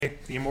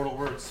The immortal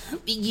words.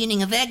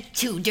 Beginning of Act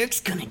 2,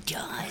 Dirk's gonna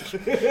die.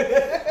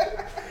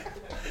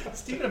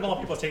 Stephen of all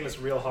people is taking this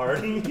real hard.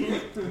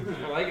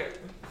 I like it.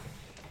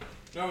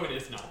 No, it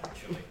is not,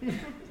 actually.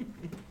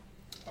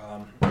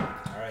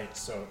 Alright,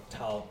 so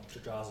Tal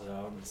draws it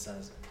out and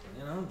says,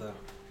 the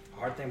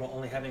hard thing about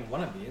only having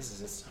one of these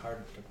is it's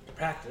hard to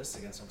practice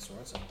against some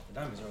sorts. So the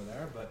dummies are over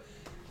there, but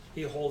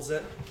he holds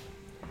it,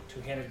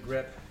 two-handed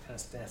grip, kind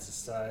of stands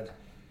aside,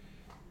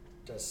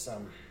 does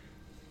some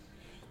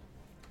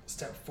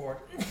step forward,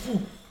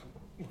 move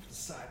to the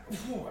side,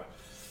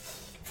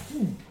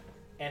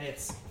 and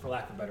it's, for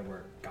lack of a better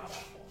word,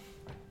 god-awful.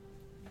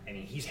 I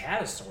mean, he's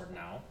had a sword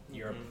now.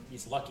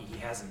 He's lucky he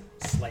hasn't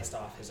sliced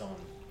off his own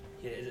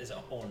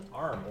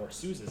arm or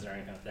Suze's or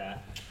anything like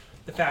that.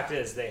 The fact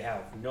is, they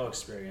have no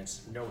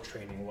experience, no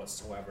training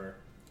whatsoever.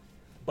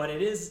 But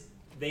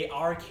they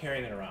are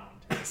carrying it around.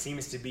 It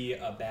seems to be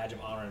a badge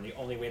of honor, and the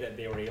only way that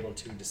they were able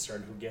to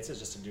discern who gets it is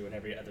just to do an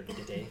every other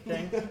day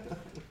thing,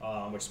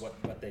 which is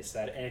what they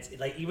said. And it's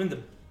like even the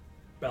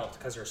belt,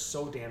 because they're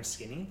so damn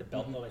skinny, the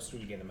belt, I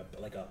assume you gave them a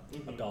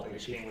belt like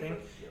sheath thing,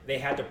 they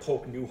had to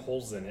poke new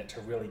holes in it to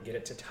really get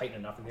it to tighten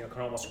enough, and they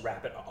can almost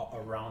wrap it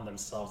around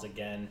themselves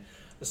again.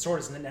 The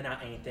sword is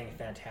not anything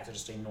fantastic,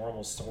 just a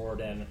normal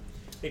sword, and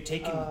they've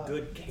taken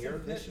good care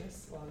of it.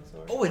 Long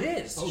sword. Oh, it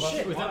is. Oh,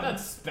 shit. Was that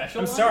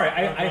special I'm one? sorry,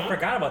 I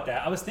forgot about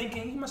that. I was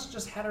thinking he must have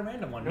just had a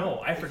random one. No,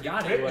 I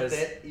forgot it was.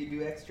 You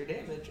do extra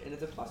damage, and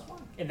it's a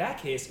 +1. In that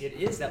case, it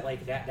is that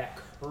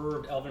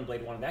curved elven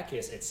blade one. In that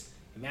case, it's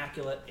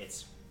immaculate.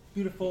 It's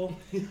beautiful.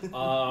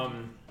 I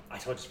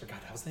totally just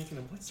forgot. I was thinking,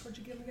 what sword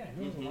you give me? I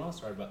knew it was a long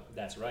sword, but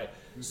that's right.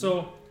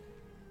 So,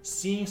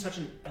 seeing such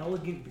an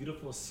elegant,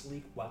 beautiful,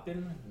 sleek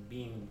weapon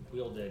being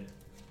wielded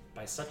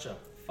by such a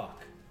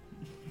fuck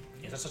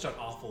in such an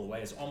awful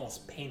way is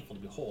almost painful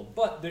to behold.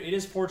 But it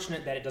is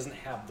fortunate that it doesn't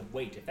have the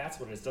weight. If that's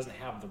what it is, it doesn't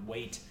have the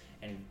weight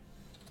and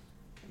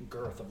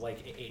girth of like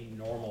a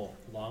normal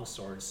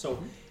longsword.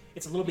 So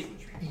it's a little bit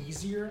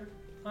easier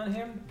on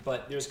him,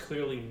 but there's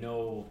clearly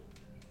no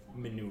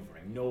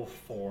maneuvering, no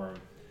form.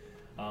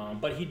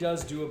 But he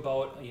does do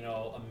about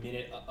a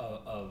minute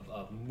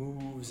of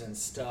moves and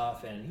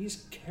stuff, and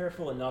he's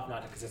careful enough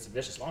not to, because it's a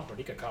vicious longsword.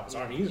 He could cut off his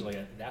arm easily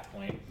at that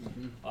point.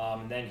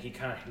 Then he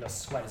kind of, the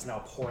sweat is now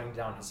pouring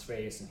down his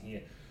face, and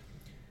he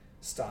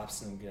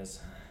stops and goes,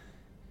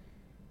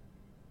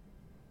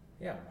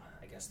 "Yeah, well,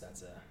 I guess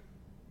that's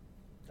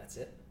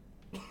it."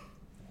 And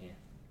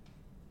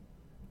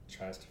he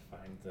tries to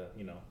find the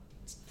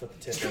put the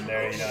tip in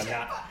there,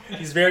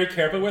 he's very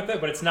careful with it,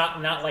 but it's not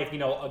like,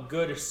 a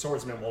good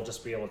swordsman will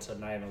just be able to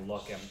not even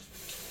look and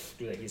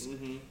do that. He's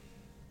You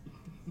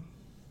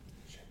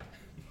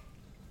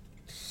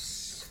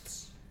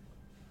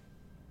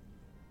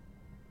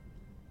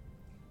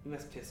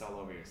must piss all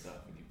over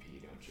yourself when you pee,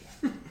 don't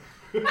you?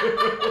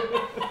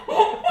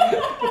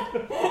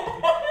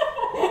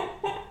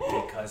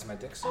 Because my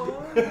dick's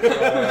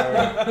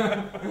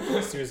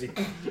as soon as he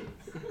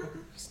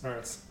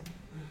snorts,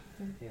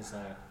 he's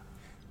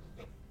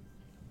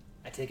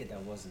I take it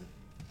that wasn't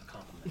a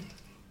compliment.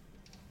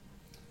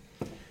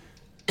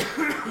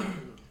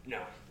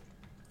 No.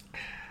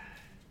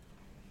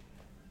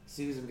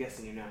 Suze, I'm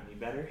guessing you're not any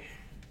better?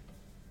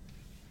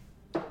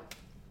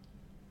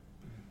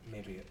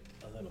 Maybe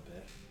a little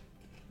bit,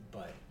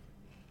 but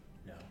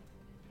no.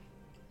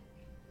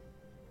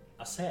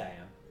 I'll say I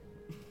am,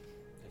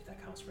 if that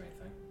counts for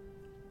anything.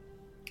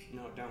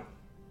 No, don't.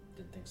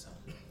 Didn't think so.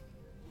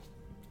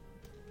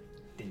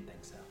 Didn't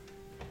think so.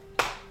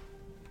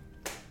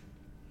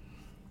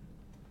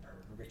 Our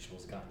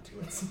ritual's gotten to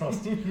its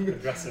most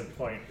aggressive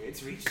point.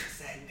 It's reached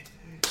its end.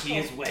 He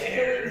is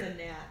where? In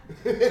the gnat.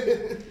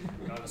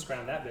 We're not gonna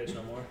scrounge that bitch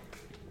no more.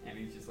 And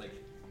he's just like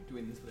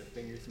doing this with her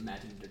fingers.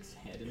 Imagine Dirk's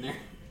head in there.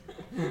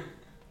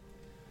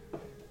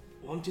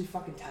 Well, I'm too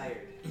fucking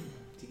tired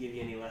to give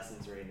you any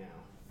lessons right now.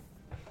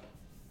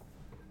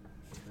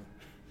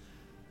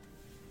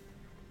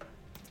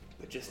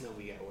 But just know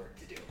we got work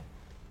to do.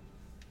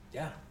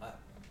 Yeah, I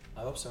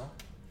hope so.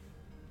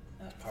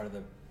 That's part of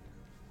the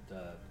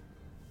I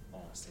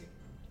don't want to say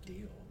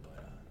deal,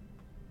 but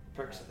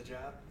Perks of the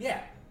job?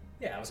 yeah,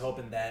 I was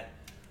hoping that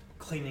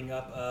cleaning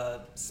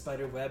up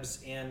spider webs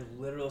and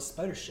literal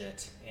spider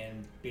shit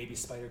and baby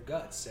spider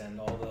guts and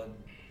all the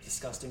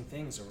disgusting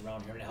things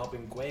around here and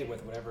helping Gwei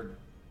with whatever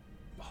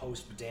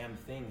host damn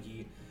thing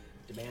he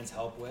demands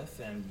help with,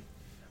 and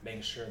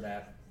making sure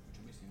that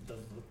the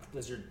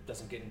lizard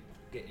doesn't get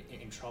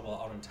in trouble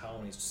out in town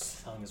when he's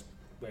selling his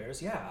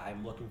wares. Yeah,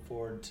 I'm looking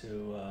forward to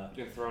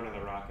You're gonna throw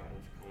another rock at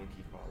him for calling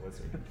Keith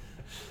Wizard.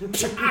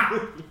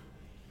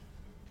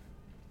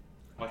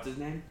 What's his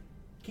name?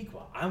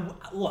 Kikwa.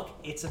 Look,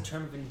 it's a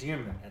term of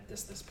endearment at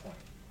this point.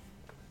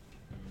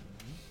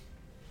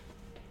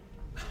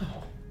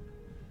 Oh.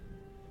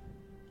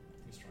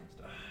 He's strong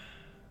stuff.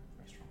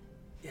 Very strong.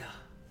 Yeah.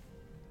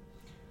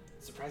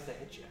 Surprised I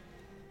hit you.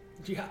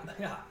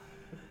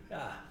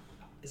 Yeah.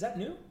 Is that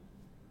new?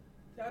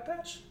 The eye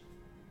patch?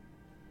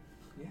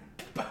 Yeah.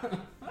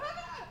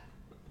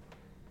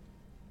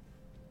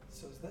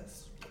 So is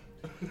this.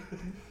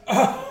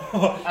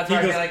 Oh, That's he why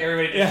I goes, feel like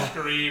everybody just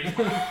screamed.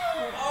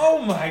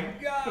 oh my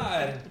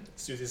god.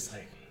 Susie's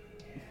like,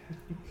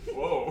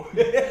 Whoa.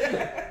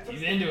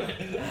 He's into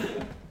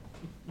it.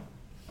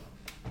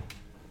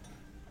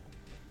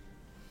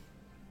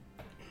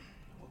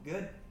 Well,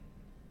 good.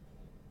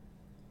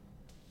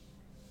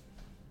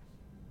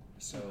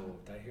 so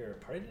did I hear a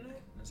party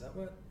tonight? Is that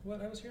what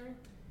I was hearing?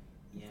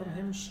 Yeah. From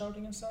him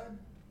shouting inside?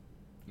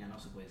 Yeah, no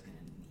boy's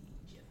gonna need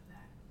you for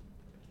that.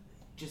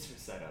 Just for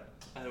setup.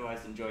 Otherwise,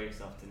 enjoy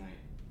yourself tonight.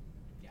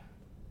 Yeah.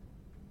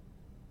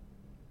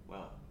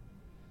 Well,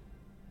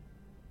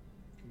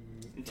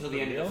 until the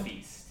end of the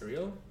feast. For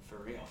real? For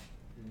real.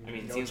 I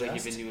mean, it No seems like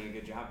you've jest? been doing a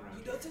good job around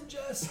He here. doesn't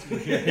just. You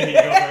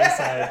go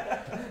inside.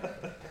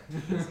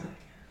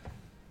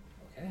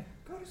 Okay.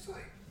 Go to sleep.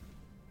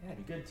 Yeah,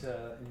 it'd be good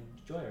to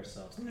enjoy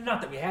ourselves.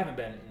 Not that we haven't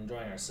been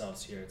enjoying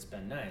ourselves here. It's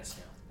been nice,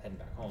 heading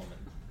back home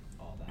and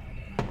all that.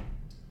 And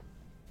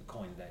the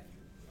coin that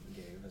you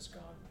gave has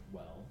gone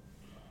well.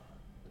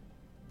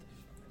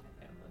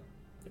 The family.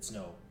 It's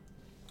no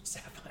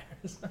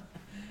sapphires. Yeah,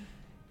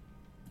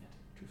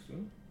 too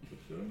soon? Too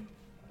soon?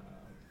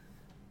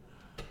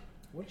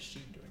 What is she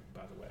doing,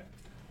 by the way?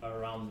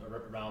 Around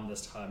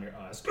this time, your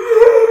eyes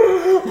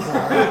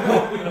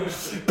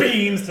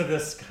beams to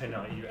this kind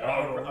of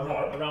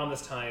around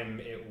this time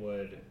it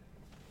would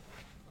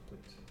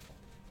complete,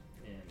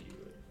 and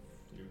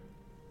your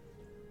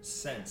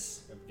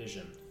sense of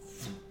vision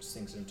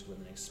sinks into it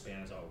and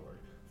expands outward,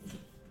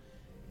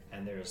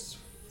 and there's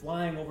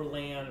flying over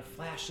land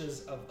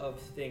flashes of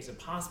things.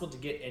 Impossible to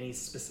get any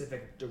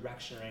specific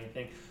direction or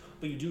anything,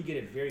 but you do get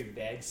a very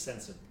vague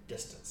sense of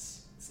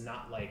distance. It's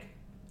not like,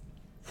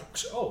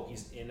 oh,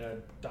 he's in a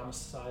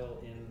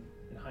domicile in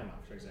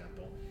Heimat, for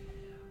example.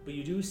 But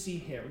you do see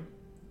him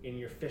in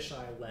your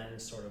fisheye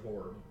lens sort of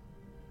orb.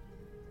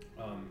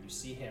 You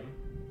see him,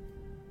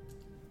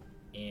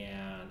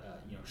 and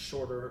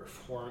shorter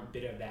form,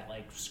 bit of that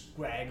like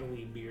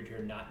scraggly beard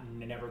here,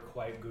 never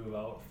quite grew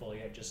out fully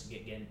yet, just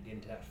getting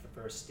into that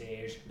first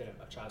stage. Bit of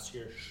a chops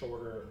here,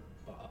 shorter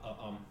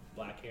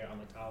black hair on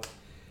the top,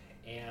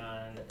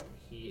 and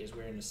he is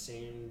wearing the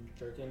same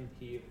jerkin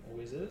he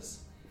always is.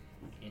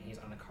 And he's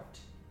on a cart.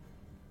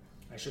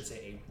 I should say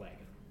a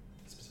wagon,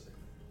 specifically.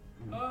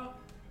 What are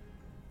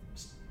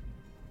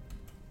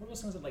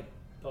those things that like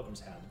pilgrims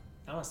had?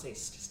 I don't want to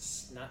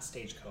say not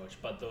stagecoach,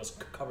 but those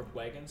covered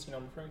wagons. You know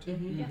what I'm referring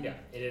to? Mm-hmm. Yeah,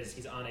 it is.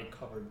 He's on a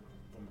covered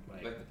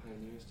wagon. Like the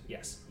pioneers do.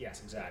 Yes,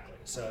 exactly.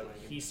 So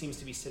Wagon. he seems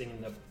to be sitting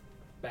in the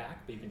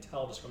back, but you can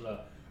tell just from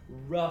the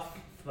rough,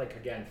 like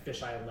again,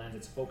 fisheye lens,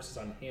 it focuses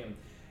on him.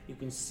 You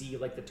can see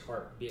like the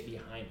tarp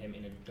behind him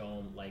in a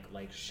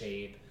dome-like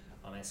shape.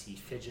 As he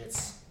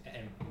fidgets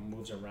and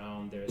moves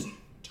around, there's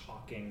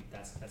talking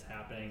that's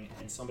happening,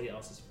 and somebody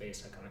else's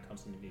face that kind of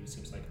comes into view.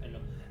 Seems like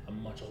a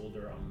much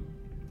older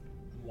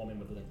woman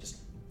with like just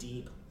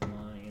deep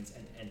lines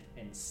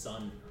and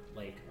sun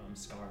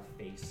scar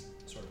face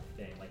sort of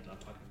thing. Like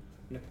not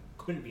talking,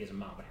 couldn't be his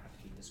mom, but have to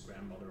be his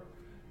grandmother or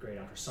great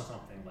aunt or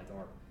something like,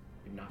 or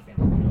maybe not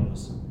family, who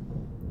knows.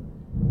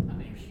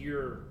 And you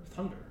hear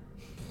thunder,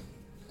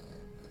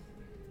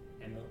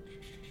 and on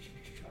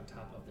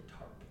top of the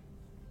tarp.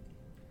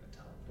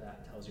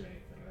 That tells you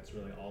anything. That's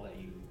really all that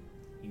you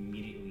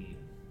immediately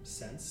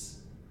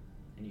sense,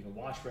 and you can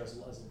watch for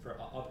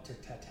up to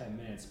 10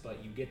 minutes.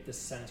 But you get the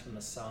sense from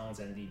the sounds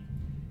and the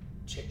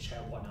chit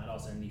chat, whatnot,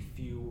 else, and the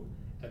few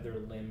other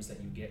limbs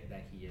that you get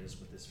that he is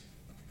with his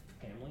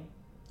family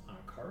on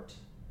a cart.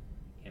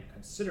 And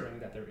considering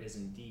that there is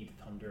indeed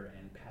thunder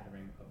and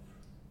pattering of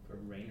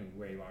rain, and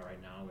where you are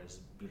right now is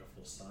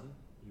beautiful sun,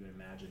 you would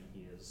imagine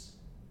he is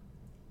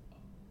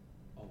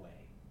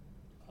away.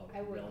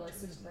 I would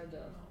listen for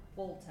the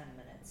full 10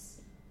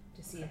 minutes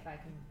to see if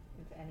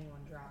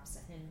anyone drops a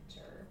hint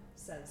or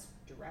says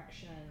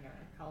direction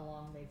or how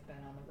long they've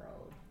been on the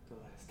road. The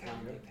last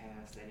time they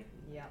passed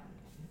anything. Yep.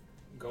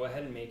 Go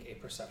ahead and make a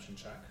perception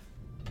check.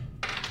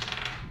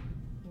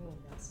 Ooh,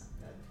 that's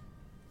not good.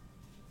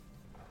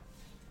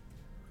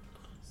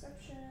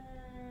 Perception.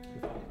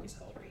 Please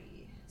help. 3.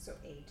 So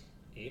 8.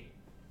 8.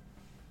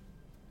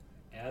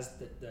 As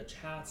the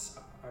chats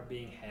are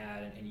being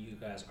had and you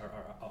guys are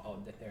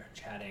they're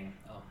chatting,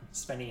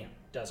 Svenny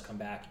does come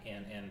back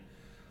and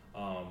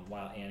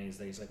while Annie's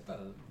there, he's like,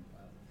 the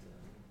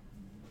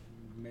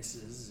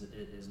Mrs.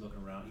 is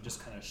looking around. He just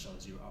kind of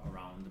shows you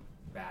around the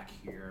back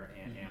here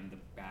and the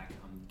back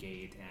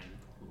gate and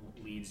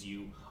leads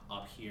you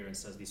up here and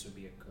says this would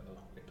be a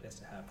great place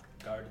to have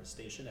guard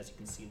station. As you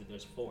can see that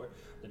there's 4.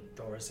 The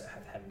doors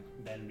have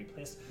been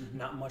replaced.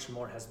 Not much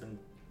more has been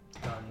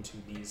done to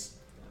these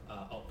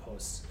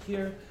outposts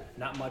here.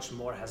 Not much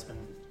more has been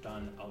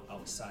done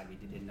outside. We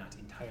did not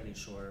entirely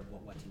sure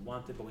what he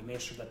wanted, but we made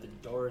sure that the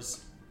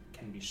doors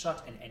can be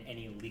shut and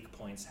any leak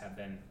points have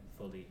been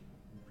fully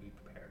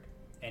repaired.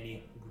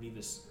 Any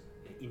grievous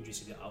injuries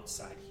to the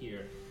outside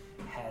here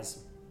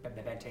has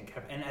been taken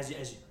care of. And as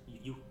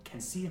you can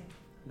see,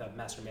 the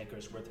Master Maker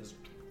is worth his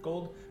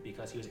gold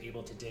because he was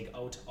able to dig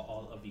out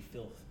all of the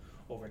filth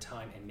over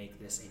time and make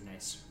this a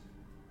nice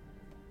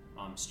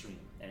stream,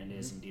 and it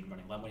is indeed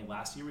running. When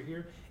last year we were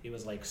here, it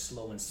was like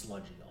slow and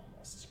sludgy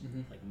almost,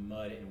 like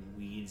mud and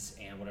weeds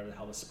and whatever the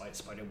hell the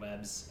spider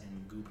webs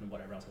and goop and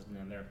whatever else has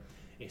been in there.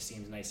 It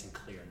seems nice and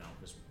clear now.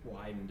 It was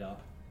widened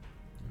up,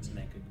 so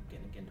then it could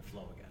begin to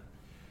flow again.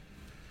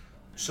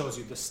 Shows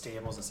you the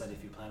stables and said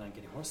if you plan on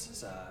getting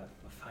horses,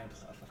 find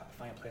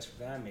a place for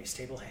them. A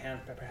stable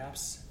hand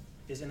perhaps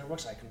is in the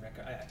works. I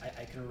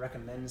can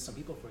recommend some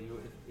people for you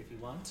if you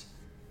want.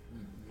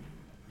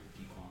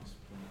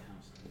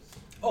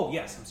 Oh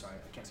yes, I'm sorry,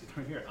 I can't see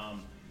from here.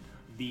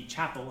 The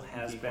chapel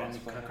has been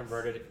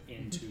converted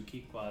into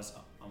Kikwa's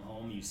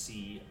home. You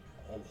see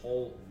a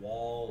whole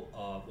wall,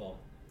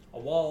 a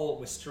wall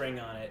with string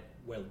on it,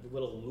 with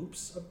little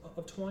loops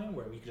of twine,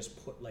 where we could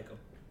just put like a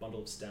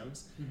bundle of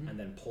stems and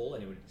then pull,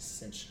 and it would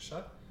cinch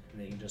shut, and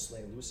then you can just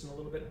lay loosen a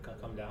little bit and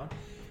come down.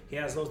 He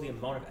has those. The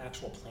amount of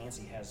actual plants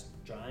he has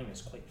drying is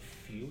quite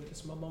few at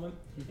this moment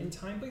in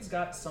time, but he's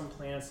got some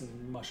plants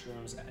and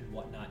mushrooms and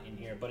whatnot in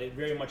here. But it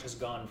very much has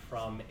gone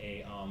from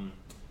an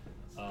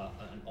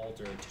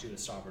altar to the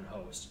sovereign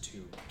host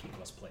to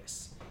Kikwa's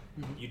place.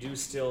 You do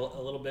still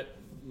a little bit,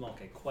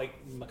 quite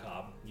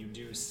macabre. You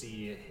do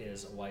see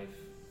his wife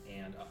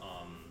and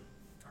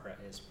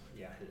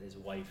his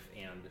wife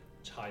and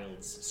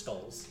child's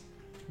skulls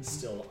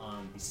still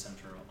on the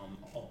center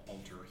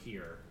altar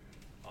here,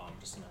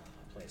 just in a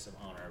place of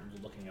honor,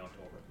 looking out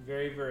over it.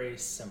 Very, very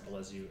simple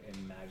as you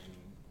imagine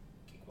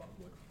Kikwa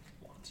would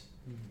want.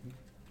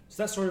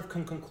 So that sort of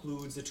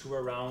concludes the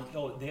tour around.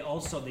 Oh,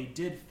 they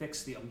did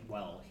fix the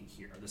well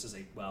here. This is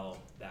a well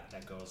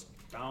that goes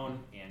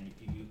down, and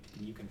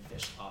you can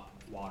fish up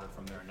water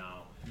from there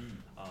now.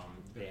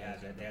 They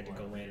had to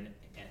go in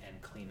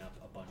and clean up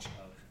a bunch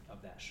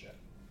of that shit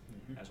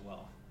as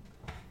well.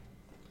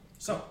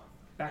 So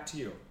back to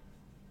you.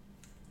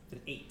 An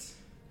 8.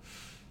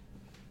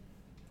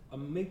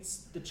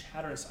 Amidst the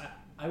chatter,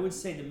 I would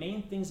say the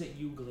main things that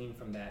you glean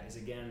from that is,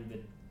 again,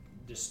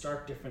 the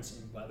stark difference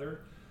in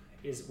weather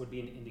would be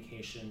an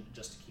indication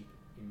just to keep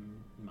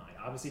in mind.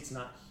 Obviously, it's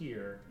not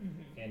here,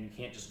 and you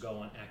can't just go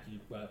on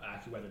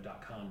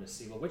AccuWeather.com to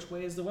see, well, which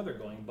way is the weather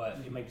going, but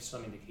it might be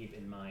something to keep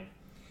in mind.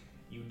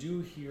 You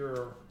do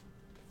hear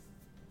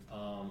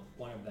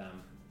one of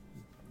them,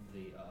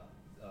 the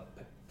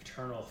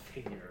paternal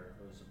figure,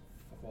 whose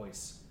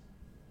voice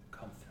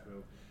come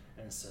through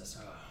and says,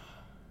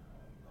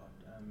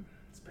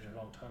 it's been a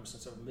long time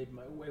since I've made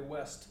my way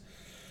west.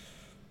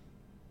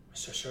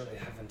 So surely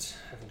haven't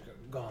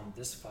gone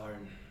this far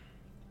in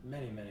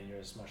many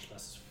years, much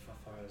less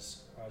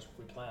as far as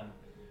we plan.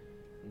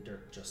 And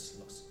Dirk just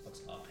looks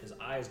up. His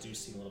eyes do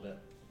seem a little bit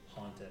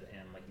haunted,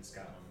 and like he's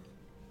got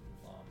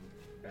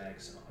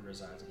bags under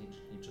his eyes. And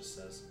he just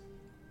says,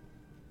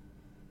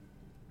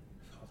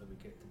 "The farther we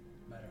get, the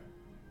better."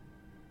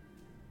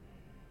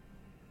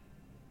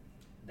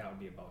 That would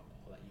be about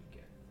all that you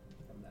get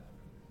from that.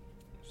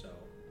 So,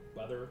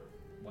 weather,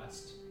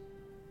 west.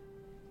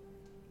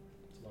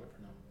 That's about it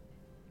for now.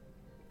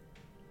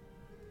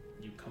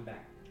 You come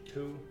back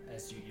to,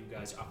 as you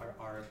guys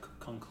are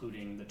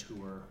concluding the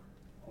tour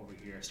over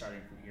here,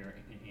 starting from here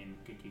in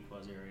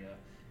Kikwa's area,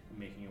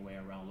 making your way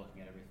around,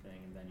 looking at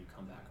everything, and then you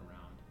come back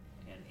around,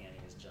 and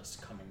Annie is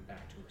just coming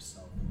back to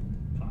herself,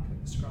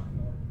 pocketing the scrawny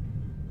orb.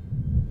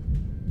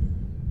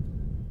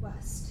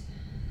 West.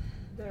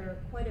 There are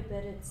quite a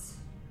bit. It's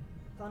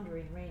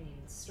thundering,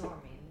 raining,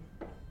 storming.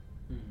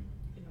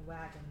 In a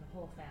wagon, the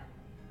whole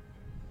family.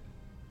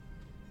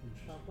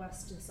 But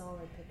west is all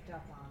I picked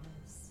up on.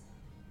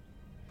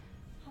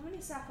 How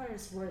many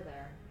sapphires were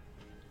there?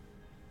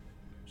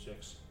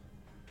 6.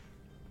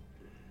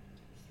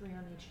 3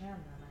 on each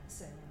hand, then, I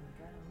say, when we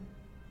get them.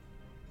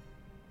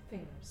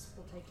 Fingers.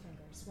 We'll take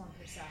fingers. 1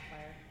 per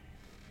sapphire.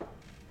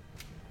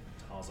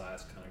 Tal's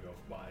eyes kind of go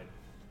wide.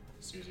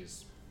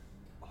 Susie's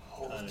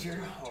Hold your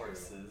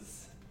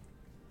horses.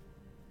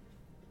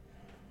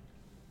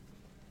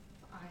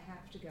 I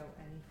have to go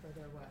any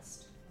further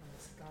west on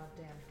this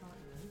goddamn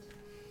continent.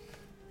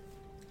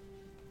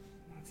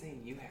 I'm not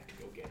saying you have to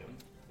go get him.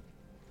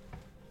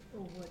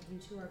 Oh, what, you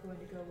two are going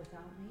to go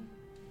without me?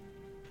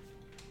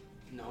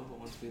 No, but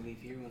once we leave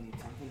here, we'll need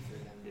something for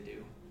them to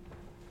do.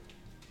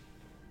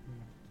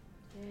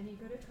 Any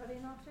good at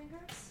cutting off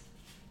fingers?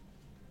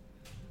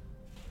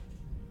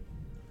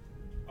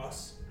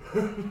 Us?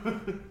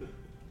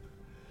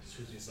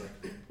 Susie's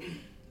like,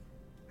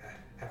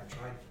 haven't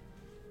tried.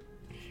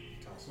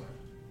 Tell us what.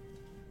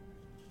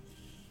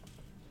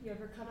 You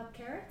ever cut up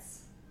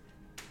carrots?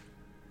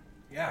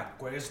 Yeah,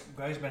 Gray's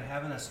been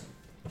having us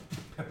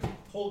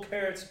pull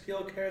carrots,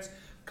 peel carrots,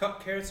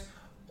 cut carrots.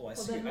 Oh, I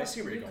see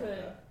where you're going with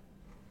that.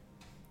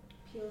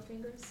 Peel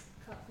fingers,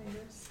 cut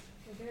fingers.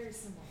 They're very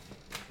similar.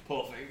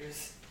 Pull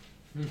fingers.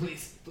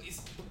 Please,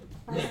 please.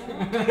 Yep,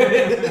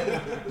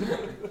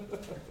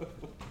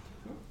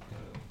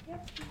 you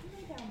can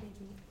lay down,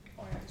 baby.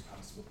 Oh yeah, he's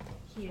possible.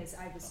 He is.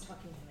 I was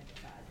tucking him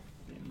into bed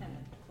and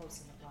then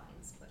closing the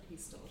blinds, but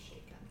he's still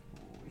shaken.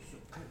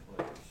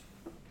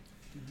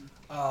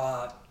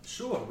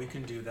 Sure, we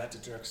can do that to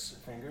Dirk's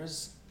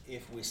fingers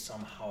if we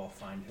somehow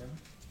find him.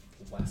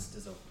 West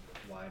is a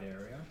wide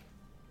area.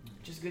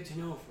 Just good to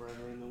know if we're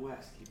ever in the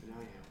West. Keep an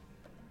eye out.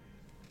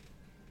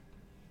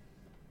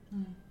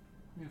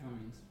 Yeah, by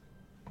means.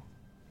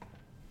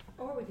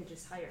 Or we could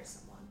just hire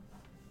someone,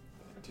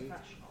 a Dude,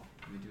 professional.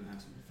 We do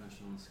have some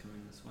professionals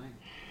coming this way.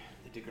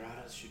 the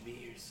DeGrados should be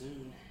here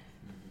soon.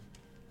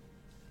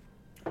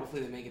 Mm-hmm.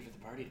 Hopefully they make it for the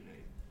party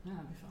tonight. Yeah,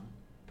 that'd be fun.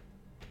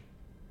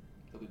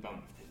 They'll be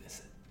bummed if they miss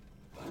it.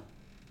 But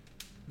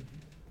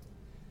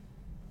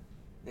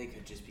they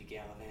could just be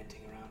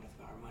gallivanting around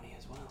with our money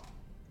as well.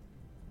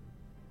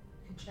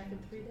 We can check in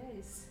 3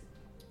 days.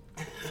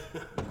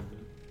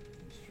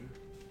 That's true.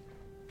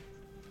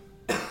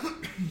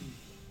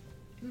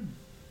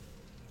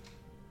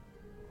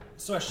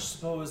 So I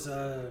suppose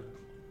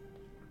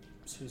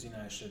Susie and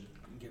I should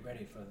get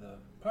ready for the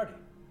party.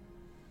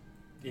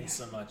 In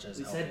so much as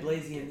We said helping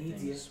Blazion get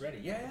needs things ready.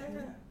 Yeah.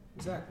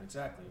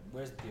 Exactly.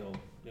 Where's the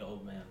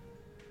old man?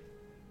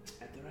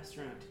 At the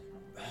restaurant.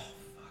 Oh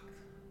fuck!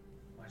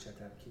 Why'd you have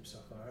to keep so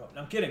far out?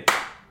 No, I'm kidding.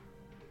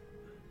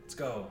 Let's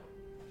go.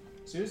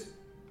 Suze?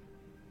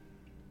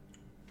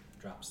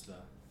 Drops the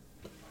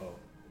hoe.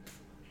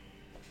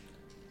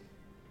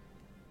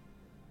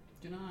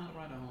 Do you know how to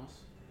ride a horse?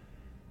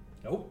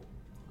 Nope.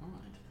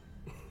 Alright.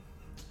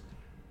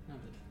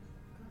 Noted.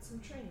 Got some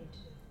training to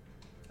do.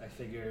 I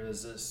figure it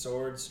was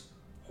swords,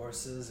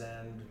 horses,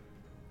 and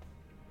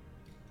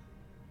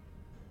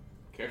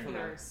Careful now.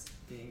 Fingers.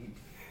 being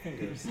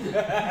fingers.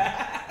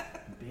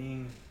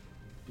 Being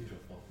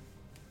beautiful.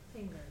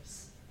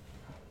 Fingers.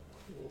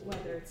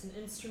 Whether it's an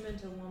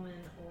instrument, a woman,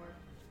 or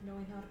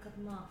knowing how to cut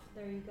them off.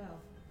 There you go.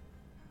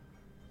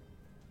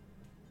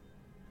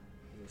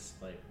 This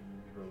like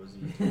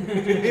rosy.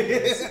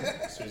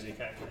 Susie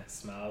kind of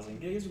smiles and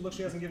gives a look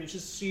she hasn't given.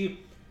 She,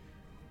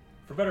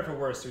 for better or for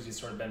worse, Susie's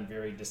sort of been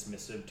very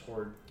dismissive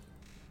toward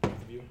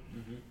both of you.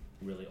 Mm-hmm.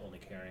 Really only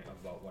caring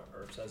about what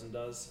Herb says and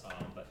does.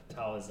 But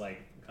Tal is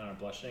like kind of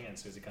blushing, and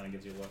Susie kind of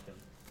gives you a look and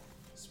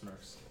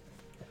smirks.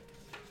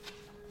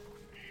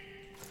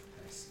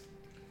 Nice.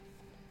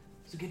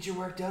 So get your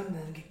work done,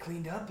 then get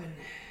cleaned up and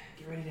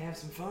get ready to have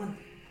some fun.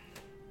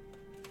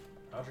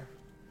 Roger.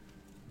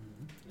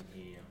 Mm-hmm. And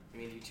he, I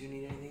mean, do you two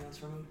need anything else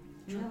from him?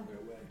 No. We're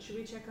away. Should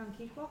we check on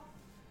Kiko?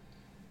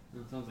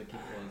 It sounds like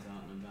Kiko is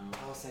out and about.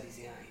 Paul said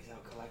he's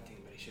out collecting,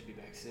 but he should be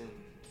back soon.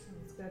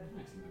 Sounds good.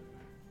 Nice and over.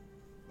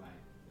 By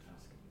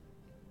dusk.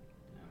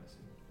 Yeah, we'll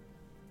see.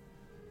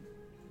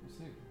 We'll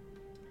see.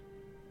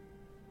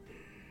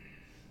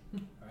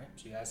 Alright,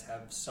 so you guys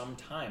have some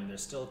time.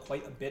 There's still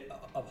quite a bit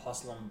of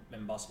hustle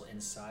and bustle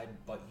inside,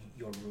 but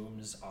your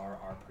rooms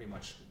are pretty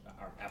much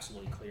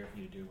absolutely clear for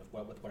you to do with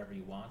whatever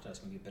you want. There's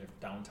going to be a bit of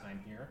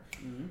downtime here,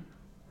 Mm-hmm.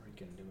 or you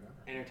can do whatever.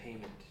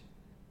 Entertainment.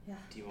 Yeah.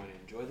 Do you want to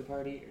enjoy the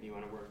party or do you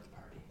want to work the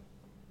party?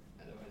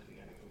 Otherwise, we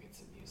gotta go get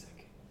some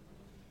music.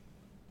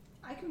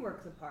 I can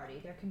work the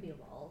party. There can be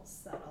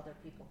lulls that other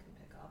people can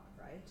pick up,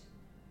 right?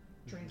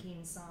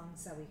 Drinking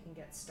songs that we can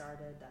get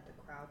started, that the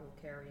crowd will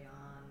carry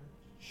on.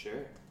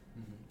 Sure.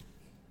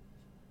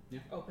 Mm-hmm.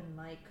 Open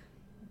mic,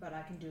 but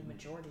I can do a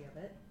majority of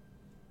it.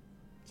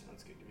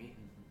 Sounds good to me.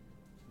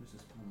 Who's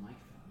this Paul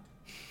Mike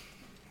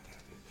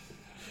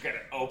We're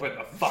gonna open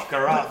the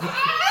fucker up.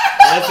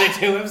 Listen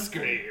to him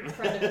scream.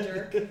 Friend of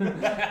Dirk,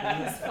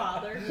 his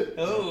father.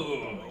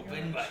 Oh,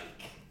 open mic.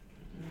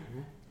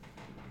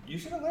 You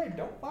should have learned.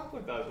 Don't fuck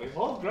with us. We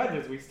hold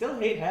grudges. We still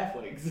hate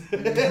halflings.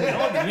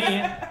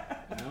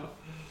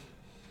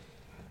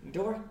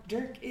 No.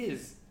 Dirk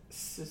is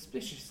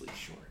suspiciously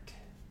short.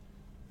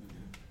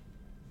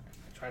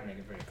 I tried to make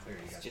it very clear.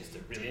 You It's guys just a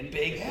really really didn't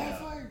big pick it up.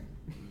 halfling.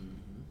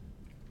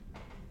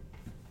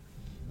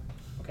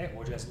 Okay, what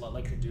would you guys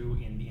like to do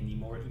in the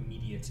more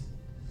immediate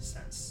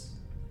sense?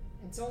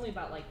 It's only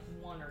about like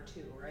 1 or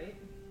 2, right?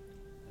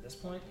 At this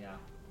point, yeah.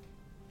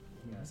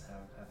 You guys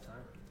have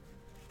time.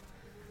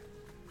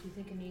 Do you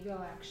think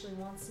Inigo actually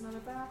wants another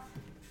bath?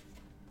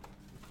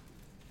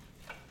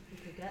 We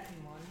could get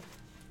him one.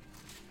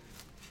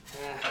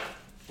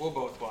 We'll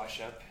both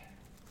wash up.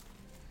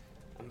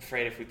 I'm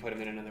afraid if we put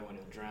him in another one,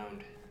 he'll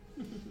drown.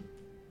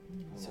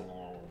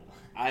 So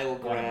I will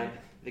grab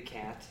the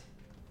cat.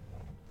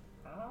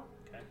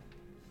 Okay.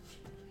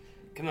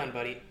 Come on,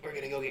 buddy. We're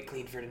gonna go get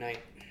cleaned for tonight.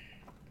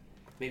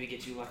 Maybe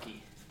get you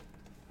lucky.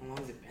 How long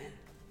has it been?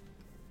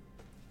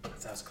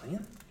 Since I was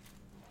clean?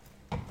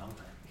 Long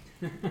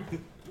time.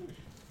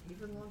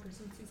 Even longer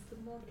since he's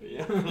been walking.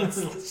 Yeah,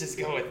 let's just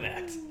go with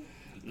that.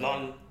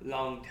 Long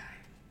time.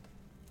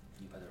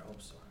 You better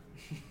hope so.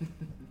 And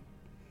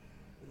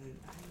then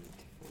I need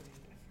to find,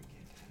 I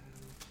forget how.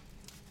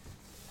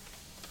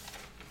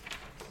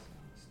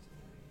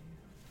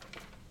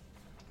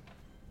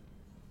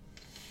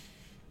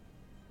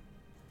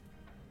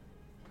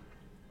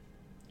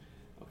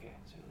 Okay,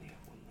 so we only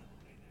have 1 level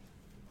right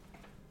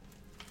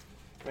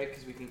now. Right,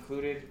 because we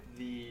concluded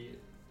the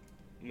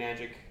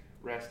magic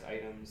rest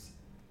items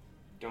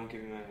don't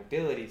give me my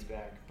abilities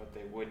back, but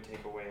they would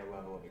take away a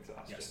level of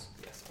exhaustion. Yes.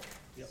 Yes, okay.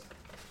 Yep.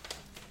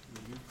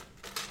 Mm-hmm.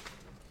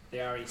 They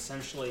are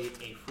essentially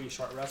a free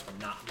short rest, but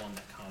not one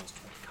that counts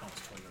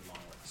toward your long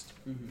rest.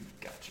 Mm-hmm.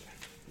 Gotcha.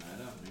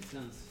 Right up. Makes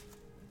sense.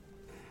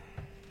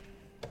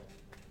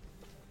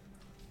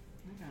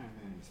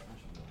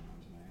 special going on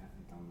today. I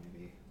think I'll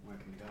maybe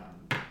work in the garden.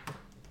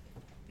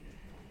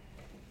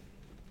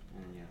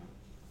 And, you know,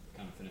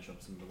 kind of finish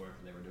up some of the work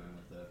they were doing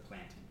with the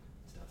planting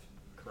stuff,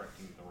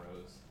 correcting the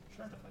rows,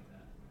 Sure. stuff like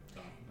that. So,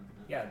 working on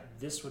that. Yeah,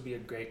 this would be a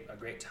great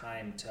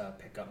time to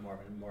pick up more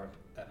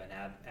of an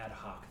ad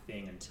hoc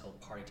thing until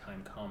party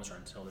time comes or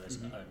until there's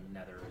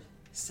another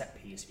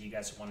set piece. If you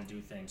guys want to do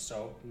things,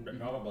 so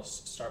normally we'll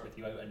start with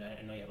you.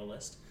 I know you have a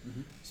list,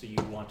 so you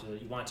want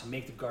to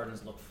make the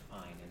gardens look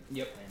fine and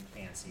and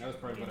fancy. That was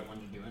part of what I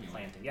wanted to do anyway.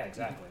 Planting, yeah,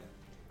 exactly.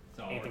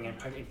 So I'll Anything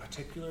work on that. in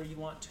particular you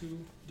want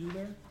to do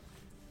there?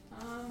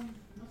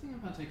 Nothing in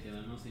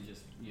particular. Mostly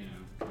just, you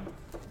know, kind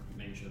of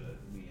making sure that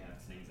we have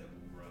things that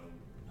will grow,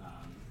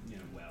 you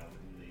know, well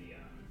in the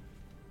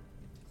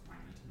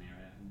climate and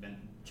area. Been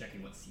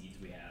checking what seeds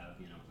we have.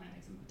 You know,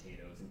 planting some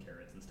potatoes and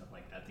carrots and stuff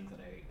like that. Things that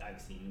I've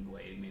seen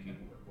Glade maybe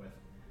work with.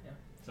 Yeah.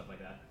 Stuff like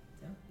that.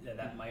 Yeah,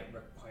 that might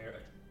require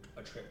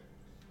a trip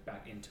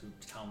back into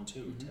town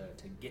too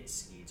to get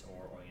seeds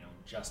or you know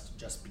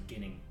just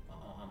beginning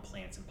on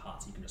plants and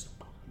pots. You can just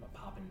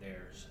pop in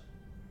there,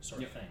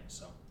 sort of thing.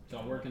 So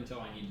I'll work until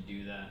I need to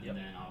do that, Yep. and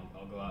then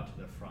I'll go out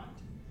to the front,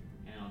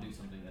 and I'll do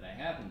something that I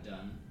haven't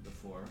done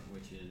before,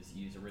 which is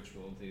use a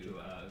ritual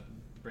to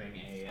bring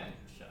a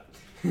shut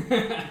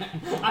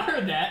up. I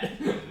heard that.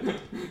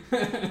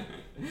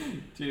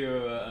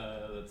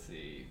 To let's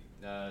see,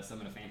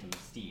 summon a phantom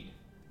steed.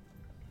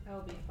 I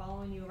will be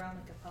following you around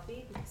like a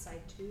puppy because I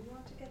too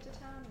want to get to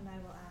town, and I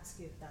will ask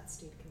you if that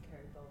steed can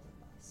carry both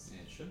of us.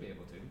 It should be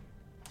able to.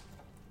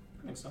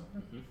 I think so.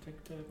 Mhm. Take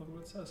a look at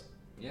what it says.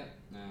 Yeah.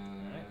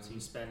 Alright, so you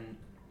spend.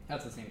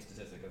 That's the same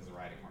statistic as the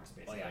riding horse,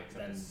 Well, basically. yeah.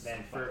 except Then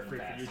it's for fucking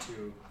fast. you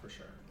two for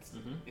sure.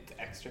 It's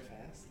extra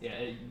fast.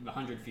 Yeah,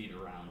 100 feet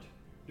around.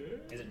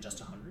 Is it just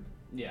 100?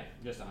 Yeah,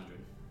 just 100,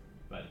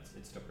 but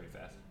it's still pretty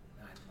fast.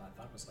 I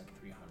thought it was like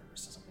 300 or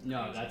something.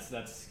 No, crazy.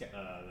 that's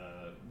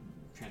the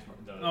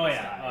transport. The Oh, the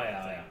yeah. sky Oh,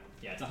 yeah. thing. Yeah.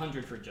 Yeah, it's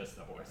 100 for just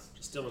the horse.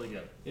 Still really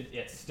good.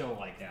 It's still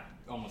like Yeah.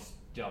 almost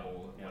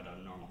double Yeah. what a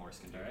normal horse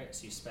can do. All right.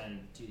 So you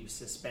spend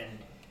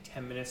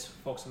 10 minutes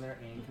focusing there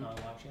and kind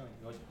of watching.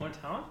 Like, you going to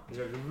town? Is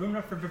there room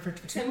enough for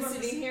two I'm of us?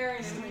 sitting here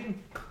and I'm like,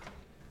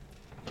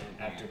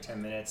 And After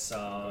 10 minutes,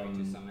 I'm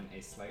going to summon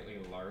a slightly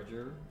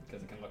larger,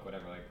 because it can look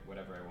whatever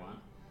I want.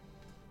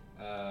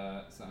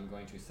 So I'm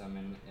going to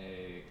summon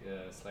a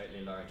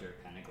slightly larger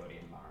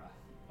Panagorian Mara.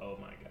 oh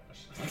my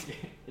gosh.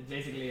 It's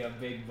basically a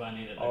big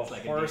bunny that A looks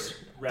like horse a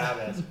deer.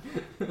 rabbit.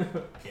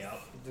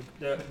 Yep.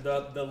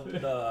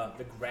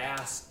 The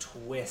grass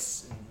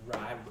twists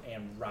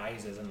and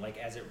rises, and like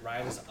as it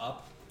rises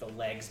up, the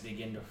legs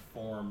begin to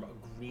form.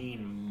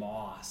 Green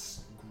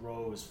moss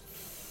grows,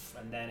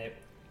 and then it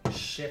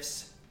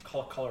shifts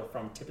color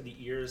from tip of the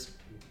ears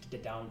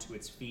down to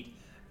its feet,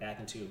 back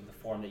into the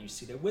form that you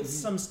see there, with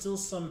some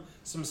swirls and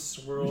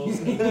signals,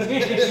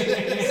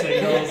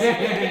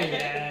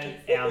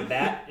 and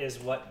that is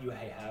what you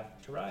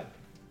have to ride.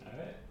 All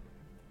right,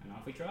 and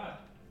off we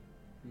trot.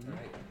 All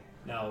right.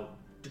 Now,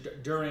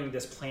 during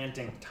this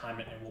planting time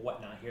and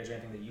whatnot, here's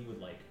anything that you would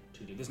like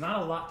to do. There's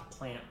not a lot to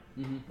plant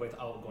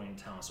without going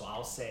to town, so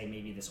I'll say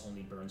maybe this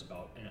only burns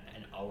about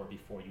an hour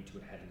before you two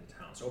would head into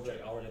town. So over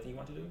the hour, anything you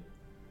want to do?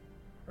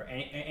 Or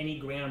any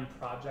grand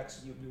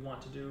projects you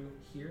want to do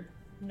here?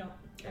 no,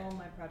 Okay. all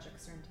my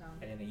projects are in town.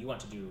 Anything you want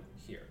to do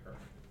here? Or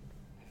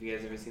Have you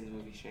guys ever seen the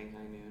movie Shanghai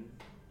Noon?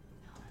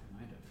 I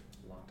might have.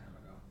 a long time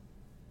ago.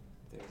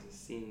 There's a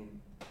scene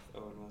with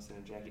Owen Wilson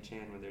and Jackie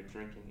Chan where they're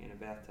drinking in a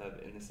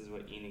bathtub, and this is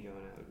what Inigo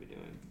and I would be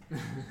doing.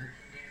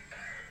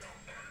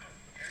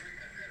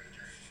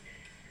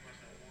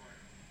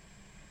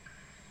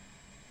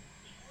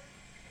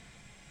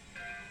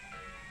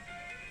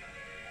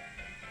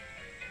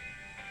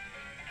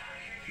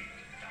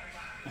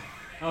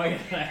 Oh yeah,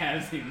 I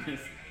have seen this.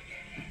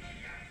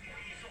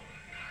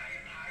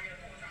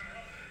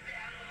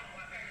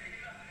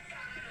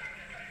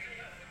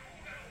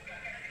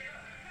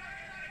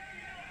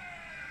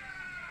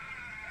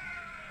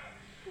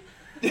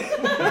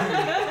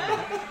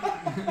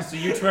 So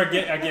you two are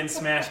getting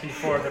smashed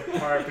before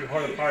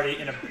the party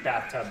in a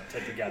bathtub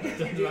together.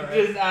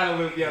 Just out of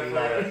loop, yeah.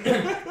 Love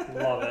it.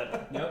 Love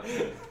it. Yep.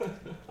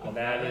 Well,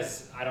 that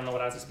is, I don't know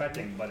what I was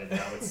expecting, but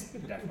now it's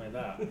definitely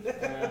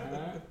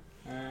that.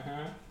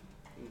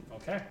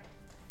 Okay.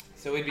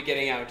 So we'd be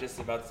getting out just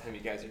about the time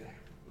you guys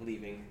are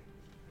leaving.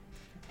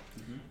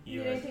 You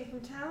need anything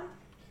from town?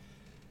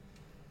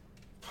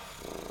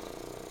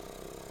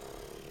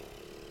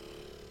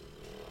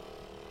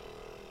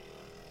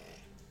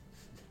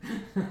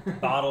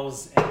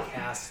 Bottles and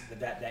casks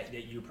that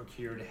you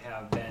procured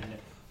have been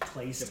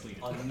placed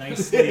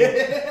nicely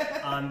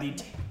on the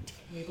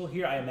table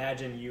here. I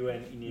imagine you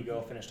and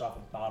Inigo finished off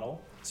a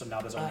bottle, so now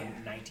there's only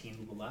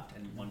 19 left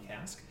and one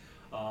cask.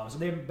 So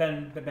they've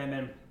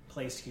been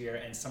placed here,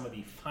 and some of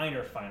the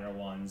finer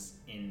ones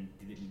in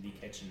the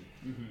kitchen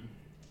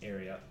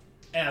area.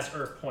 As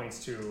Earth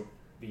points to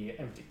the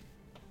empty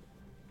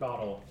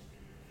bottle.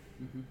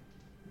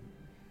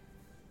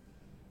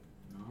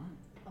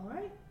 All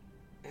right.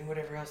 And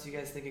whatever else you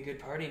guys think a good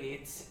party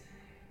needs.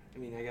 I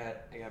mean, I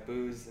got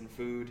booze and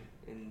food.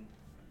 and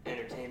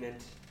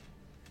entertainment.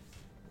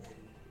 And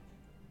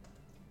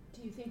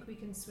Do you think we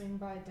can swing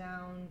by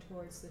down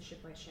towards the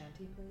shipwright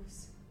shanty,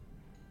 please?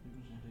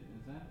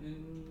 Is that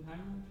in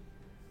Highland?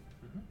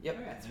 yep,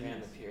 Oh, yeah, that's it right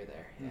on is. the pier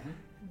there. Yeah.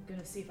 I'm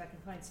gonna see if I can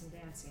find some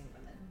dancing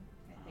women.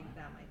 I think Alright.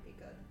 that might be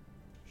good.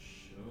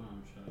 Sure,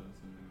 I'm sure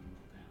some women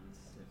will dance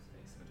if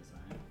they so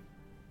desire.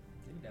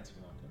 You can dance if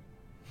you want to.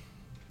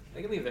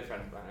 They can leave their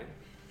friends behind.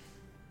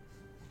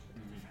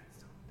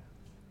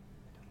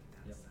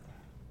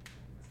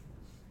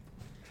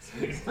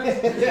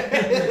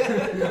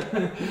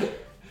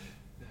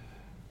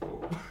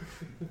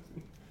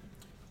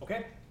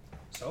 Okay.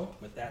 So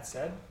with that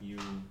said, you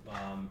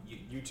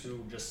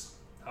two just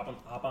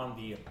hop on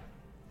the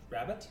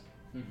rabbit,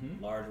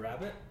 Mm-hmm. large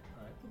rabbit.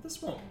 All right. Well,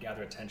 this won't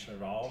gather attention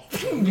at all.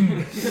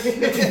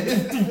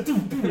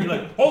 You're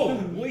like,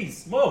 holy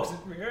smokes!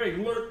 It's very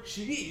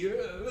lurchy,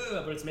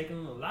 but it's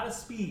making a lot of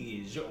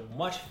speed.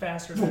 Much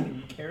faster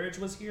than the carriage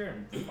was here,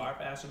 and far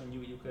faster than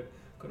you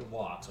could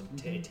walk. So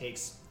it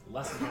takes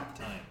less than half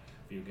the time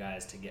for you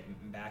guys to get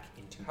back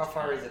into How town.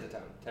 far is it to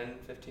town? 10,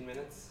 15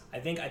 minutes? I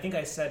think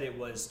I said it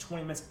was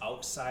 20 minutes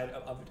outside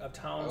of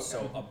town, Okay.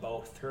 so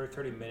about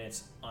 30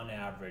 minutes on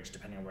average,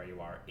 depending on where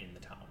you are in the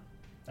town.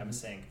 I was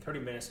saying 30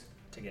 minutes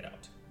to get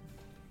out.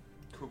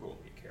 Cool.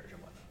 Your carriage and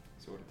whatnot.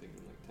 So what are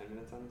taking like 10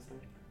 minutes on this thing?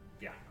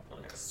 Yeah,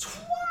 probably.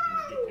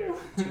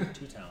 Get there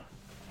to town.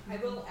 I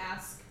will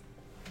ask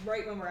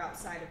right when we're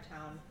outside of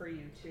town for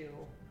you to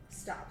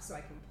stop so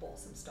I can pull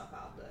some stuff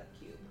out of the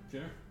cube.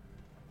 Sure.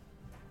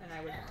 And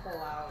I would pull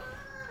out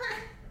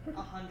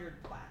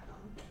 100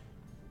 platinum,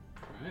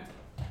 Alright.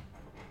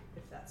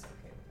 if that's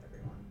okay with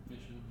everyone, Yeah,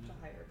 sure. to Yeah.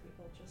 hire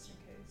people just in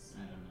case. I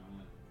don't know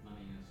what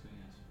money is, so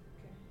yes.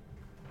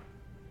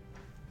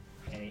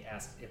 Okay. And he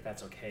asked if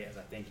that's okay, as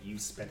I think you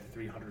spent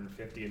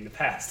 350 in the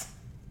past.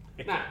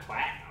 Not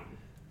platinum.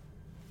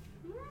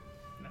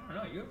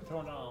 No, you have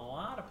thrown down a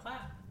lot of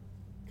platinum.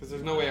 Because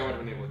there's no way I would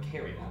have been able to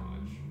carry that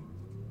much.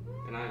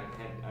 And I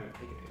haven't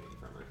taken anything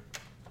from her.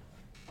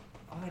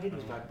 All I did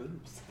was buy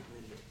boobs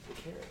and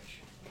the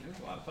carriage. It was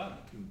a lot of fun.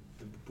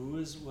 The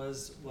booze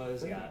was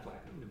Thirty yeah.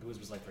 platinum. The booze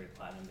was like 30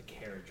 platinum. The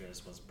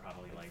carriages was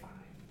probably like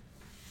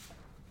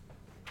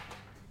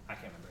I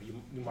can't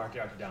remember. You marked it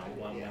out down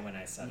when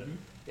I said it.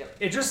 Yep.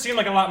 It just seemed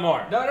like a lot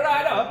more. No,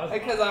 I know.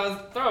 Because I was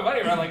throwing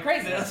money around like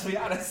crazy, let's be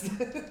honest.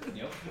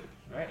 Yep.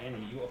 All right,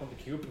 Andy, you open the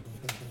cube,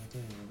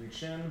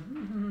 reach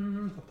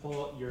in,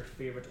 pull your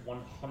favorite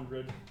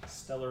 100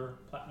 stellar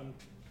platinum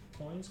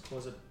coins,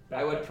 close it back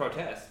I would up.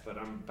 protest, but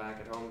I'm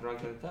back at home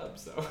drunk in the tub,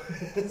 so.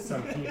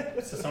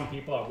 Some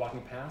people are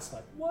walking past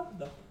like, what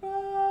the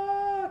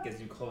fuck? As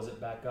you close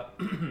it back up,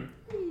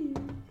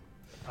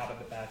 pop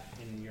it back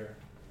in your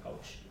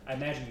pouch. I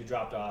imagine you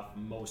dropped off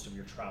most of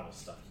your travel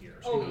stuff here.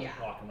 So Oh, you're yeah.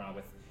 walking around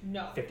with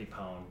No.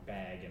 50-pound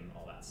bag and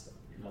all that stuff.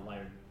 Your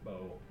lyre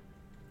bow,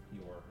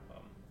 your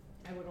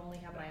I would only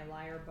have my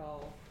lyre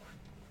bow.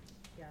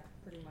 Yeah,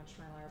 pretty much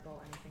my lyre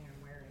bow, anything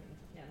I'm wearing,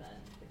 and then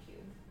the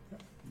cube. The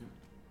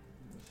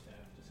staff,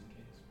 just in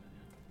case, but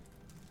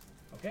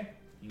yeah. Okay,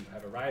 you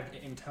have arrived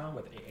in town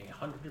with a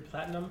 100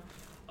 platinum,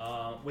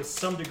 with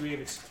some degree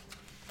of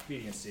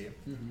expediency.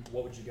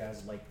 What would you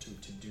guys like to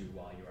do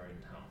while you are in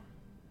town?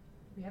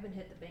 We haven't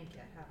hit the bank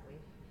yet, have we?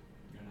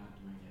 You're not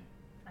doing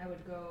it. I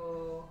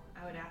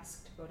would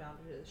ask to go down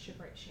to the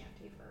shipwright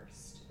shanty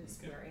first, is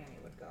Okay. where Annie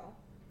would go.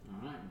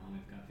 Alright, well,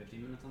 we've got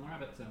 15 minutes on the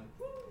rabbit, so.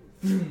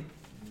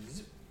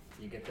 Zip.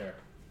 You get there.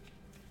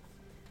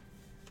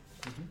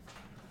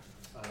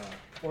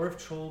 Orif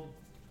Troll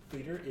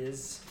Leader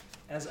is,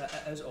 as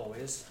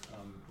always,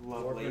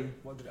 Lovely.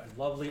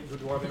 lovely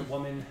dwarven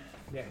woman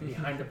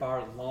behind the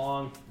bar,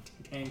 long,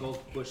 tangled,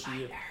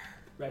 bushy,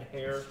 red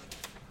hair.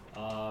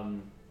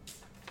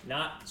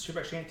 Not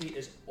Super Shanty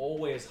is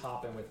always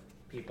hopping with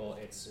people.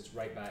 It's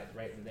right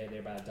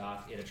there by the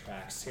dock. It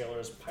attracts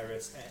sailors,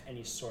 pirates,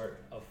 any sort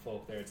of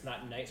folk there. It's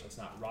not night, so it's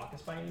not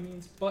raucous by any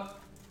means, but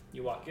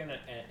you walk in and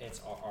it's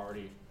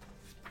already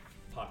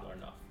popular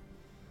enough.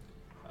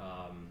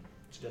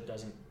 She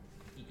doesn't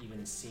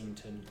even seem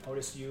to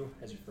notice you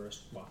as you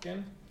first walk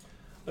in,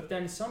 but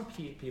then some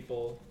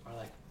people are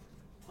like,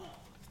 "Oh,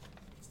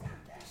 it's that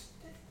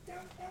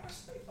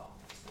stable.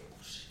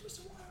 She was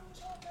the one who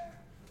was out there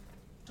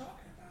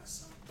talking about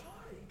some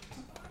party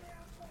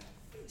out there,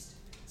 feast."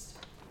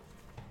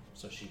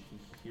 So she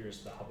hears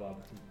the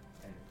hubbub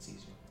and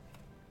sees you.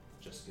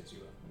 Just gives you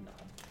a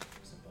nod.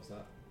 Simple as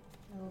that.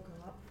 I will go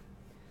up.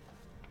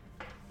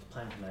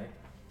 Plan tonight.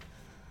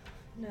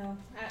 No,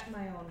 at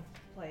my own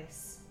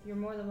place. You're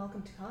more than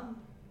welcome to come.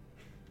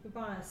 We've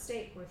bought a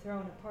steak. We're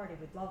throwing a party.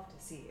 We'd love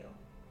to see you.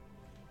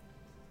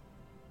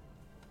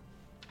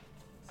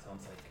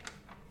 Sounds like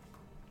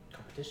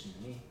competition to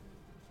me.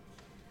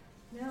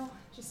 No,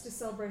 just a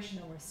celebration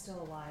that we're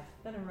still alive.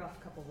 Been a rough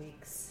couple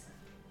weeks.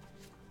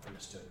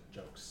 Understood.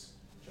 Jokes.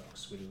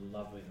 We'd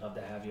love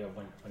to have you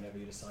whenever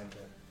you decide to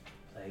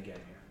play again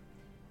here.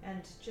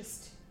 And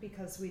just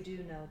because we do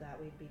know that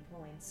we'd be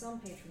pulling some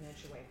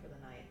patronage away for the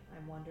night,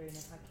 I'm wondering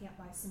if I can't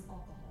buy some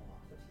alcohol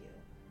off of you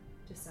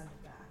to send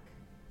it back.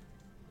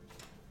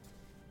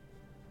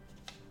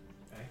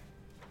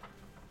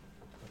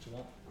 you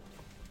want?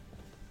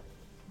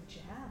 What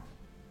you have?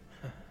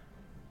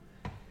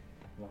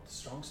 You want the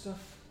strong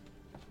stuff,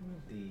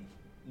 the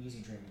easy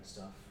drinking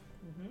stuff,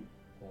 Mm-hmm.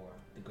 or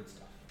the good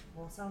stuff?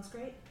 Well, sounds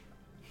great.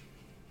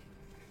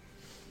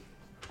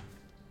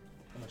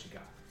 How much you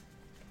got?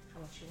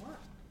 How much you want?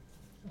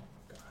 Oh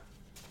my god.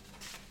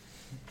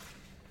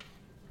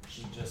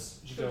 She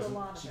She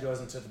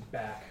goes into the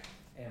back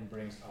and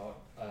brings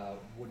out a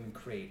wooden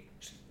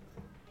crate.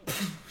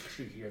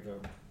 You hear the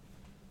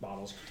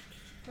bottles.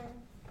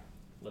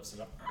 Lifts it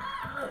up.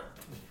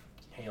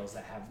 Nails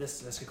that have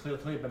this could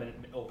clearly have been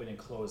open and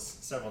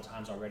closed several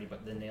times already,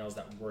 but the nails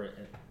that were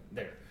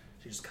there,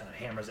 she just kind of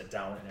hammers it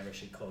down, and ever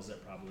she closes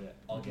it probably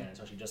again.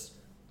 So she just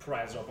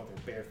pries it open with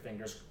her bare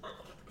fingers,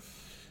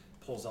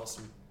 pulls out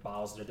some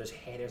bottles. There's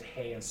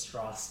hay and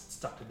straw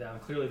stuck to them.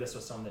 Clearly, this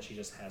was something that she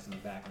just has in the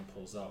back and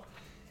pulls out.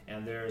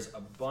 And there's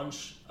a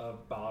bunch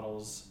of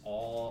bottles,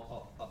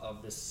 all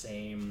of the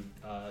same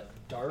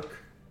dark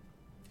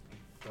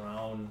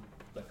brown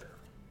liquor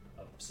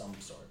of some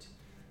sort.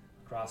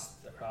 Across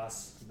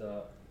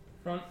the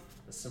front,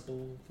 the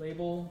simple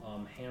label,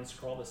 hand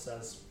scroll that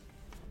says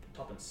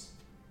tuppence.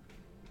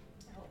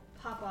 I'll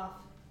pop off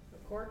the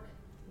cork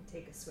and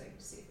take a swig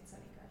to see if it's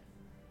any good.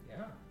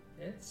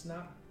 Yeah, it's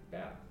not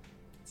bad.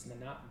 It's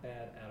not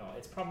bad at all.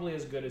 It's probably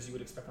as good as you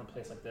would expect from a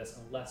place like this,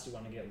 unless you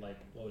want to get like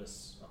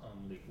Lotus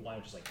Leaf wine,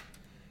 which is like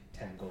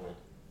 10 gold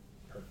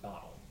per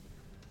bottle.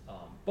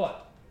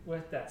 But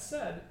with that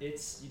said, you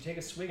take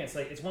a swig and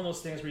it's one of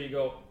those things where you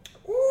go,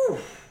 ooh,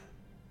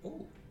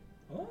 ooh,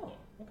 oh,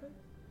 okay,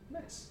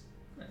 nice.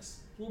 A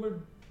little bit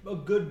a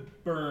good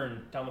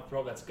burn down the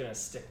throat that's gonna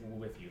stick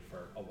with you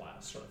for a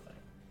while, sort of thing.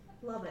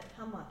 Love it.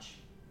 How much?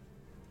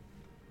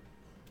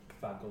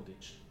 5 gold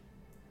each.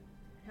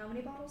 How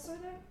many bottles are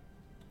there?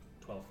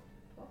 12.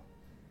 12.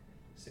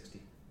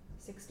 60.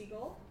 60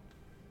 gold.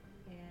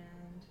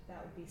 And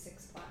that would be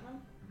 6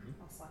 platinum.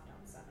 Mm-hmm. I'll slap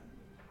down 7.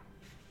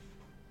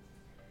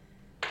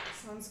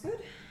 Sounds good.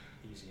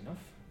 Easy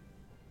enough.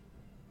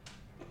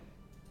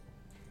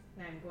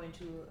 And I'm going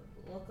to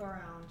look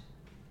around.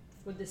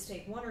 Would this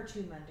take 1 or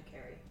 2 men to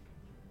carry?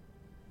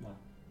 1.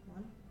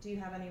 1? Do you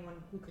have anyone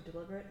who could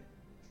deliver it?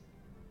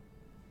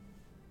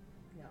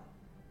 No.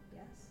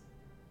 Yes?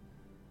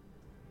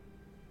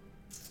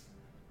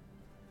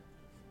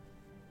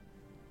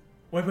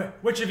 Wait,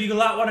 which of you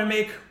lot want to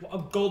make a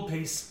gold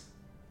piece?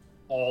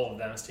 All of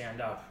them stand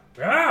up.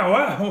 Yeah,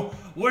 well,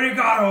 what do you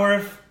got,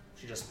 Orif?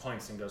 She just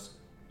points and goes,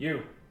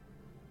 you.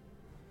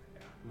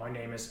 Yeah, my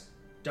name is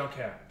Don't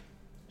Care.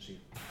 She.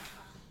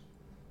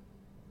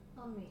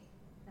 On me.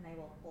 And I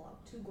will pull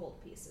out 2 gold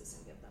pieces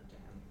and give them to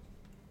him.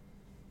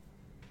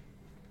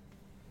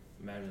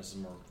 Imagine this is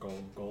more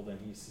gold than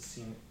he's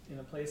seen in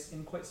a place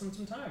in quite some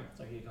time.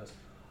 So he goes,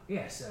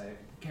 yes,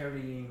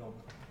 carrying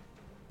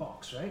a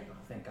box, right?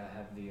 I think I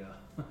have the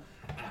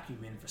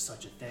acumen for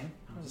such a thing.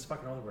 I just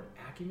fucking know the word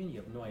acumen. You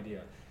have no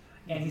idea.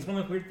 And he's one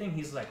of the weird thing.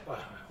 He's like, well,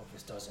 I hope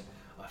this doesn't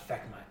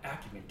affect my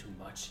acumen too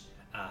much.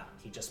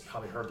 He just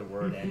probably heard the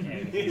word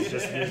and he's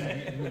just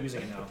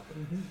using it now.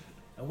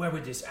 And where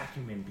would this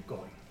acumen be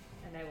going?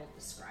 And I will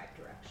describe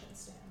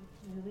directions to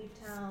him. We leave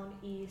town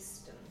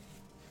east and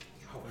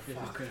Oh,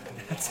 fuck.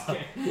 That's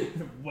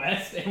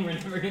west, and we're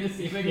never gonna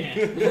see him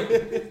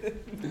again.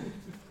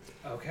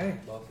 Okay,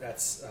 well,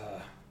 that's,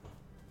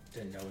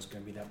 didn't know it was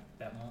going to be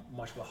that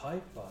much of a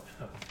hype, but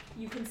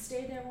you can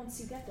stay there once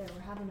you get there.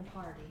 We're having a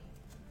party.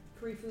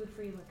 Free food,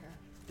 free liquor.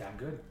 damn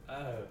good.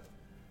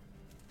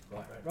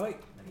 Right.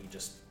 And he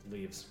just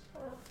leaves.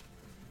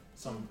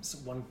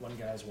 One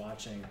guy's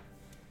watching.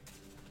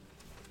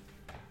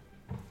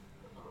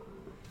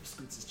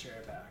 Scoots his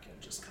chair back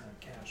and just kind of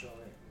casually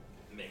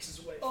makes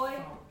his way. Oi!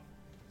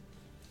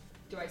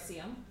 Do I see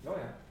him? Oh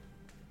yeah.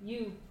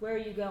 You, where are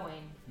you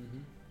going?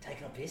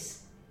 Taking a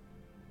piss?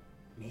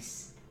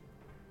 Miss?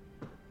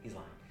 He's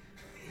lying.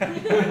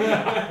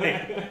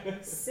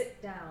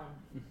 Sit down.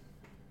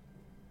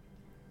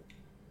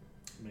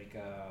 Make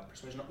a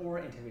persuasion or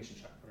intimidation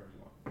check, whatever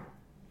you want.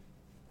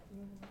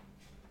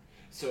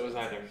 So it was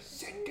either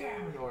sit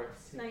down or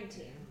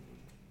 19.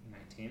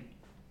 19.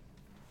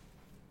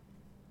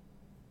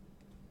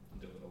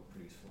 Do a little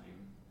produce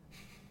flame.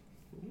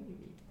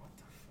 What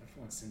the fuck?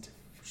 Everyone's into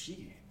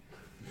fushigi.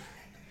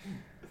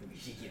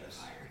 Fushigi is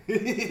higher.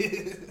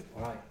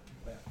 Alright.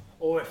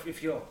 Or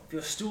if your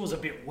stool's a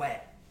bit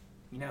wet,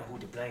 you know who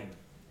to blame.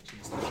 She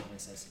just looks at me and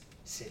says,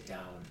 sit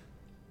down.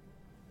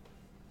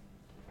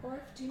 Or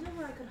do you know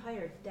where I could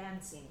hire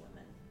dancing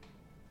women?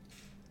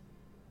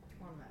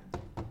 Or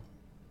men?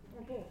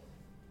 Or both?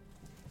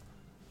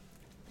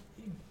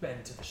 You've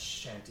been to the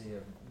shanty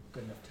a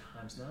good enough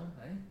times now,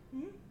 eh? Hmm?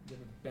 You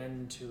ever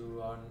been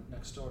to our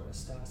next door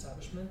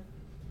establishment?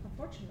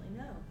 Unfortunately,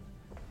 no.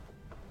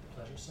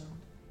 Pleasure Sound?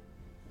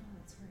 Oh,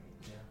 that's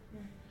right.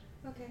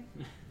 Yeah. Okay.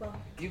 Well,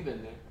 you've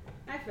been there.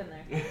 I've been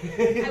there.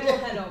 I will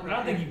head over I don't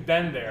there. think you've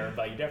been there,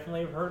 but you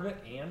definitely have heard of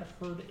it and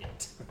heard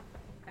it.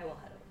 I will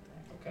head over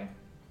there. Okay.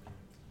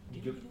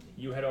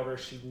 You head over.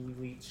 She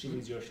leads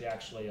you. She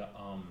actually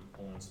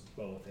owns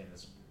both and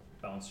is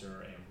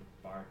bouncer and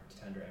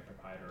bartender and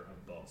proprietor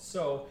of both.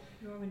 So,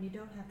 Norman, you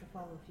don't have to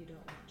follow if you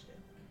don't want to.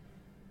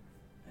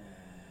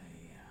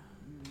 Yeah.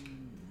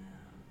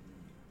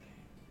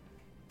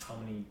 Okay. how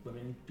many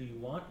women do you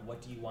want?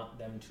 What do you want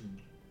them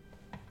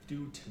to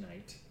do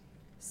tonight?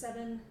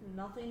 7,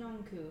 nothing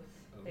uncouth.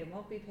 Oh. They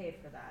won't be paid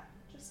for that.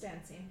 Just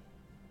dancing.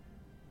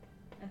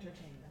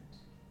 Entertainment.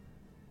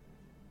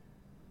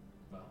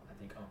 Well, I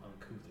think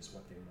uncouth is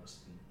what they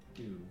mostly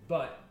do,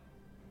 but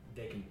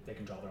they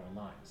can draw their own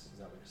lines. Is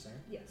that what you're saying?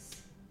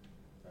 Yes.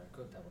 Very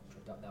good.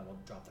 That will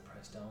drop the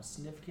price down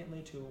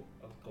significantly to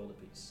a gold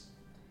apiece.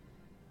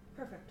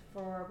 Perfect.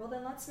 Well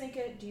then let's make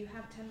it. Do you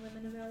have 10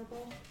 women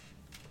available?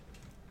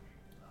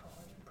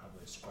 I can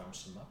probably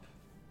scrunch some up.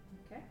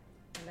 Okay.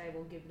 And I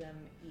will give them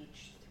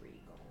each 3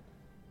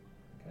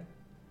 gold. Okay.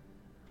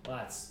 Well,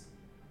 that's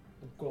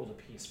a gold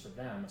apiece for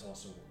them. It's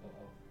also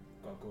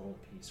a gold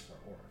apiece for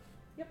Orf.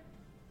 Yep.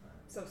 Alright.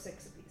 So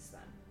 6 apiece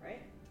then,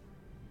 right?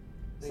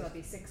 So that'd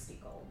be 60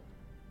 gold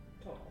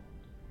total.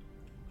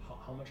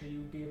 How much are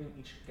you giving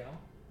each gal?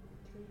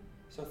 3.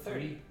 So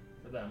 30.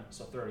 For them,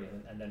 so 30,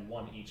 and then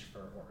 1 each for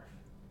Orf.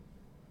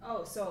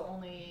 Oh, so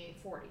only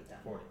 40 then.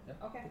 40. Yeah.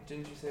 Okay. But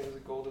didn't you say it was a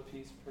gold a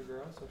piece per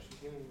girl? So she's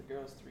giving the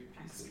girls 3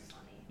 That's pieces.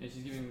 funny. Yeah,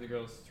 she's giving the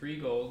girls 3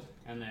 gold,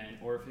 and then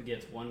Orph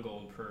gets 1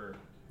 gold per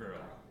girl.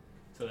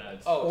 So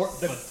that's Oh,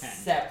 the plus 10.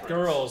 separate.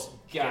 Girls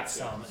get Gotcha.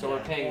 some. So we're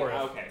and paying. Orf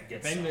Okay. We're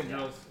gets paying the some, yeah.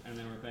 girls, and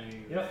then we're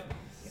paying. Yep.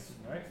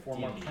 All right, 4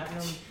 more D&D.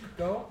 platinum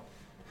go,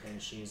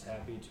 and she's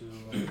happy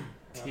to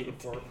have the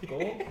 4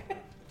 gold.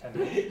 10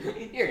 gold.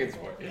 You're a good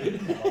sport.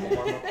 1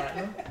 more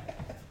platinum.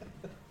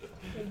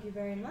 Thank you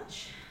very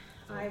much.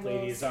 So I will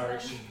ladies send are. them-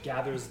 She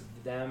gathers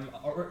them,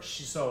 or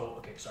she. So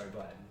okay, sorry. Go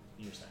ahead.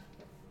 You're saying.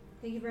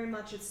 Thank you very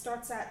much. It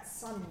starts at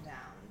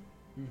sundown.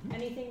 Mm-hmm.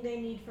 Anything they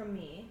need from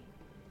me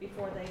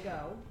before they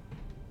go.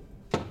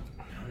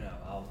 No,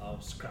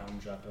 I'll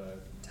scrounge up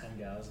 10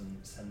 gals and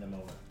send them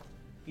over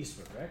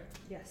eastward, right?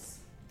 Yes.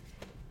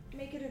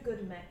 Make it a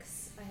good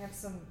mix. I have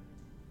some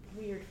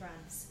weird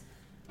friends.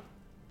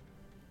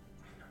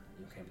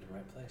 You came to the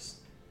right place.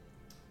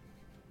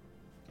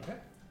 Okay.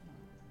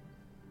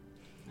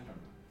 I don't know.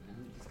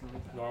 I'm just gonna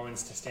leave that.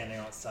 Norman's standing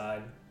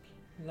outside.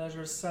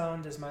 Leisure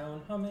sound is my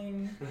own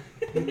humming.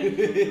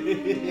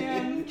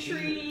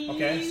 Trees.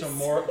 Okay, so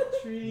more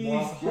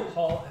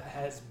alcohol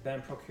has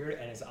been procured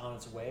and is on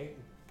its way.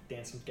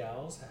 Dancing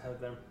gals have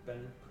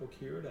been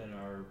procured and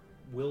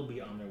will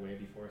be on their way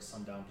before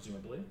sundown,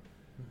 presumably.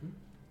 Mm-hmm.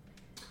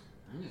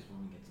 I just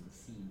want to get some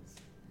seeds,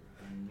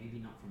 and maybe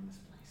not from this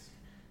place.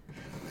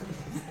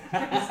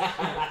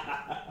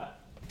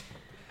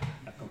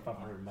 I've come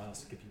 500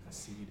 miles to give you a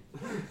seed.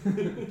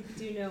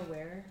 Do you know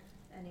where?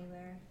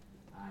 Anywhere?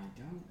 I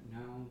don't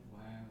know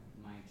where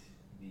might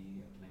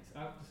be a place.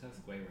 Oh, this has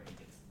Gway where he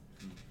gets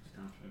some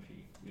stuff if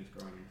he is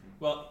growing anything.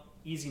 Well,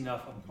 easy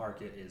enough. A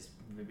market is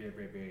very,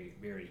 very, very,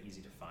 very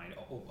easy to find.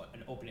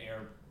 An open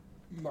air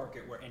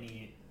market where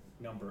any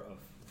number of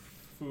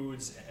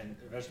foods and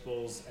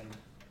vegetables and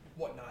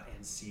whatnot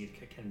and seed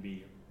can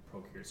be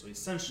procured. So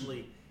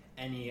essentially,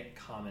 any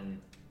common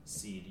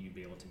seed you'd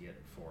be able to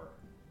get for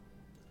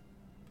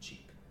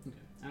cheap. Okay.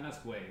 And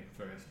ask Gway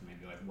first,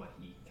 maybe like what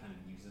he kind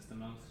of uses the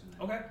most.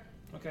 And then,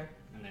 Okay.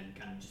 And then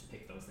kind of just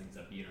pick those things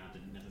up. You don't have to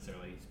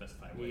necessarily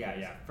specify what. Yeah, it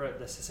is. yeah. For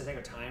the sake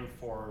of time,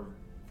 for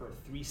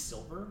 3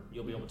 silver,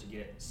 you'll be able to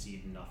get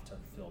seed enough to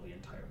fill the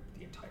entire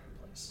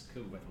place.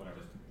 Cool. With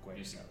whatever Gway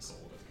Using says.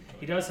 gold as control.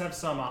 He does have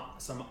some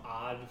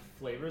odd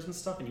flavors and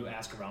stuff, and you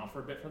ask around for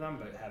a bit for them,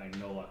 but having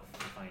no luck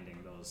finding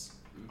those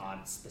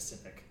odd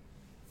specific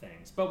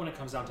things. But when it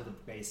comes down to the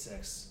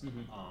basics,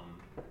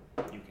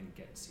 Mm-hmm. you can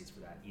get seeds for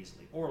that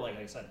easily. Or like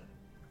I said,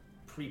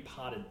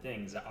 pre-potted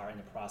things that are in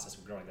the process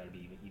of growing that'd be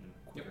even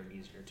quicker and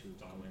easier to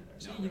go in there.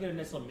 So No, you get a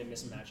nice little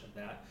mismatch of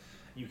that.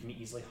 You can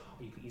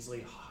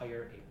easily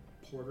hire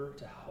a porter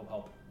to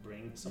help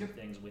bring some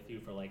things with you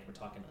for, like, we're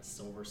talking a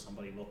silver.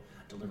 Somebody will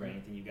deliver Mhm.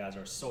 anything. You guys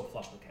are so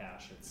flush with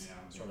cash. It's Yeah,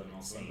 sort of and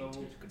also insane gold.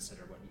 to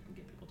consider what you can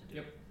get people to do.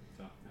 Yep.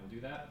 So I'll do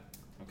that.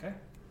 Okay.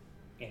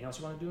 Anything else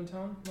you want to do in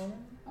town,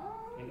 Norman?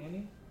 And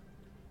Andy?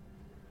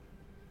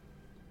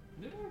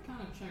 Did I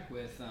kind of check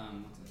with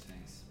what's his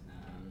face,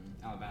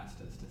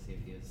 Alabastus, to see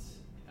if he is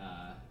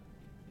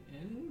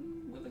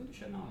willing to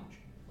share knowledge?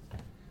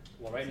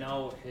 Well, right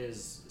now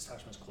his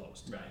establishment's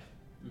closed. Right.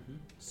 Mm-hmm.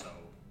 So,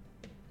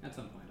 At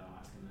some point, I'll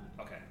ask him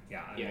that. okay,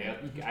 yeah.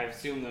 Yeah, I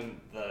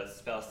assume the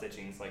spell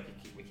stitching is like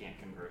we can't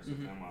converse with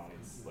Mhm. him while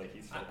he's like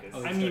he's focused.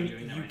 Oh, I he's mean,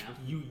 doing that right now?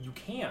 you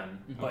can,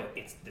 Mhm. but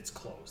it's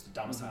closed. The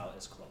domicile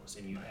is closed,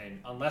 and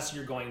unless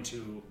you're going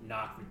to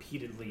knock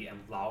repeatedly and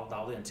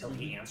loudly until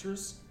he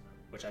answers,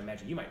 which I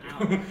imagine you might do,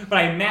 Ow. but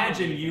I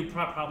imagine you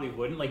probably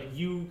wouldn't. Like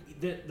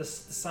the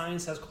sign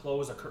says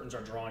closed, the curtains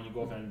are drawn. You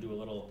go over and do a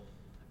little,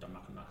 don't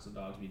knock the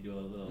dogs. But you do a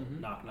little Mhm.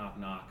 knock,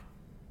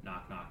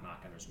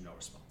 and there's no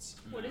response.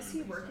 What is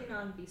he working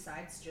on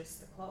besides just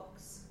the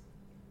cloaks?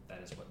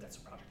 That's a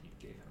project you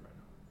gave him right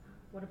now.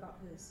 What about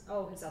his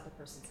other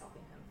person's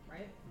helping him,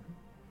 right?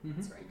 Mm-hmm.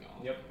 That's right.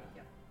 Yep.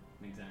 Yep.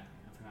 Exactly.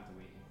 I forgot that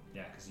we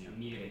Yeah, because you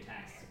immediately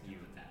tasked you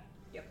with that.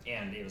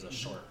 and it was a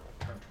short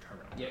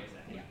around. Yeah,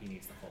 exactly. He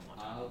needs the full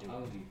month I'll to do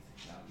leave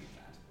it. that.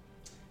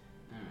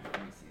 Alright,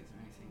 let me see. Is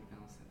there anything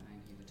else that I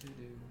needed to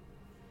do?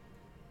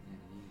 And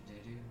I needed to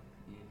do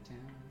in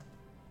town.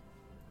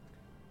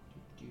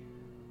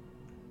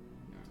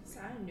 Is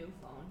that a new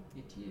phone?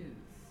 It is.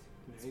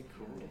 Very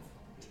cool.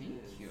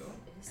 Thank you.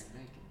 What is I it?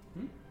 like it.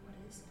 What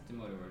is it? It's a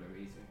Motorola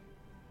Razr.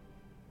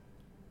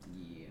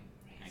 Yeah.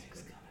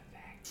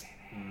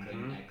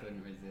 I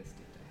couldn't resist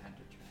it. I had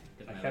to try.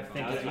 'Cause I my kept other phone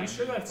thinking, was are you my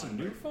sure new that's a phone.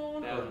 new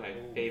phone? That was my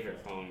or- favorite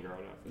phone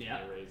growing up. Was Yeah.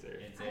 my Razr.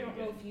 It's I very don't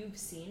know good. if you've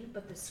seen,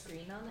 but the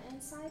screen on the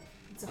inside,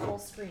 it's a full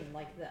screen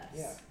like this.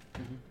 Yeah.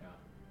 Mhm. Yeah.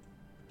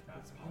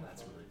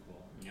 That's really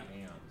cool. Yep.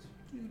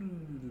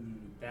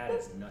 Damn. That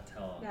is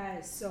Nutella. That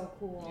is so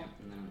cool. Yep,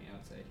 and then on the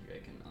outside here I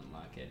can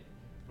unlock it.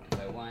 If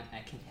I want, I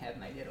can have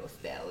my little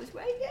spells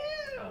right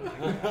now. Oh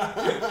my god.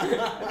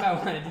 If I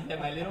want to just have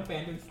my little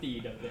phantom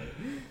steed up there.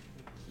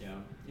 Yeah,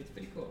 it's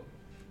pretty cool.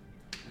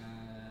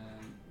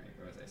 Right,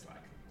 where was I?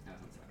 Slack. I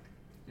was on Slack.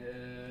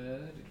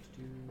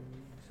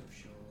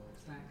 Social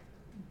Slack.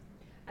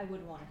 I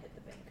would want to hit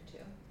the bank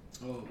too.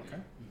 Oh,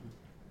 Okay.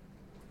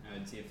 I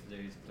would see if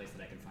there's a place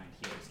that I can find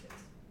healers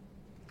kits.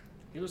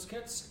 Heroes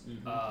kits?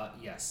 Mhm.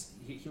 Yes.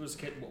 Heroes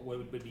kit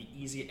would be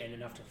easy and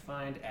enough to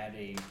find at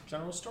a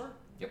general store.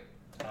 Yep.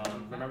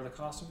 Remember the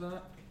cost of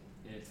that?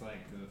 It's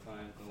like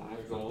 5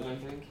 5 gold, I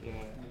think. Yeah.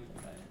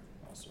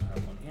 I also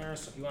have one here.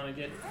 So if you want to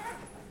get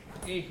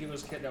a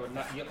Heroes kit, that would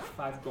not. Yep,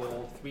 5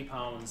 gold, 3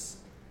 pounds.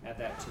 Add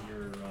that to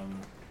your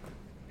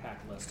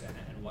pack list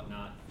and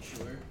whatnot.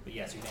 Sure. But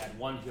yes, you can add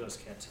 1 Heroes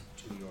kit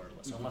to your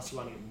list, Mhm. unless you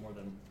want to get more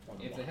than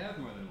If one. they have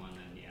more than one,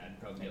 then yeah, I'd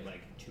probably get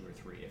like 2 or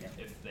 3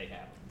 if they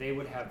have. They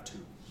would have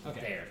 2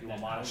 Okay. there. If you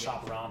Then want I'll to get-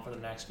 shop around for the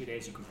next few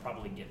days, you can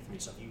probably get 3.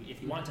 So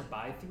if you want to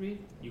buy 3,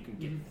 you can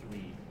get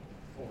 3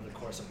 over the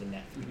course of the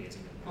next few days.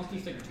 I'll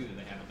just take 2 that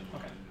they have at the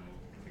moment, Okay. and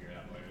we'll figure it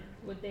out later.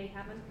 Would they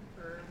have an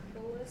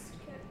herbalist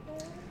kit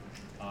there?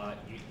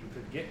 You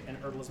could get an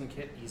herbalism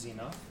kit easy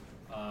enough.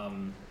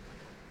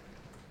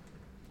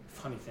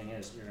 Funny thing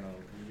is,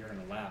 you're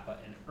gonna laugh,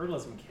 but an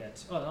herbalism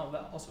kit. Oh no,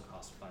 that also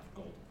costs 5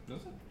 gold.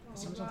 Does it?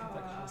 Sometimes I think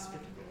that costs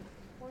 50 gold.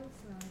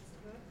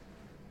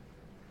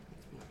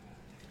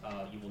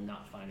 You will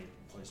not find a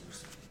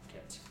poisoner's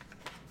kit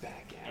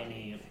Back out.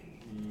 any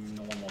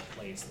normal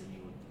place that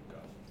you would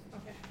go.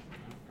 Okay.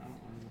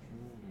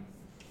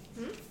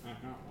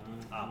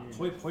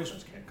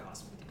 Poisoner's kit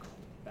costs 50 gold.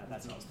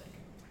 That's what I was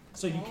thinking.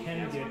 So you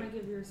can I get. want to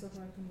give yourself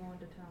I can go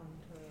into town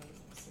to a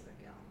specific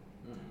gal.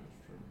 No,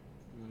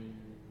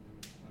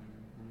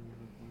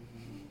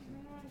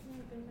 I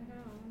haven't been to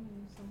town.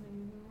 There's something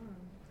you can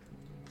learn.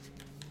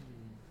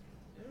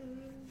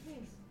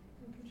 Yes,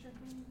 you can check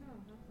me out.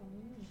 That's all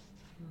you need.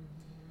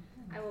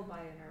 I will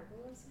buy an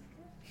herbalism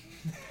kit.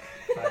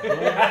 5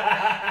 gold.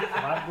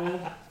 5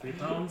 gold. 3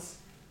 pounds.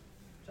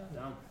 Jot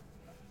down.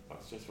 I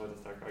was just about to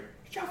start going.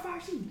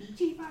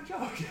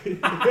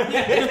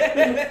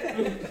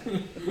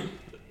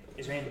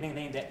 Is there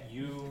anything that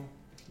you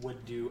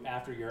would do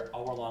after your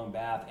hour-long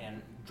bath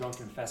and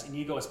drunken fest, and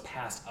Inigo is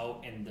passed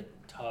out in the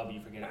tub,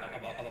 you forget about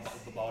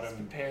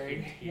him,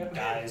 he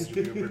dies,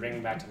 you bring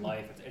him back to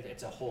life,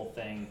 it's a whole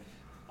thing.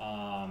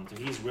 So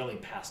he's really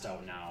passed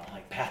out now,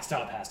 like passed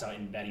out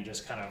in bed. You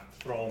just kind of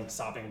throw him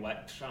sopping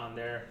wet on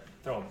there,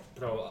 throw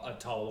a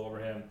towel over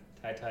him,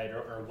 tight,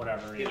 or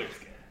whatever. He looks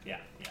good. Yeah.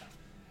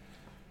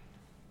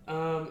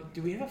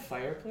 Do we have a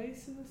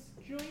fireplace in this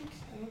joint?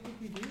 I don't think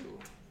we do.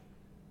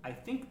 I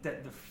think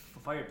that the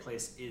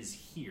fireplace is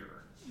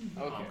here.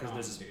 Okay. Because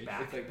there's this It's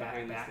back like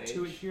behind the to it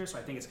stage. here, so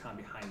I think it's kind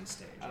of behind the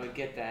stage. I would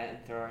get that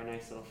and throw our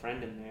nice little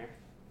friend in there.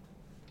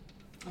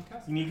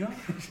 Okay. Inigo?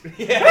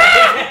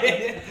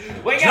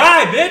 Wake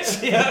Die,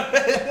 bitch!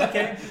 Yeah.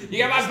 Okay. You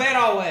got my bed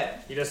all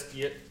wet.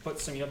 You put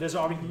some, there's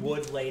already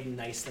wood laid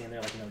nicely in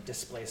there, like,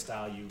 display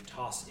style. You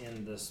toss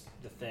in the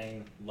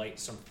thing, light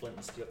some flint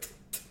and steel.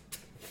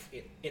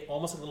 It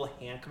almost a little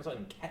hand comes out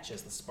and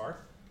catches the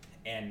spark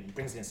and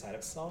brings it inside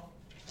itself,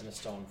 and the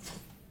stone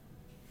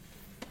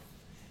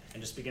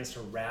and just begins to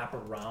wrap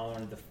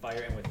around the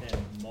fire, and within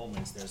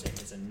moments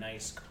it's a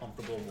nice,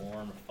 comfortable,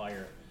 warm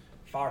fire,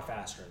 far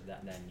faster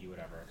than you would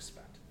ever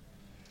expect.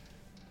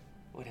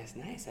 Well, that's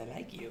nice. I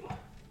like you.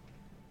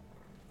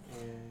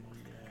 And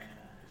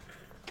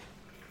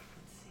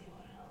let's see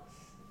what else.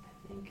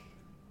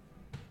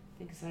 I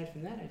think aside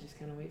from that, I just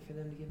kind of wait for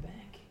them to get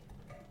back.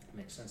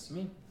 Makes sense to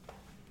me.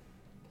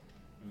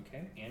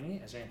 Okay,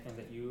 Annie, is there anything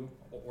that you,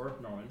 or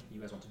Norman,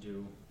 you guys want to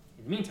do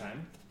in the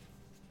meantime,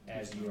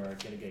 as you are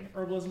getting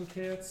herbalism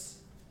kits?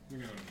 We're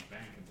going to the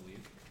bank, I believe.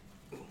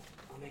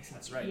 I'll make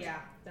sense. That's right. Yeah,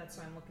 that's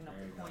why I'm looking up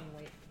There the you go. coin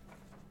weight.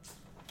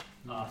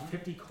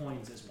 50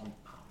 coins is 1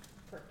 pound.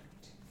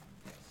 Perfect.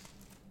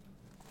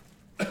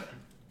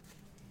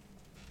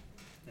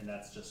 And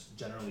that's just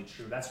generally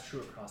true. That's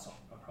true across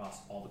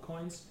all the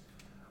coins,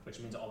 which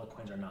means all the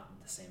coins are not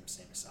the same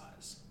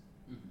size.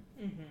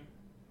 Mm-hmm. Mm-hmm.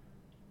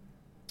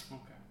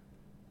 Okay.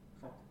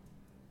 Cool.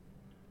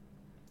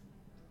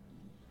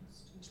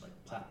 It's like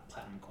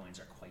platinum coins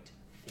are quite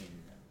thin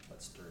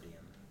but sturdy,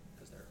 and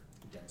because they're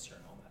denser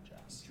and all that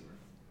jazz.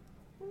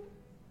 Sure.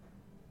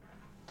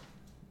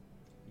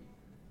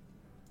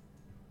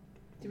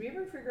 we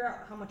ever figure out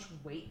how much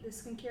weight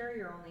this can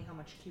carry, or only how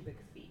much cubic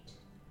feet?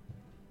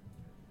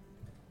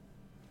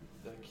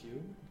 The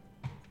cube?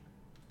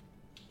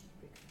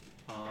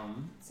 It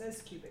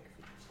says cubic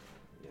feet.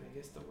 Yeah, I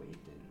guess the weight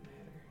didn't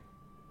matter.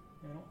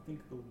 I don't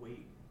think the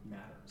weight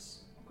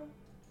matters.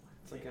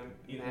 It's like a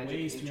It magic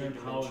weighs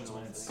 300 pounds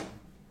when interdimensional it's thing.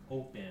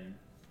 open,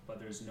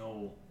 but there's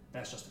no.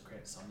 That's just the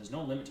crate sum. There's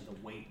no limit to the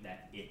weight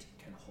that it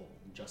can hold.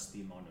 Just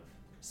the amount of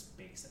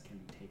space that can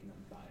be taken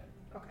up by it.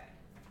 Okay.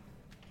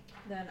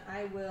 Then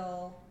I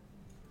will,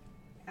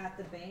 at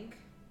the bank,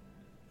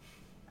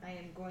 I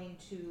am going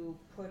to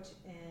put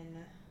in.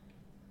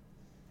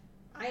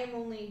 I am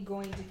only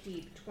going to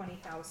keep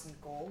 20,000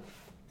 gold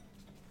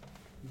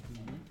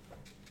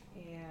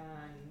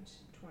and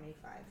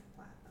 25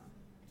 platinum.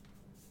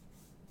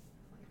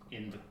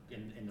 In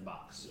the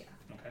box. Yeah.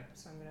 Okay.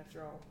 So I'm gonna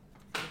throw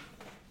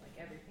like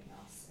everything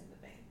else in the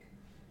bank,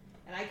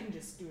 and I can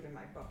just do it in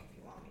my book if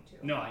you want me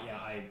to. No,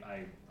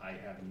 I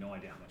have no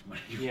idea how much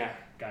money you Yeah.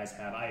 guys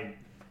have.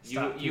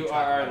 You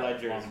are our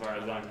ledger as far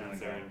as I'm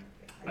concerned.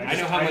 I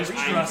know how much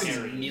I'm trust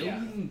carrying.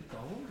 Million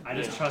gold? I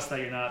just trust that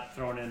you're not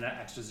throwing in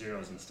extra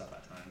zeros and stuff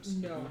at times.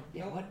 No.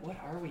 Yeah, Nope. what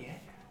are we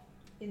at?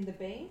 In the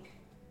bank.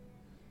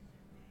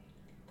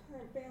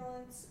 Current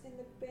balance in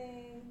the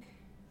bank.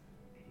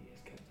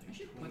 I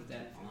should put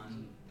that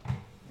on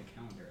the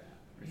calendar app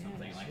or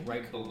something, like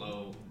right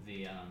below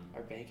the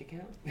Our bank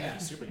account? yeah,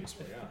 Super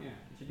useful, yeah. yeah,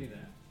 you should do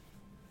that.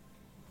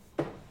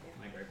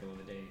 Like right below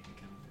the day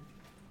calendar.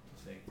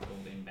 Say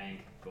gold in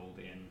bank, gold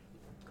in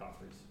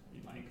coffers,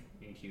 like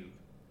in cube.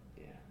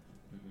 Yeah.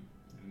 And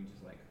we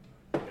just like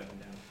pick it up and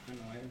down. I don't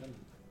know, I haven't done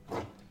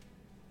that.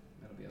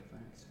 That'll be up for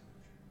next.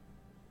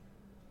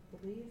 I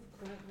believe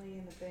currently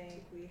in the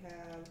bank we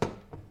have.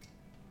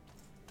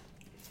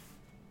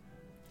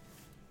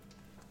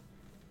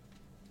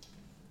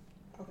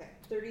 Okay,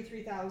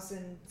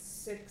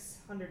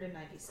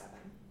 33,697.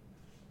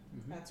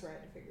 That's where I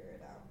had to figure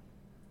it out.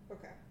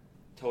 Okay.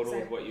 Total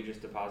So- of what you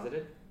just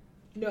deposited?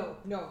 No,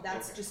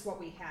 that's Okay. just what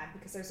we had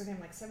because I was looking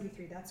like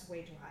 73. That's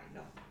way too high.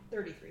 No,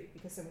 33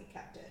 because then we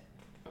kept it,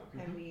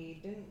 and we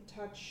didn't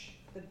touch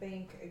the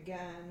bank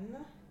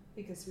again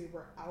because we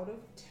were out of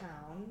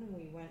town.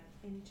 We went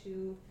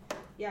into,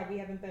 we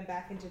haven't been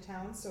back into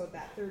town, so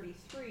that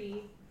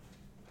 33.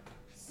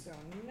 So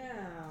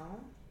now,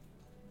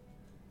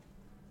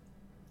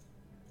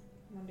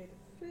 Monday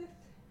the 5th,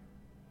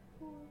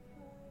 4,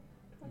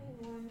 5,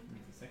 21.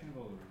 Make the second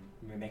bowl room.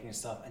 You're making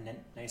yourself a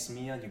nice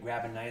meal. You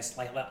grab a nice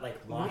like long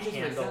Not just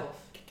handle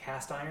myself.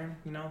 cast iron.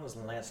 You know those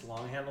nice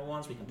long handle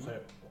ones. We can put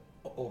it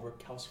over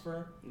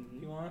calcifer if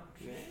you want.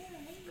 Yeah.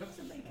 Cook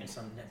some bacon. And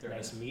some Throw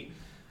nice it. meat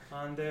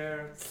on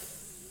there.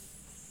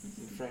 Some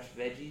fresh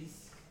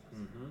veggies.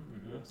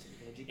 Mm-hmm. Some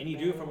veggie And you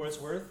do it for kebabs. what it's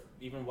worth.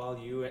 Even while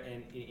you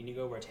and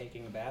Inigo were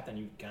taking a bath, and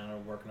you kind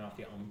of working off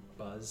the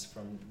buzz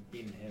from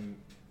beating him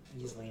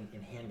easily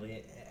and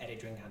handily at a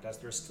drinking contest.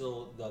 There's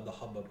still the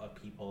hubbub of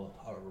people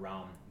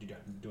around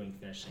doing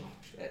finishing.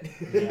 Shit.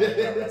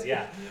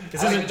 Yeah.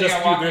 This I like isn't to just think I'm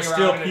you. walking There's around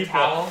still in a people.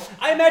 towel,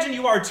 I imagine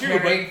you are too,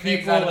 carrying but things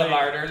people out of the like,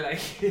 larder,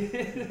 like.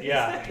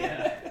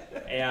 yeah,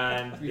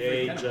 and We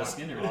they kind of just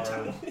walked in there with a are.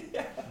 towel.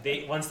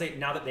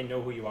 Now that they know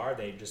who you are,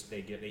 they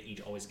each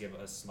always give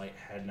a slight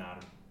head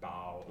nod,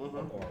 bow,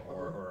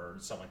 or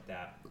something like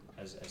that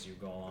as you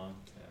go along.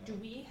 Do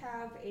we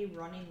have a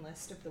running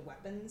list of the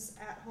weapons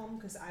at home?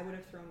 Because I would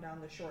have thrown down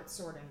the short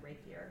sword and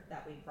rapier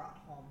that we brought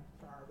home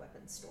for our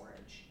weapons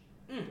storage.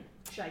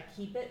 Should I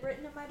keep it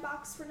written in my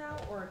box for now,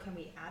 or can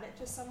we add it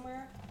to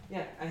somewhere?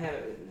 Yeah, I have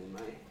it written in my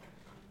thing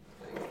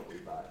that we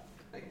bought.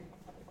 Like,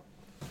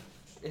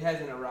 it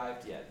hasn't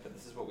arrived yet, but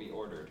this is what we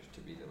ordered to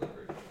be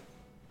delivered.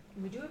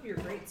 We do have your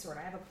greatsword.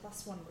 I have a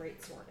 +1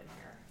 greatsword in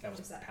here. That was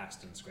Is that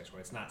Paxton's great sword.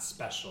 It's not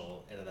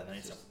special, other than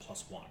it's a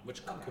 +1,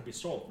 which Okay. could be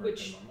sold for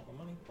Which- normal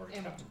money or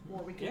and, kept.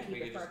 or we can Yeah, keep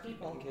we it could for our just keep it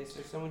people. in case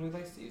there's someone who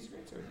likes to use a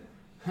greatsword.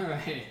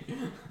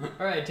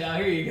 Alright, Tal,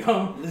 here you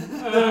go.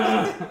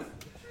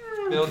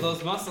 Build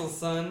those muscles,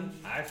 son.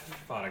 I've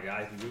fought a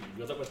guy who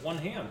wields it with one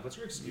hand. What's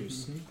your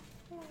excuse? And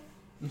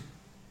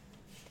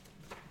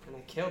I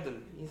killed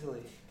him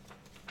easily.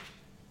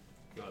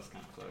 That was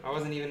kind of close. I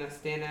wasn't even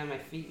standing on my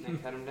feet and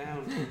I cut him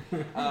down.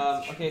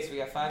 Okay, so we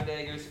got 5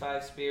 daggers,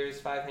 5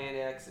 spears, 3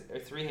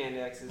 hand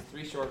axes,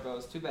 3 short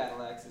bows, 2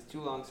 battle axes, 2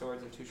 long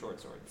swords, and 2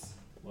 short swords.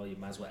 Well, you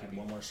might as well add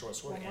one more short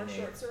sword One more and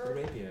short a sword,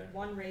 rapier.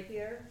 1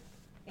 rapier,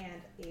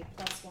 and a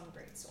 +1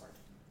 greatsword.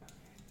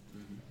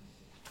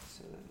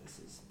 So then this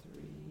is 3.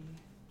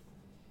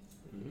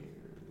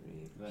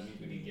 That means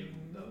we need to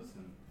give those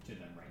to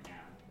them right now.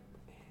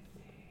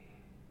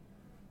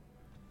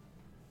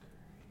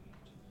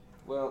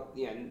 Well,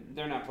 yeah,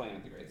 they're not playing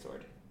with the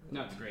greatsword.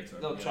 No, it's a great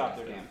sword. They'll Yeah, chop that's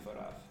their good. damn foot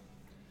off.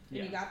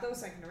 And you got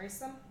those? I can erase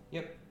them?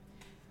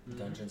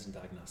 Dungeons and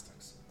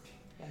Diagnostics.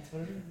 That's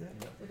what it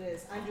is. It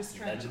is. I'm just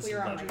trying Dungeons to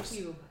clear and out my Ledgers.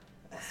 cube.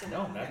 So No,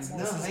 we can that's get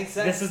No, more. makes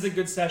sense. This is a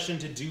good session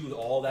to do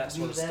all that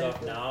sort of Do that stuff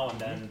at the- now, and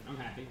then I'm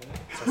happy with it.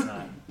 so it's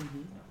not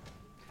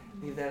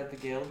Leave that at the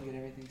guild, get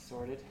everything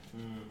sorted.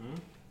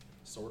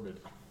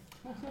 sorted.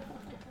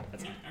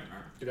 That's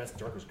dude. That's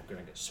Darker's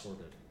gonna get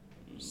sorted.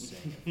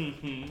 Sing it.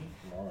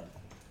 Come on.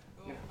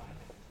 Yeah.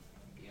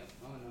 Yep.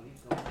 Oh no,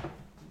 he's going.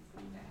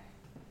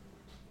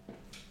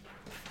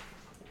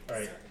 All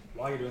right.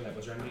 While you're doing that,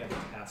 was there any other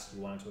tasks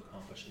you wanted to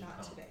accomplish in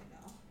Not town? today,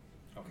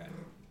 no. Okay.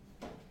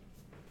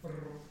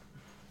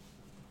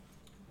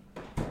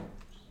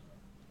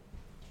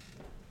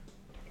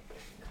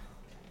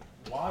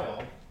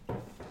 While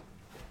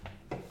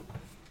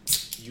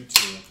you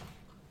two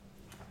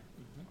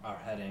are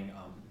heading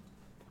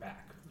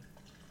back,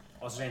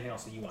 was there anything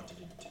else that you wanted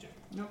to do?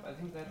 Nope, I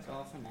think that's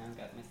all for now.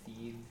 Got my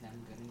thieves.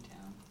 I'm good in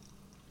town.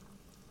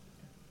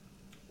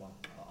 Well,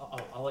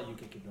 I'll let you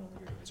keep doing what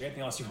you're doing. Is there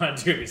anything else you want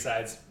to do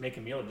besides make a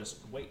meal or just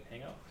wait,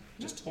 hang out?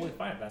 Just totally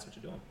fine if that's what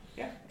you're doing.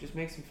 Yeah, just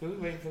make some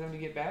food, waiting for them to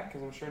get back,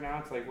 because I'm sure now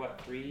it's like,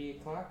 what, 3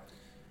 o'clock?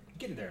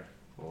 Get there.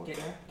 Well, Get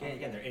there?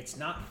 there. It's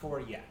not 4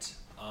 yet.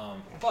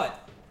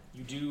 But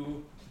you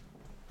do,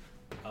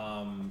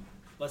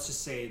 let's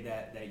just say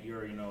that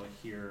you're,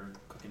 here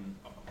cooking,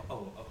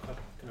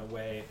 cooking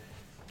away.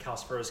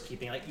 Calcifer is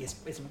keeping, like, you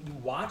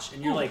watch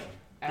and you're like,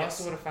 I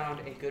also would have found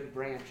a good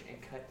branch and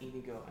cut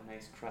Inigo a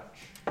nice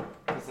crutch.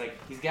 Because, like,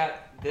 he's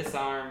got this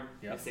arm,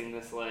 missing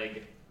this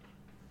leg,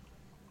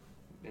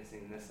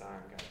 missing this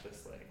arm, got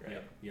this leg,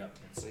 right? Yep.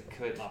 So it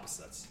could.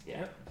 Opposites. Yeah.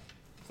 Yep.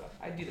 So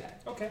I'd do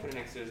that. Okay. Put it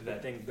next to his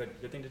Good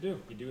bed. thing to do.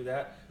 You do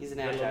that. He's an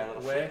Get a agile little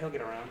little away. shit. He'll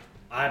get around.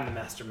 I'm the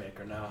master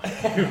maker now.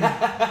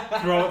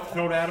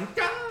 throw it at him.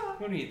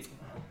 Who needs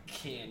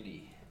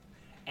candy?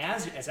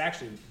 As it's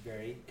actually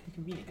very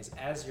convenient because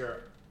as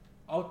you're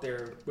out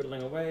there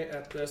whittling away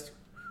at this,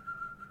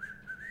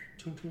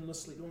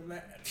 tunelessly doing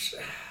that,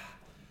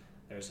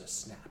 there's a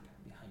snap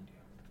behind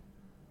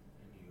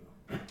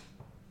you,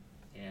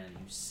 and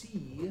you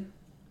see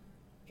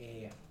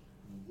a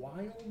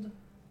wild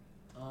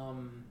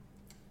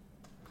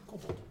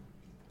kobold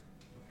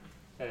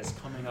that is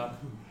coming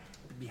up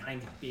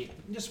behind you,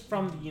 just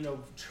from the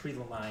tree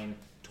line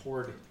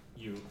toward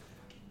you,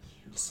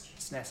 just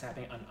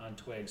snapping on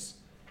twigs,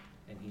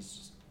 and he's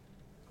just.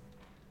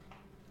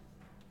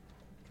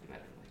 I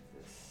don't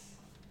like this.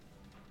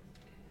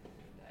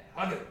 And I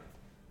hug him.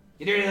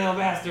 You dirty little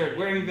bastard!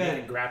 Where have you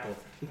been? Grappled.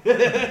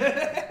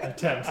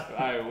 Attempt.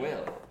 I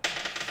will.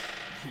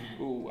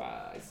 Ooh,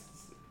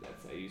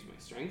 that's I use my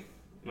strength.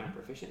 Am I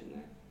proficient in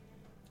that?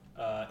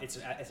 It's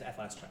an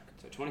athletics track.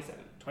 So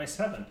 27.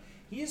 27.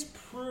 He is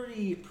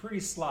pretty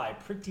sly,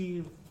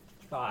 pretty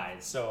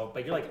thighs. So,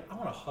 but you're like, I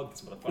want to hug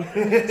this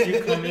motherfucker. So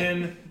you come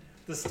in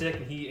the stick,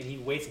 and he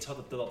waits until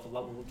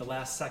the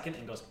last second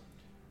and goes,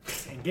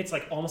 and gets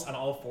like almost on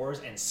all fours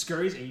and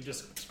scurries, and you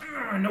just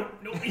no.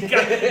 You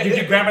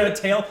grab by the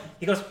tail.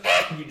 He goes,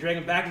 and you drag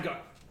him back and go,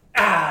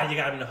 you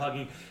got him to hug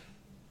you.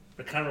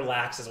 But kind of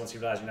relaxes once you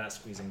realize you're not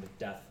squeezing the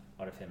death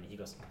out of him. And he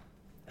goes,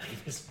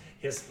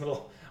 his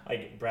little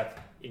like breath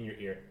in your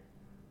ear.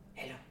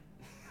 Hello.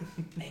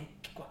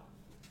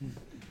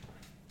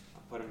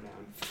 I'll put him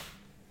down.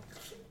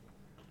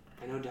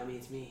 I know, dummy,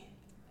 it's me.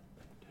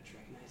 Don't you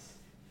recognize?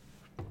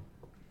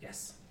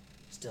 Yes.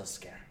 Still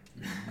scared.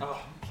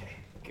 Oh, okay,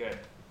 good.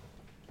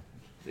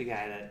 The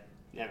guy that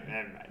never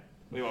mind.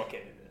 We won't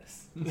get into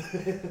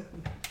this.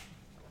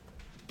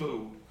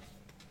 Boo.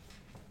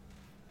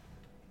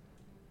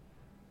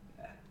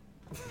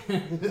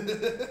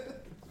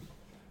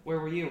 Where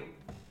were you?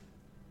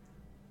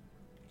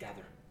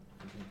 Gather.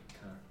 And he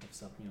kind of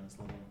lifts up, his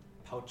little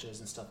pouches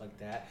and stuff like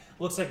that.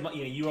 Looks like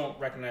you don't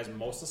recognize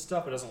most of the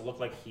stuff. It doesn't look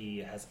like he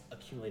has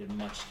accumulated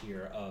much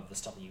here of the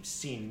stuff that you've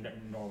seen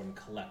Norwin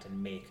collect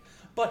and make.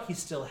 But he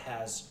still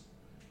has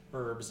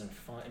herbs and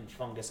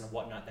fungus and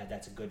whatnot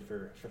that's good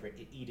for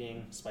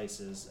eating,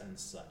 spices and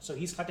such. So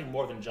he's collecting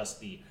more than just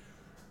the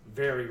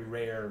very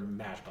rare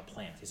magical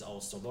plants. He's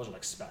also, those are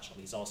like special.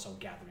 He's also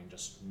gathering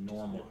just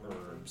normal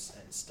herbs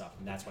and stuff,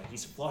 and that's why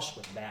he's flush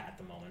with that at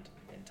the moment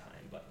in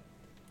time. But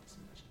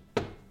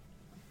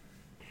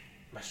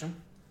mushroom,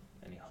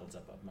 and he holds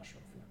up a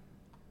mushroom for you.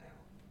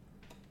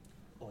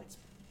 Oh, it's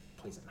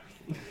poison.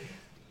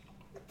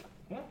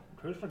 Well,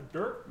 here's for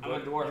dirt. I'm a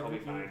dwarf, I'll be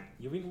fine.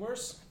 You've eaten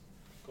worse.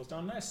 Goes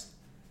down nice.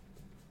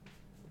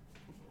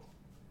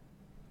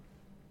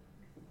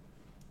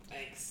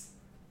 Thanks.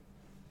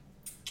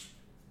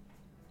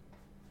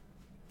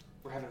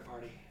 We're having a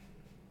party.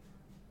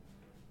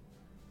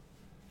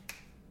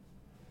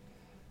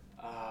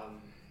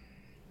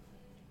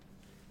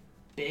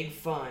 Big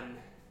fun.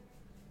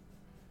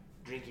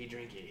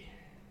 Drinky.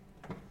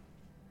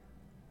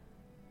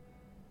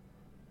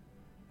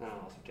 Then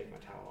I'll also take my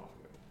towel off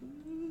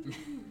and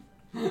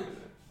go.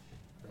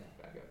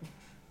 Back up.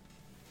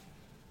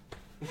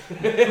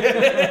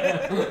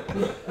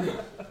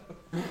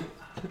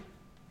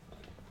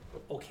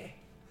 Okay.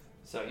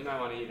 So you might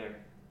want to either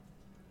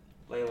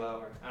lay low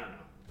or I don't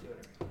know. Do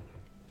whatever.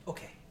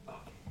 Okay.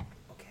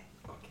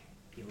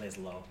 He lays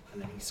low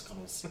and then he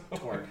scuttles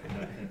toward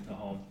the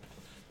home,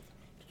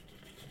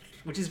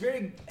 which is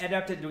very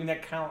adept at doing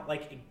that kind of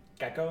like a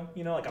gecko,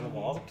 like on the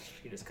walls.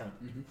 He just kind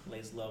of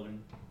lays low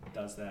and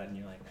does that, and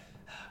you're like,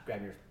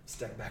 grab your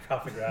stick back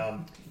off the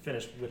ground,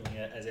 finish whittling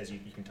it as you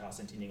can toss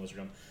into Nego's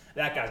room.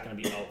 That guy's going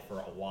to be out for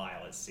a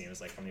while, it seems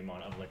like, from the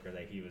amount of liquor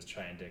that he was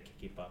trying to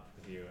keep up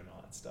with you and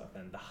all that stuff.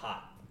 And the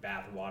hot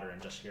bath water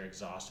and just sheer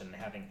exhaustion and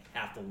having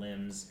half the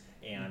limbs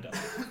and a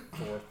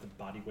fourth the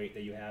body weight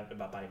that you have,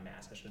 about body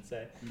mass, I should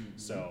say. Mm-hmm.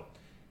 So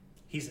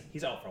he's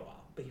out for a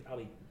while, but he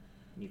probably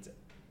needs it.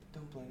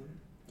 Don't blame him.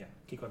 Yeah,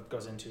 Kiko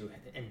goes into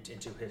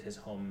his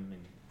home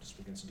and just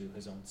begins to do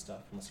his own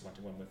stuff, unless you want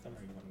to go in with them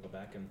or you want to go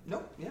back and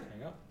Nope, yeah.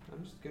 hang out.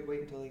 I'm just good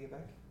wait until they get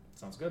back.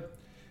 Sounds good.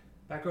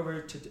 Back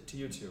over to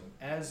you two.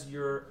 As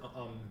you're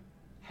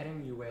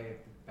heading your way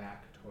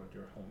back toward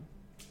your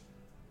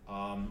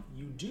home,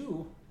 you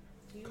do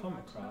Do you come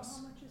want across.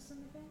 to know how much is in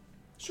the bank?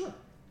 Sure.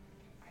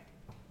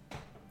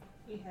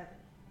 We have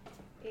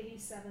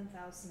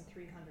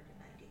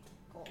 87,390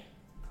 gold.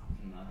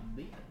 Not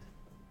bad.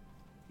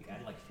 You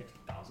add like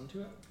 50,000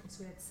 to it. Because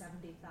we had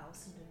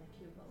 70,000 in the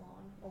cube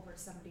alone, over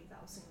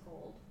 70,000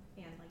 gold,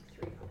 and like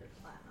 300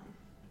 platinum.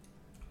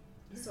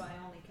 So I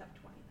only kept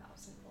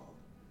 20,000 gold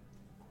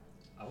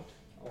Out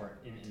or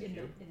in the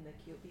cube. in the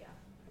cube, yeah.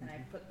 And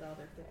I put the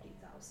other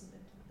 50,000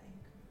 into the bank.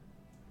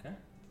 Okay.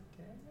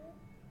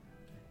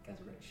 Guys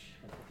are rich.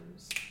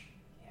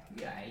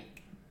 Yeah.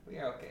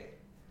 Yeah, okay.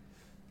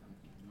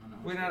 I don't know.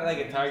 We're not like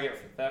a target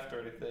for theft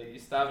or anything. You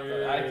stop.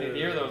 I can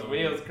hear those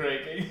wheels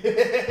cranking.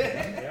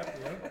 Yep.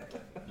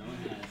 No one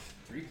has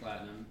 3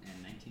 platinum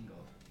and 19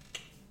 gold.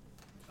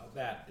 Now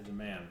that is a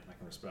man I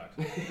can respect.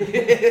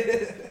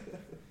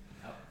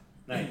 Oh.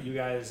 Now you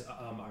guys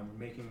are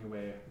making your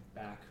way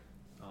back,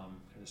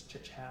 just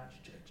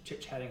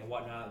chit-chatting and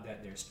whatnot.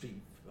 That there's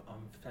street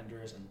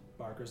vendors and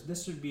barkers.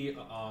 This would be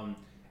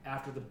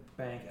after the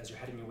bank, as you're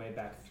heading your way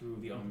back through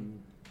the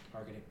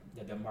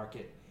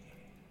market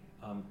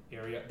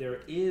area.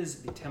 There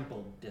is the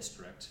temple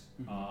district.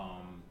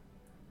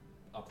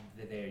 Up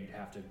there, you'd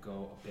have to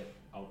go a bit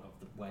out of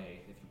the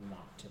way if you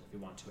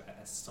want to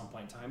at some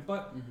point in time.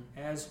 But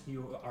as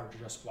you are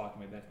just walking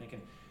way back,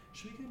 thinking,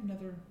 should we get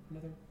another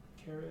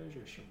carriage,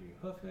 or should we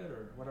hoof it,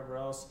 or whatever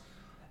else?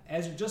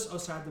 As you're just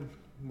outside the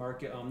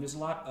market, there's a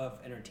lot of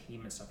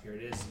entertainment stuff here.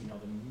 It is,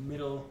 the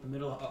middle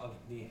of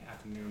the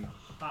afternoon,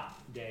 hot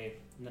day,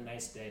 a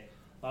nice day.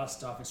 A lot of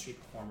stuff, and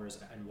street performers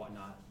and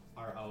whatnot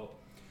are out.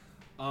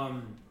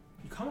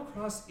 You come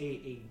across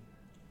a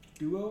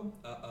duo,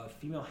 a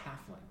female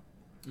halfling.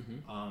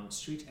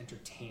 Street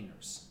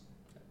entertainers,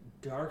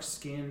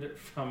 dark-skinned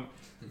from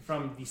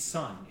the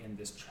sun in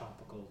this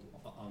tropical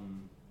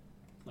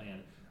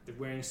land. They're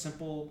wearing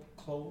simple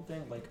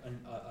clothing, like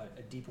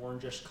a deep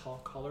orangish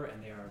color,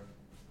 and they are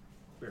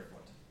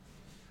barefoot.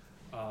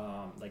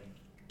 Like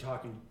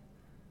talking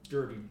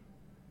dirty,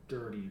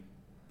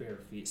 bare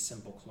feet,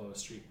 simple clothes,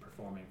 street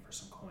performing for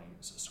some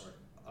coins, sort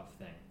of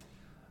thing.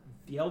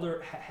 The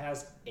elder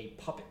has a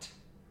puppet,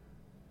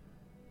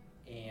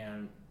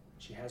 and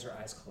she has her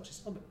eyes closed.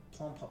 She's a little bit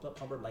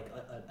plumper, like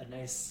a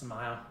nice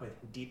smile with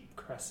deep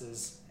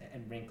creases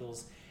and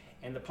wrinkles.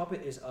 And the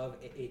puppet is of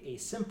a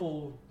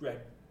simple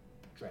red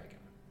dragon.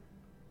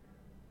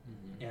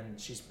 And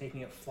she's making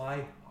it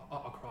fly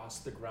across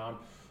the ground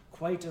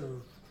quite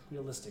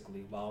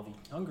realistically, while the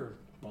younger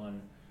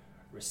one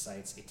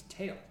recites a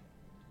tale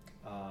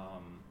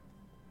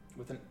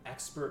with an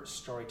expert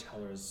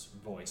storyteller's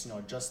voice.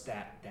 Just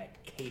that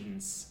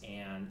cadence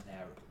and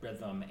that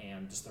rhythm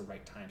and just the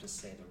right time to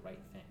say the right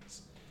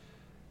things.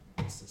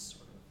 This is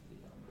sort of the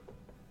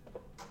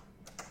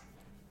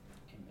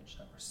image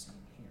that we're seeing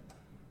here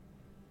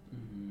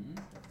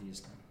of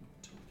these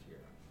two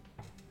here.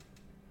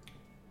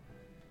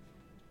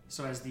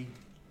 So as the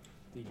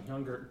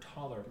younger,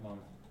 taller one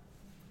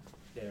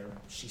there,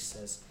 she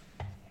says,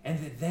 "And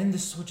then the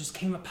soldiers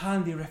came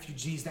upon the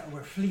refugees that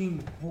were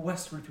fleeing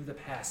westward through the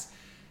pass.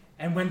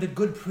 And when the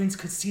good prince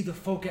could see the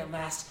folk at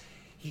last,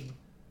 he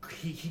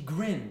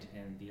grinned."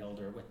 And the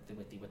elder with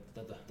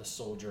the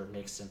soldier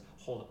makes him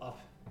hold up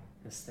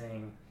this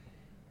thing,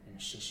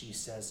 and she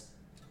says,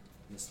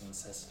 this one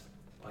says,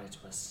 "But it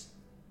was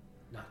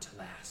not to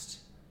last.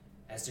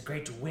 As the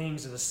great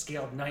wings of the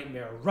scaled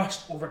nightmare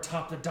rushed over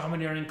top the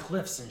domineering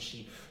cliffs," and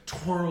she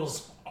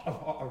twirls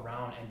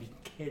around, and the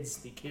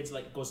kids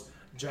like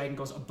dragon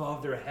goes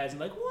above their heads and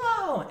like,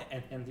 "Whoa!"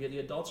 And the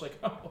adults are like,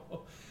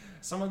 "Oh."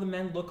 Some of the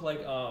men look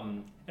like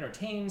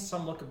entertained,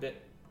 some look a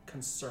bit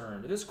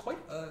concerned. There's quite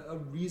a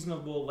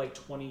reasonable, like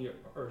 20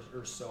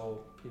 or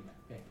so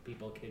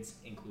people, kids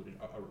included,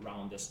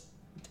 around this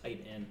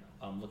tight inn,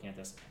 looking at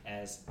this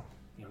as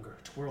the younger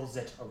twirls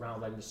it around,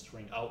 letting the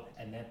string out,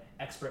 and then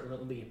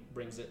expertly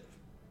brings it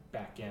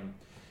back in.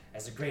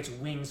 As the great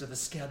wings of the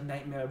scaled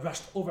nightmare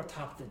rushed over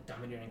top the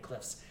domineering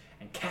cliffs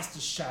and cast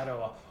a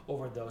shadow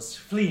over those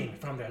fleeing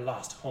from their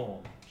lost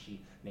home.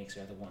 She makes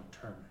the other one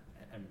turn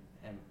and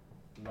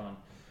run.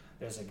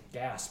 There's a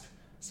gasp.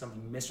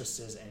 Some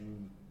mistresses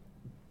and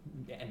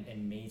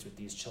maids with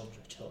these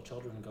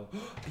children go,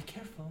 "Oh, be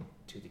careful,"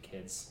 to the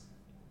kids.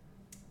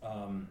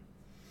 The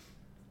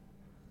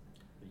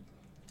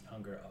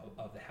younger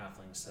of the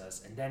halflings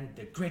says, "And then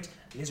the great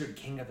lizard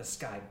king of the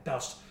sky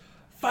belched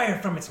fire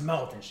from its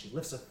mouth, and she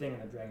lifts a thing,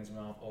 and the dragon's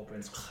mouth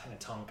opens, and a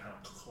tongue kind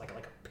of like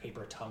a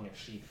paper tongue, as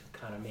she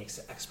kind of makes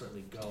it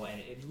expertly go, and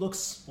it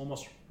looks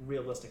almost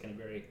realistic and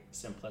very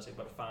simplistic,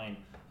 but fine,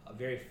 a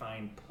very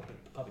fine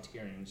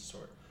puppeteering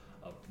sort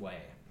of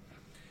way.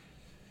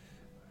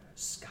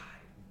 Sky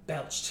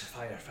belched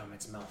fire from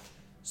its mouth.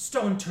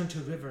 Stone turned to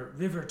river,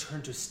 river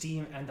turned to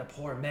steam, and the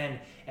poor men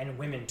and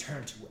women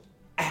turned to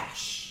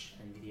ash.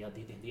 And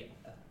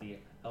the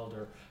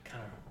elder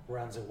kind of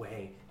runs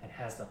away and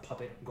has the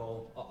puppet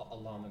go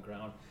along the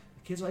ground.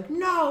 The kids are like,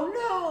 no,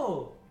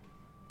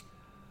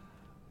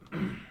 no!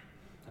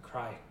 A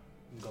cry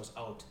goes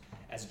out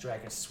as the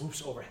dragon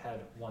swoops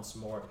overhead once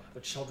more.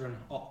 The children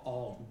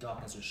all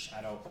duck as a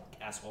shadow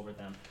casts over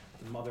them.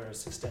 The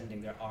mothers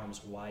extending their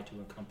arms wide to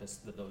encompass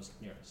those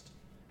nearest.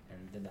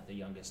 And then the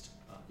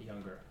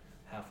younger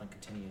halfling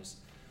continues.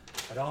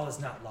 But all is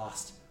not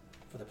lost,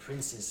 for the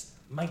prince is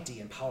mighty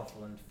and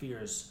powerful and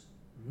fears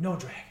no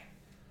dragon.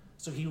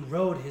 So he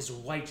rode his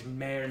white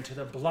mare into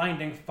the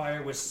blinding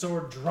fire with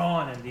sword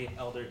drawn, and the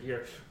elder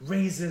here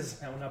raises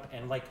that one up,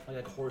 and like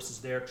horses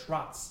there,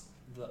 trots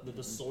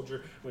the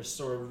soldier with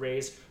sword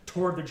raised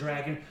toward the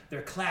dragon.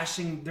 They're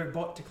clashing, they're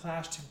about to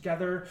clash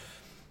together.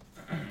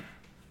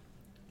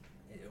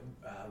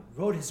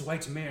 Rode his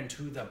white mare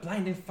into the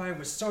blinding fire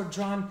with sword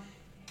drawn,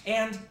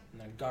 and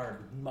the guard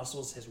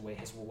muscles his way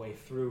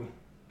through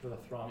the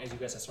throng, as you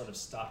guys have sort of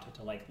stopped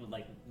to like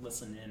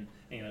listen in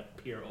and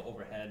peer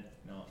overhead,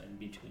 in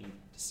between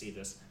to see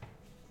this.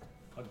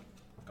 A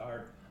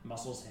guard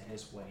muscles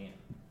his way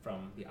in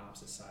from the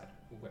opposite side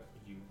where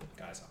you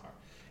guys are,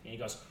 and he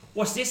goes,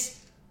 "What's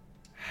this?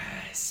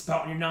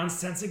 Spouting your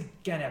nonsense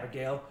again,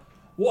 Abigail.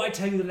 What I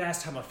tell you the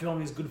last time I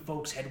filmed these good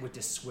folks' head with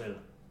this swill?"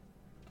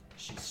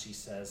 She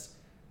says,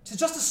 "'Tis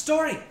just a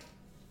story."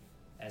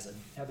 As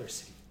another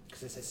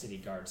city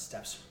guard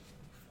steps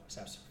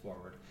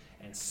forward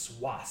and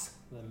swats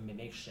the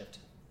makeshift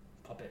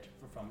puppet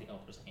from the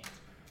elder's hand.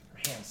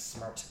 Her hands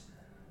smart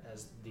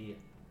as the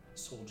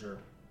soldier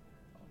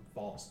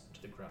falls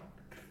to the ground.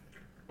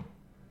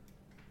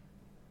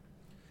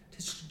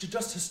 "'Tis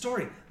just a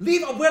story.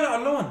 Leave Abuela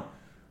alone.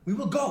 We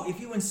will go if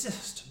you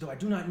insist, though I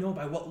do not know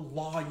by what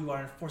law you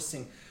are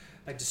enforcing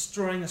by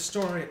destroying the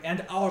story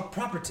and our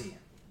property."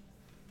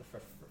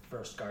 The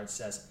first guard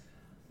says,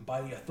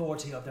 "By the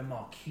authority of the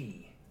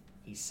Marquis,"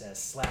 he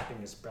says, slapping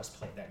his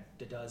breastplate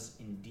that does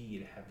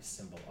indeed have the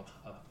symbol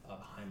of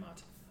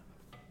Heimat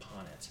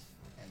upon it.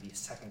 And the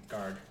second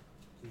guard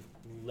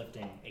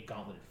lifting a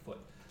gauntleted foot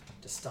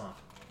to stomp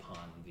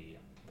upon the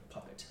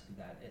puppet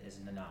that is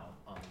now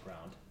on the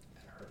ground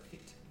at her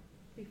feet.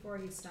 Before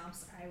he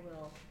stomps, I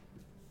will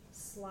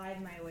slide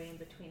my way in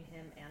between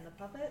him and the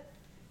puppet,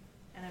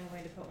 and I'm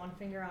going to put one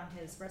finger on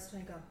his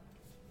breastplate and go,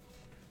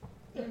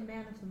 "You're a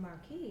man of the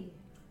Marquis.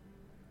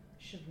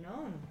 Should have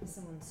known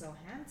someone so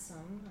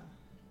handsome.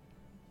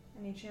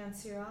 Any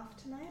chance you're off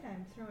tonight?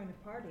 I'm throwing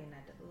a party and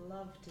I'd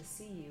love to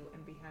see you."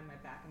 And behind my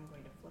back, I'm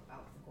going to flip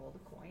out a gold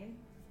coin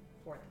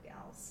for the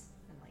gals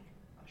and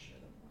usher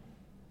them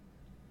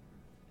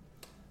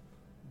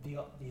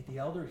away. The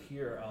elder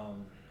here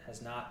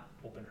has not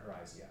opened her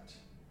eyes yet,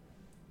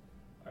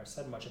 or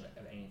said much of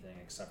anything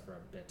except for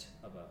a bit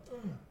of a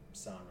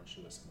sound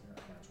when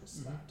her hands were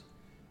slapped.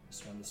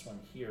 This one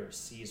here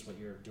sees what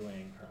you're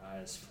doing, her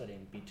eyes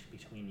flitting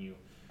between you,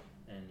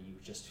 and you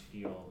just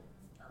feel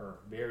her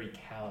very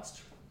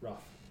calloused,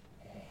 rough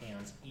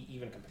hands,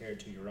 even compared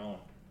to your own,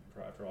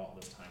 for all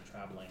this time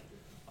traveling,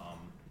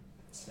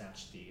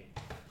 snatch the,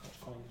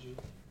 which coin did you?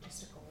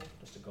 Just a gold.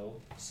 Just a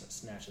gold,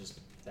 snatches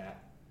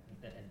that,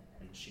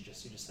 and she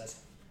just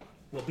says,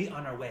 "We'll be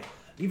on our way.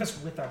 Leave us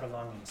with our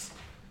belongings."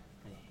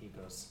 And he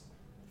goes,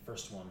 the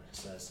first one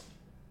says,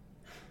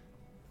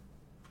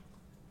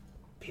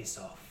 "Peace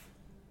off.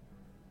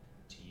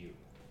 To you."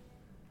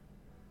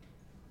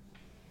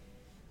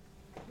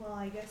 Well,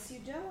 I guess you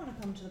don't want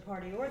to come to the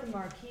party, or the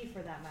Marquis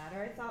for that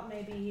matter. I thought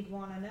maybe he'd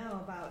want to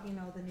know about,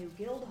 the new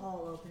guild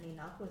hall opening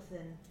up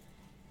within,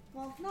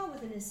 well, not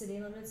within his city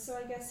limits, so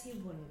I guess he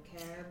wouldn't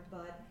care,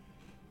 but...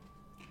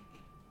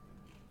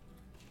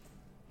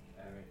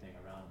 Everything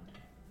around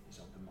is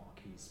of the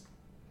Marquis'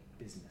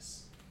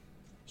 business.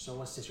 So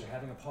what's this? You're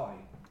having a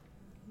party?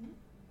 Hmm?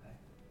 Okay.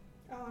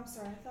 Oh, I'm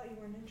sorry. I thought you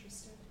weren't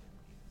interested.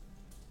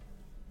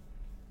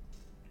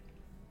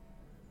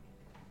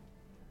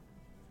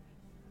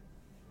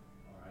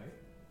 Alright.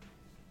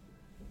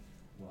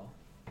 Well,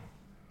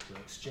 we'll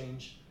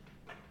exchange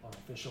an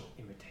official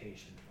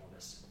invitation for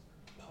this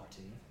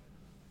party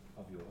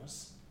of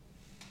yours,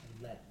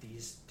 and let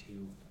these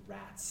two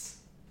rats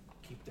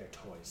keep their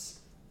toys.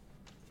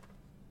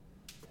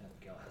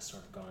 Abigail has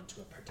sort of gone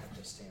into a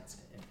protective stance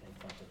in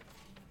front of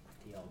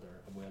the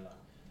elder Abuela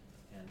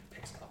and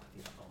picks up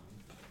the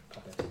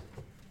puppet.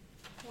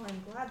 Well,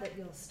 I'm glad that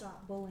you'll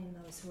stop bullying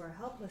those who are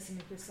helpless and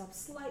make yourself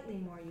slightly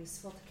more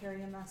useful to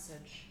carry a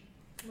message.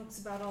 Looks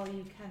about all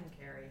you can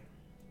carry.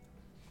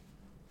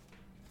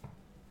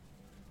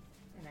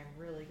 And I'm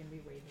really going to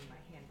be waving my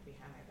hand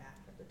behind my back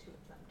for the two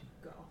of them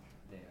to go.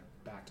 They're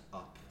backed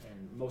up,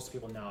 and most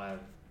people now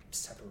have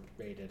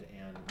separated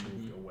and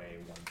moved away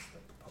once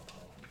the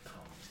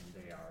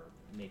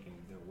making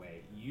their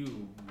way.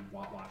 You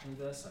watching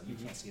this, you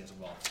can't see as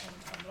well at this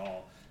moment in time at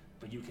all,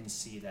 but you can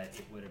see that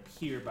it would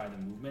appear by the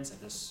movements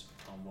that this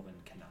woman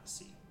cannot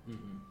see. And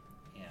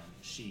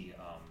she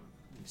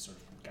is sort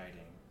of guiding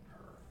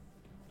her,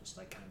 just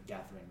like kind of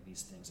gathering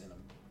these things in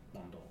a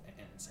bundle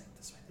and saying,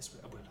 this way,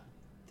 abuela,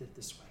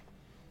 this way.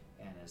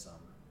 And is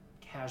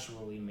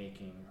casually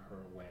making her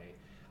way,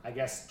 I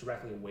guess,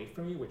 directly away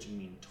from you, which would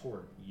mean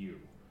toward you.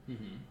 And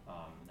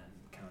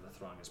kind of the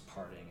throng is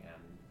parting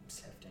and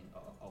shifting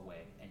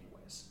away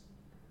anyways.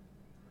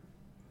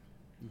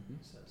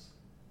 Says,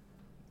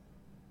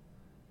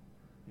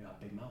 you have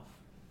a big mouth.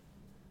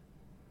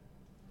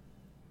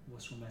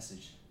 What's your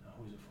message?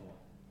 Who's it for?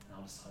 And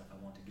I'll decide if I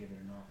want to give it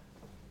or not.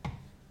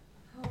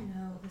 Oh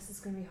no, this is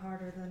going to be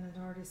harder than it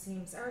already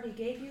seems. I already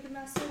gave you the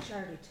message. I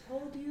already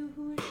told you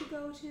who it should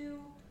go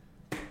to.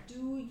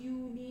 Do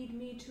you need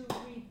me to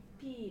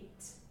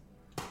repeat?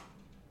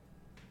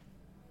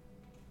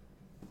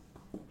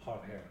 Hard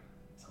of hearing,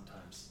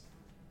 sometimes.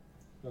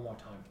 One more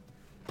time.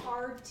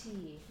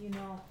 Party, you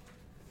know.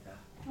 Yeah.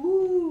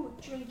 Woo,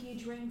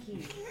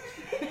 drinky.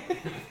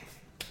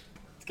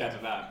 It's got to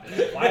that.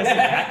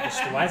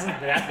 Why isn't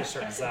that the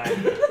certain side?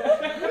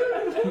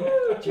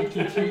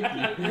 Cheeky.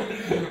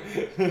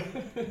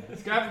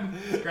 Scrap him.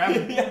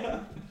 Yeah.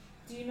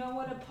 Do you know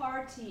what a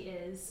party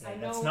is? I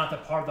know That's not the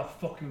part of the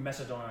fucking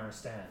message I don't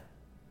understand.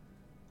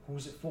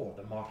 Who's it for?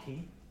 The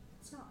Marquis?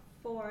 it's not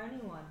for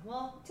anyone.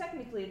 Well,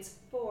 technically it's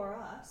for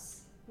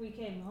us. We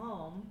came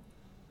home.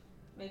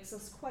 Makes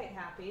us quite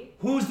happy.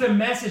 Who's the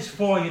message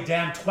for, you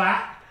damn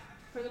twat?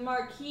 For the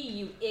Marquis,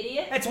 you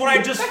idiot. That's what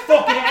I just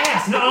fucking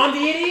asked. No, I'm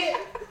the idiot?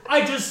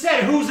 I just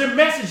said who's the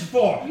message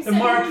for? You the said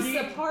Marquis? who's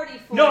the party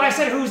for. No, I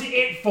said who's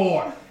it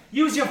for.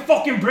 Use your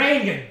fucking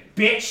brain, you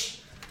bitch.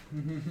 I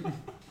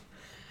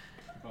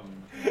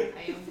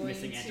am going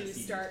Missing to antecedent.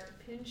 start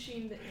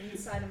pinching the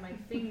inside of my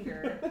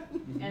finger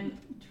and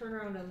turn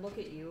around and look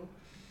at you.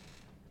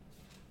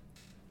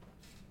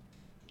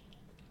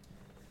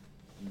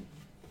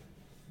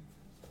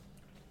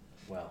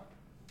 Well,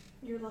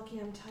 You're lucky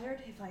I'm tired.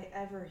 If I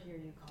ever hear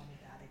you call me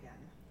that again,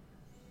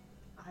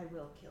 I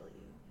will kill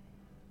you.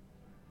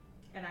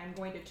 And I'm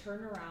going to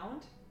turn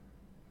around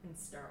and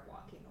start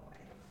walking away.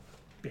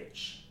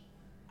 bitch.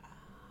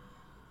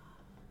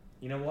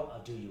 You know what?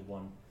 I'll do you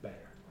one better.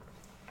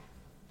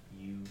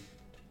 You.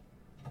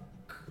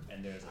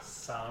 And there's a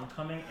sound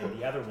coming, and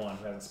the other one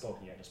who hasn't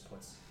spoken yet just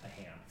puts a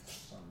hand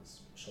on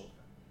his shoulder.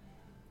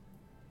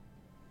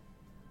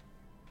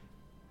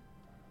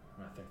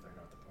 And I think they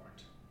got the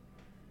point.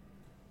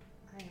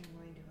 I am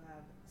going to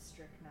have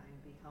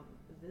Strychnine become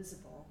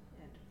visible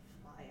and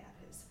fly at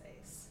his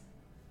face.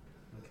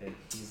 Okay,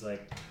 he's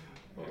like.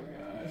 Oh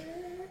god.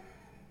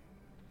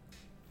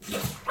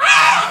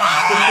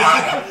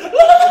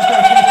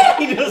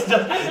 He just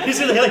does. He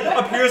just like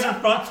appears in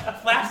front,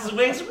 flaps his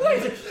wings. He's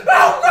like,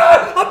 oh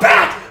god, a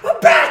bat!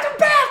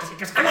 He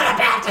goes, I'm not a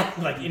bat!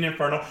 Like in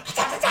Inferno.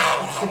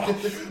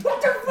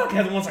 What the fuck? And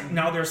the other one's like,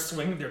 now they're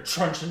swinging their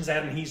truncheons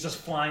at him, and he's just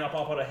flying up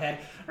out of head.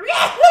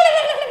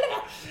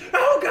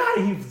 Oh god!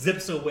 And he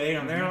zips away,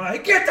 and they're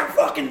like, get the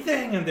fucking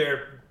thing! And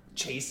they're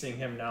chasing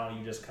him now, and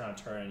you just kind of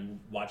turn and you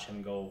watch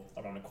him go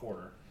around a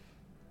corner.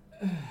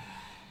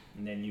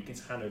 And then you can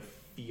kind of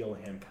feel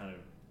him kind of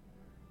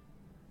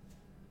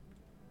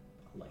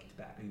light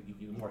back.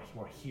 You more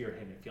hear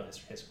him and feel his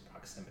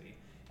proximity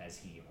as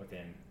he,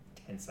 within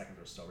 10 seconds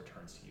or so,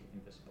 returns to you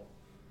invisible.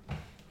 Oh,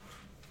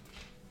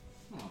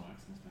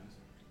 that's nice.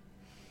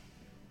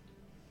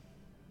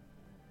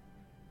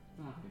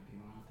 They're not good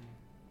people, aren't they?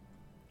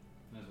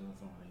 That's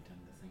all they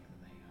tend to think that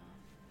they are.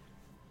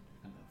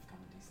 Above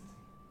common decency.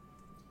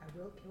 I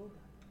will kill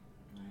them.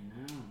 I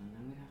know, and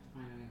then we'd have to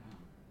find a way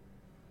home.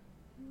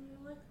 You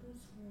like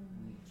this one?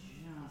 We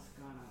just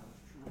got out of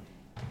trouble.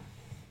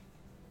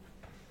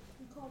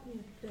 You called me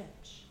a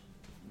bitch.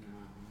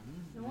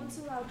 No No one's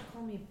allowed to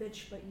call me a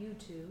bitch but you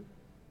two.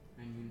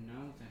 And you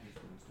know that his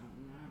words don't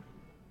matter.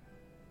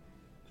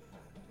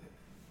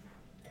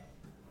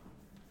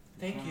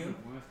 Thank It's you.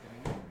 not worth getting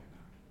angry about.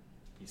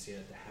 You see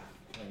that the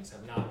halflings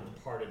have not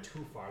departed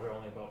too far. They're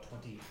only about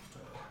 20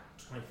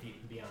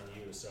 feet beyond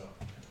you, so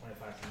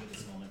 25 feet at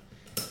this moment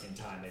in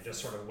time. They just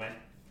sort of went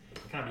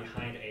kind of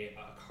behind a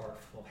cart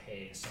full of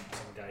hay. Some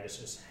guy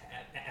just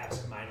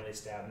absentmindedly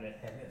stabbing it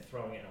and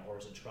throwing it in a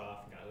horse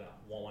trough. Got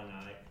one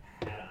eye,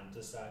 hat on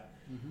this side.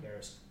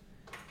 There's.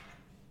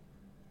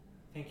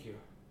 Thank you.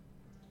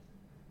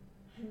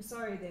 I'm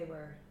sorry they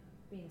were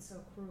being so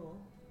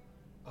cruel.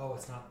 Oh,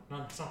 it's not the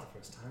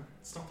first time.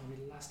 It's not the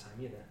really last time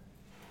either.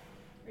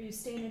 Are you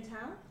staying in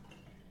town?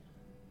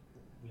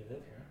 We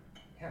live here.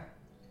 Yeah.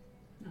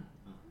 Oh,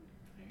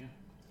 there you go.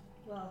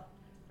 Well,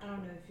 I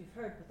don't know if you've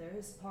heard, but there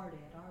is a party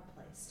at our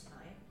place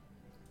tonight.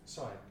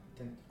 Sorry,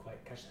 didn't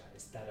quite catch that.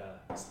 Is that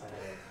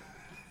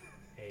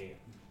a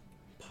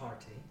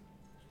party?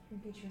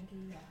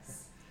 Drinky,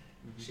 yes.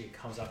 She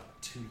comes up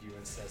to you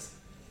and says,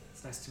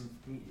 "It's nice to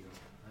meet you.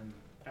 I'm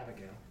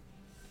Abigail.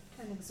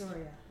 And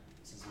Exoria.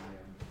 This is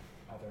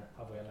my other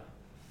abuela."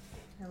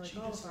 I like She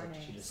all just of our she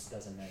names. just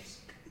does a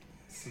nice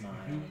smile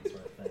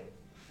sort of thing.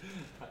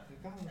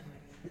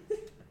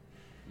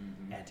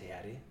 Mm-hmm. Auntie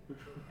Addie,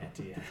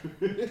 Auntie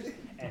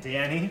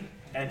Annie,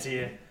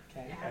 Auntie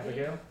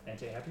Abigail,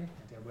 Auntie Abby,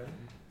 Auntie Abuela.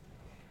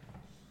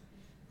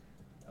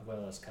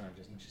 Abuela's kind of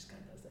she's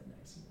kind of does that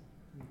nice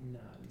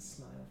nod and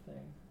smile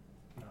thing,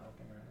 not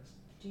opening her eyes.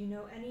 Do you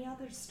know any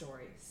other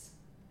stories?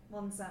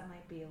 Ones that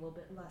might be a little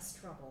bit less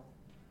trouble.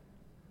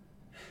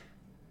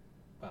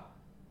 Well,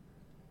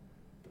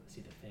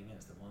 see, the thing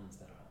is, the ones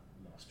that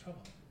are most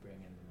trouble bring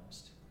in the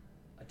most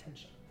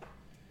attention.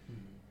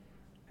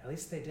 At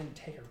least they didn't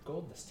take her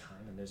gold this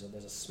time, and there's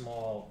a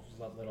small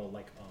little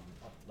like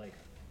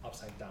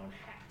upside down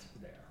hat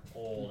there,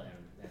 old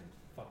and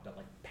fucked up,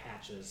 like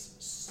patches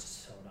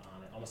sewed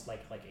on it, almost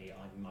like a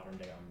modern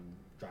day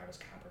driver's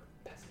cap or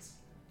peasant's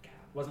cap.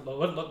 Wouldn't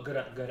look good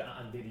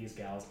on these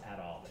gals at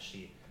all. But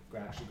she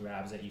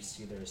grabs it. You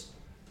see, there's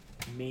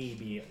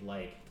maybe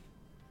like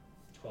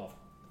 12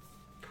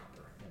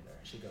 copper in there.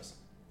 She goes,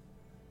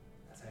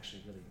 "That's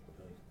actually really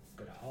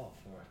good haul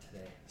for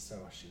today."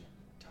 So she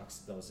tucks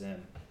those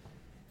in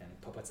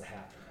and puts a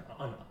hat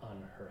on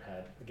her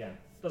head. Again,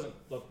 doesn't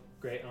look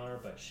great on her,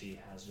 but she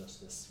has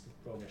just this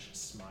roguish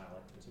smile,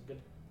 like it was a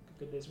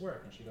good day's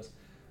work. And she goes,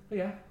 "Oh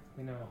yeah,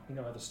 we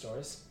know other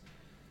stories.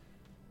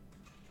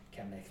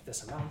 Can't make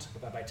this amount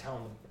by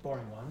telling the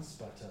boring ones,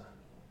 but."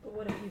 But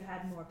what if you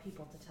had more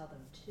people to tell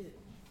them too?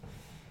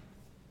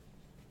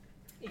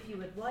 If you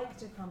would like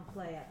to come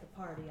play at the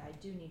party, I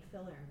do need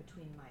filler in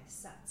between my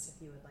sets.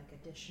 If you would like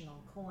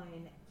additional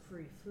coin,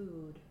 free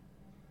food.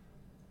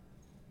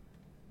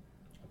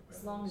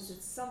 As long as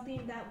it's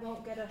something that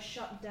won't get us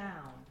shut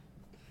down.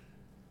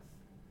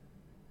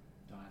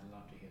 I'd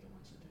love to hear the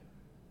ones that do.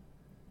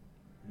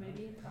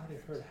 Maybe. I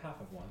already heard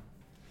half of one.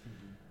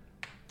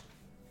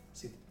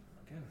 See,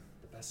 again,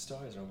 the best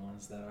stories are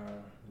ones that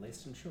are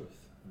laced in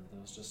truth.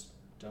 And those just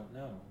don't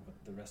know what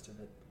the rest of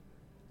it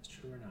is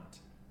true or not.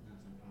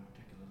 That's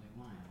particularly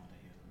why I want to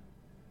hear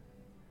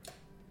them.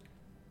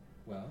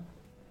 Well,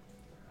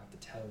 I have to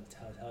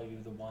tell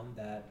you the one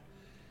that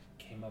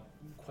came up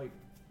quite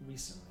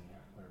recently,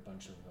 where a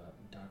bunch of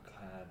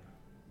dark-clad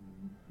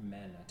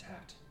men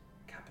attacked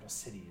capital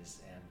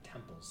cities and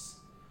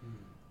temples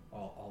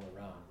all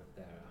around with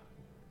their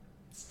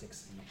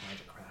sticks and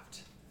magic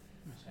craft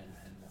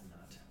and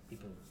whatnot.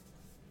 People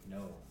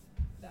know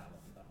that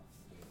one, though.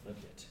 We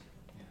lived it.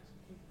 Yes.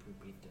 We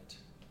breathed it.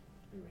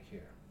 We were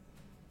here.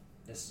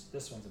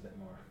 This one's a bit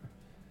more.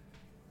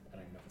 I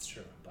don't even know if it's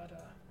true, but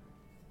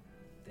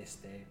they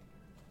stay.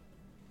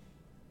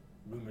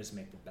 Rumors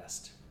make the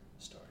best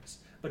stories.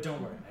 But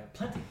don't worry, I have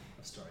plenty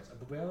of stories.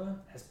 Abuela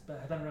has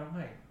been around.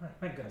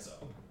 My goodness,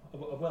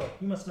 Abuela,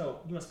 you must know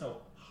how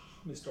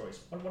many stories.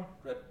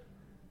 100?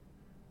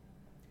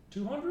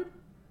 200?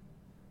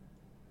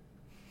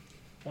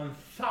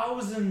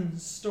 1,000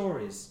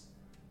 stories.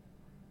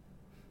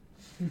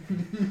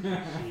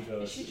 She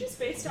goes, Is she just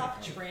based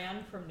off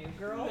Tran from New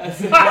Girl?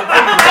 That's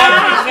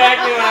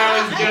exactly what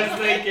I was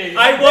just thinking.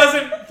 I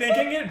wasn't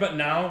thinking it, but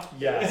now,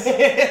 yes.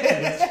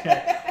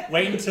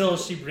 Wait until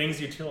she brings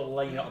you to a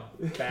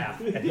bath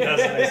and does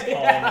a nice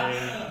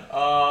calming.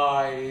 Oh,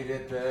 I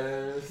hated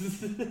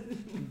this.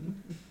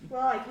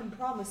 Well, I can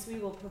promise we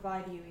will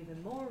provide you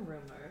even more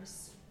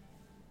rumors,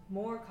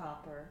 more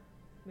copper,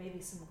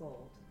 maybe some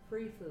gold,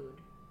 free food.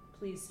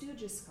 Please do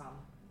just come.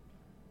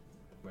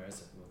 Where is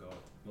it?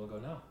 We'll go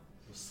now.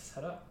 We'll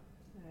set up.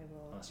 I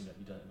will. Unless you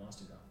don't want us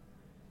to go.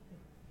 I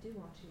do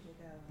want you to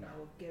go. And No. I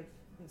will give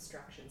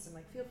instructions. I'm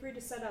like, feel free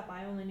to set up.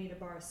 I only need a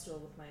bar stool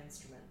with my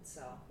instrument,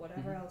 so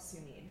whatever else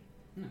you need.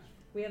 Yes.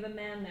 We have a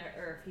man there,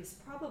 Irv. He's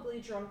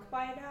probably drunk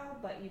by now,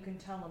 but you can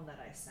tell him that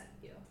I sent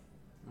you.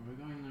 Well, we're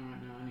going there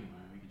right now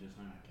anyway. We could just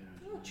hire a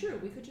carriage. Oh, true.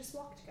 We could just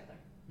walk together.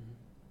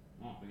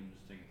 Well, we can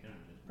just take a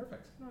carriage.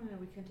 Perfect. No,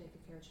 we can take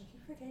a carriage. I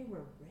keep forgetting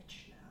we're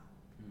rich now.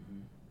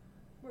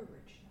 We're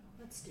rich now.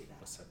 Let's do We'll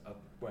that. set up.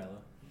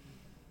 Well.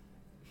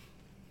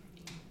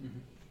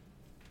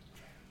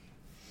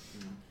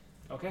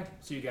 Okay,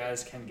 so you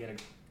guys can get a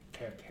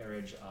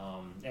carriage.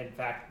 In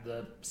fact,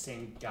 the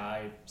same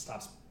guy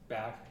stops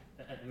back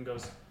and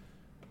goes,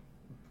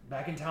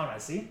 "Back in town, I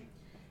see."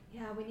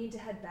 Yeah, we need to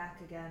head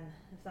back again,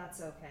 if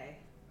that's okay.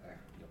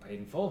 You're paid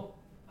in full.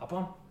 Hop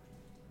on.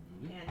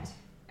 And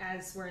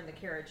as we're in the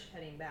carriage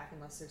heading back,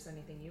 unless there's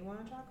anything you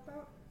want to talk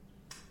about?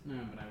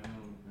 No, but I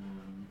will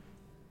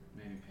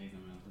maybe pay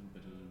them a little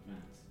bit in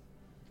advance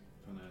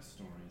for their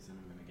stories, and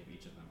I'm going to give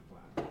each of them a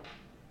platter.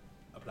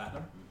 A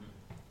platinum.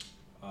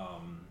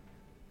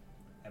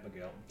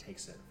 Abigail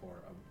takes it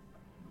for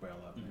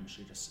Abuela, and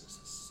she just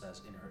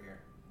says in her ear,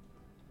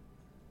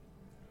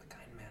 "The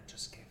kind man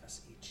just gave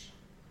us each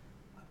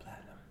a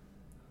platinum."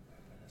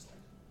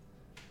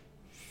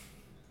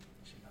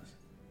 She goes,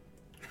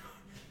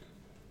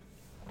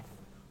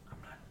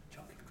 "I'm not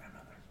joking,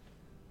 grandmother.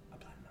 A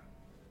platinum."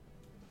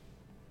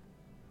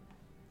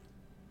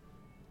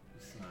 He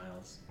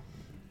smiles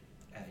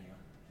at you.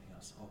 He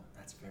goes, "Oh,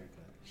 that's very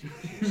good."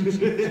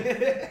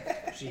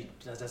 She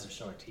doesn't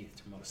show her teeth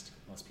to most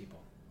people.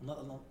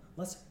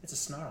 Unless it's a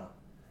snarl.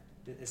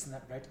 Isn't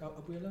that right,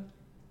 Abuela?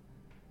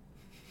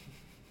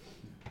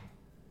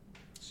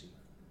 She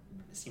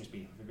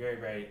very,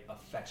 very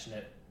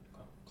affectionate,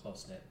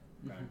 close-knit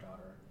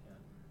granddaughter and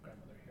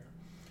grandmother here.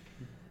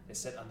 They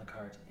sit on the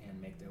cart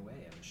and make their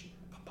way, and she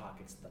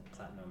pockets the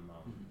platinum.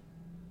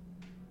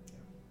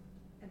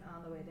 And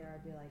on the way there,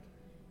 I'd be like,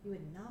 "You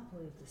would not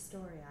believe the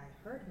story I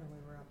heard when we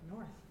were up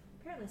north.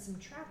 Apparently, some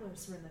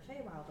travelers were in the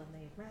Feywild, and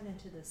they ran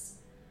into this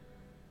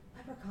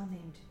leprechaun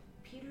named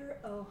Peter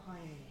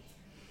O'Heine."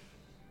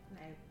 And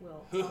I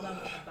will tell them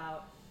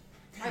about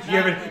You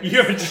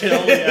have a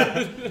chill,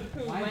 yeah.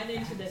 who went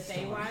into the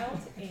Feywild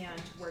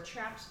and were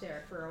trapped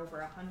there for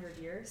over 100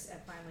 years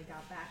and finally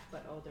got back,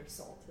 but owed their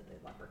soul to the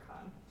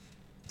leprechaun.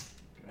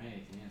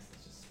 Great, yes,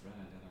 let's just spread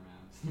it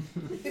around.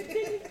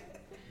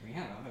 We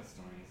have other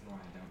stories where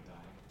I don't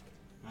die.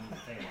 Not in the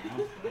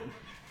Feywild, but...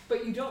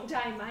 But you don't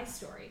die in my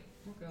story.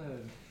 Oh,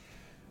 good.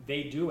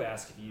 They do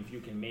ask if you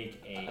can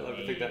make a. I love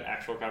to think that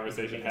actual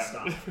conversation make a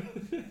happened.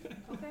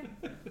 Okay.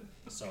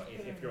 So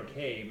if you're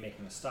okay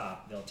making a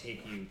stop, they'll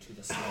take you to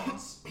the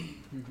slums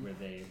where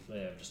they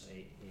live. Just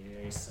a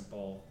very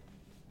simple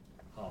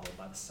hovel.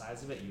 By the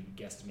size of it, you'd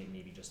guesstimate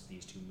maybe just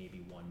these two,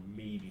 maybe one,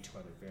 maybe two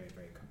other very,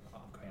 very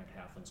cramped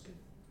halflings could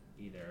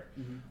be there.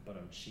 But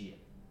she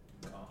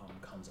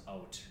comes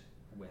out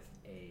with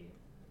a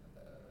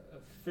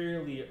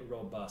fairly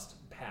robust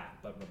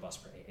pack, but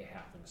robust for a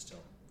halfling,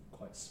 still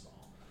quite small.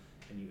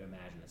 And you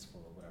imagine it's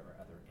full of whatever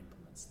other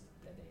implements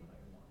that they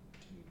might want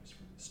to use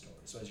from the story.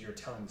 So as you're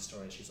telling the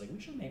story, she's like,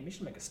 we should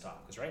make a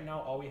stop, because right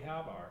now all we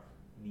have are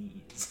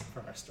these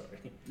for our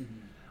story.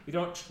 We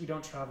don't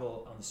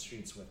travel on the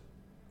streets with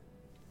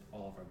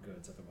all of our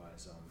goods,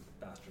 otherwise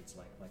bastards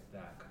like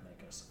that could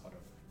make us out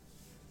of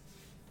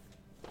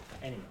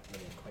any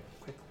living quite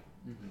quickly.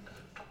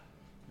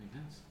 Makes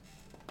sense.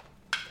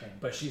 Okay,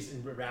 but she's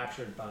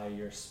enraptured by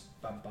your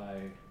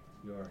story.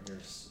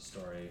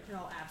 And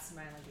I'll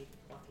absentmindly be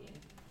plucking.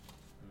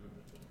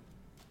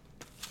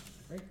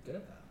 Very good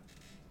at that.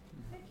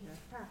 Thank you,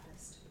 I've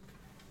practiced.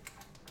 I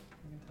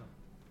can tell.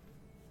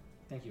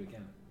 Thank you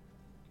again,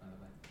 by the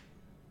way.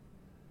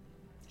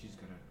 She's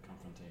good at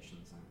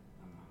confrontations, I'm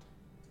not.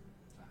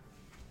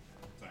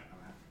 Sorry,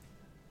 I'm out.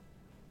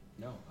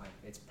 No,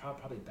 it's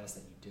probably best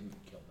that you didn't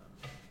kill them.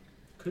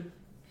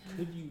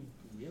 Could you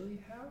really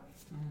have?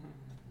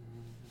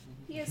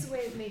 He has a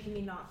way of making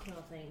me not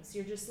kill things.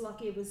 You're just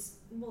lucky it was...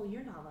 Well,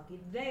 you're not lucky.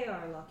 They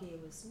are lucky it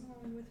was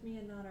Norn with me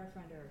and not our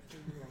friend Irv who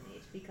you will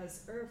meet.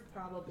 Because Irv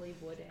probably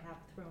would have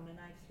thrown a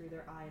knife through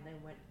their eye and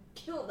then went,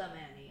 "Kill them,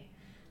 Annie."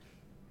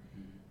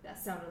 That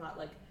sounded a lot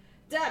like,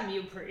 "Damn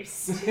you,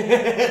 priest."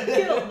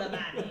 Kill them,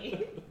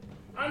 Annie.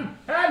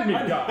 Unhand me,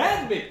 guy!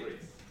 Hand me,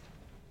 please.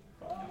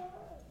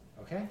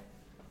 Okay.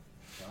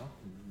 Well,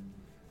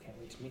 can't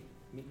wait to meet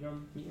your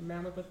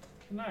man with the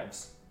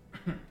knives.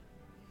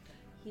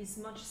 He's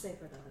much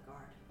safer than the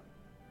guard.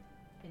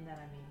 In that,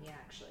 I mean, he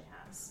actually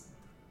has.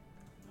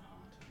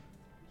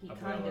 He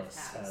kind of has.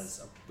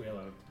 Says,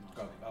 Abuelo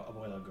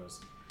goes,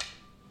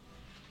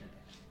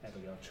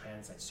 Abigail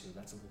translates to,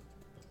 that's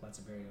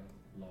a very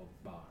low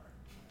bar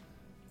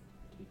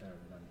to be better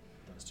than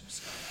those two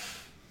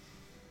scholars.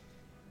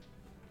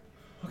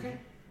 Okay,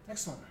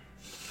 excellent.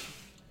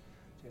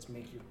 You guys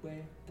make your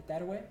way, get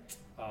that away.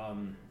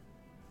 You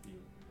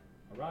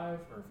arrive,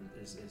 or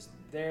is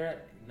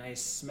there,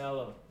 nice smell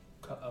of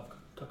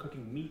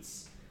cooking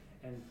meats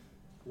and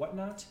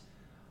whatnot.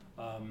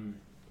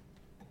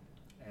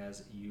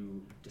 As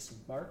you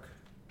disembark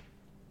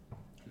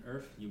on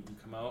Earth, you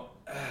come out,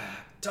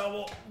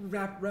 towel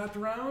wrapped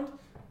around.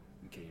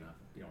 I'm kidding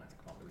you don't have to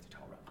come out with your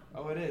towel wrapped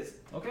around. Oh, it is.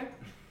 Okay.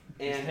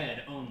 His And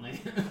head only.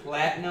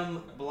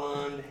 platinum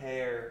blonde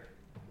hair.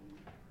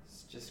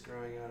 It's just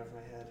growing out of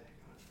my head.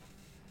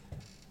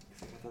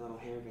 I got the little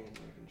hairband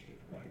where I can shave.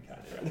 Oh my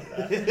God,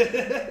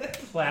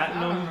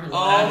 platinum.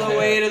 All the hair.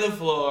 way to the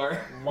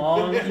floor.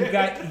 Long.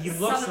 He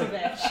looks Son of a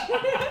like. bitch.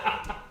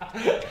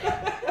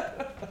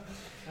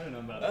 I don't know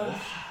about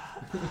this.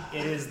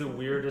 It is the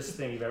weirdest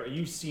thing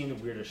you've seen the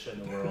weirdest shit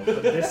in the world.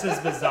 But this is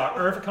bizarre.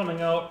 Earth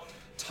coming out,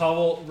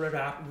 towel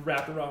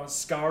wrapped around,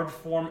 scoured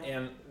form,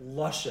 and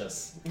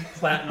luscious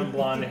platinum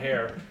blonde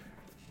hair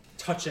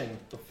touching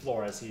the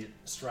floor as he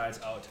strides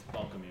out to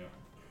welcome you.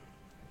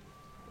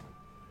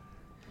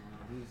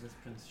 Who's this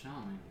Prince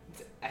Charming?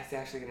 It's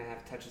actually gonna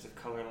have touches of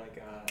color like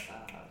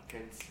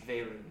Prince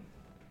Veyron.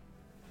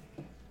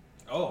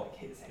 Oh,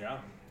 His hair.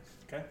 yeah.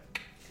 Okay.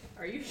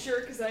 Are you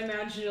sure? Because I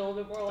imagine it a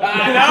little bit more like...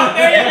 No,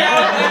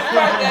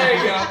 there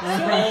you go.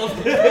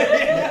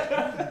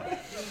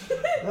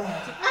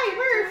 Hi,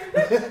 Murph!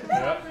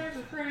 Yep.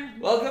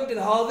 Welcome to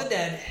the Hall of the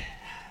Dead.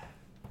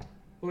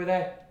 Who are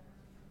they?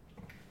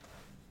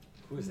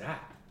 Who is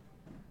that?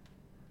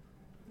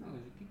 Oh,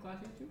 is it Pete Glass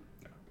here too?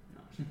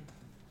 No.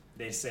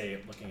 They say,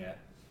 looking at.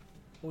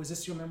 Oh, is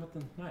this your man with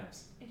the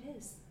knives? It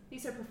is.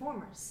 These are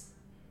performers.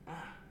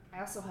 Ah. I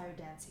also hired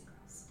dancing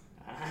girls.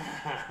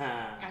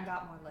 Ah. I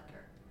got more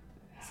liquor.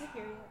 Is it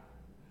here yet?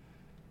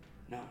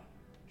 No.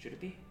 Should it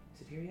be?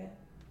 Is it here yet?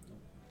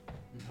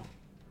 No.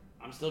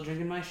 I'm still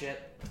drinking my shit.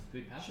 Do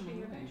we pass him Should on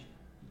be the your way? bench.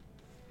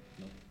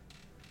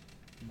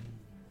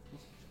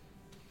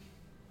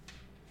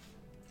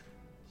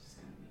 Just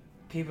gonna be...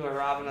 People are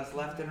robbing us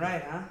left and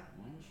right, huh?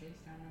 One chase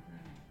down after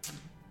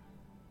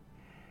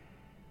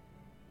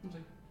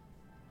another.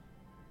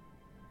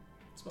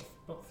 It's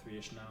about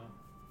 3-ish now.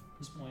 At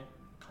this point,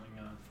 coming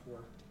on 4,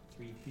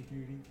 3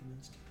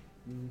 minutes.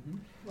 Mm-hmm.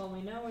 Well,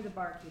 we know where the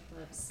barkeep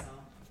lives, so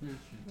Yeah,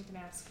 we can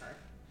ask her.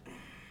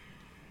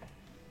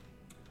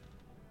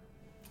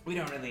 We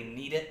don't really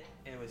need it.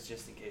 It was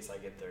just in case I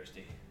get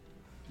thirsty.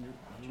 sure.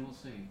 Yeah, we'll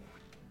see.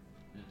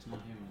 It's not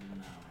here within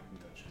an hour. I can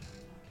go check.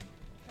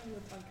 I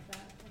would like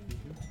that.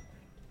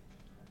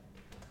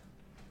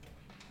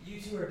 You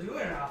two are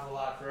doing an awful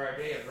lot for our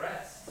day of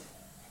rest.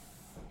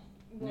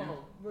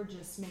 Well, we're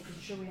just making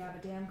sure we have a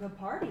damn good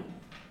party.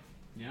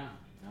 Yeah,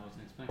 I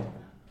wasn't expecting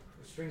that.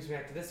 Which brings me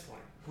back to this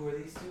point. Who are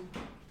these two?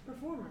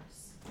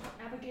 Performers,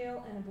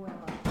 Abigail and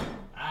Abuela.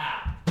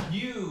 Ah,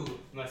 you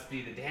must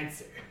be the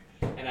dancer.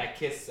 And I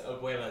kiss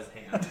Abuela's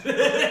hand.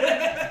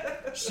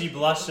 She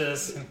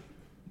blushes.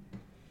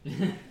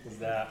 Who's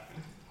that?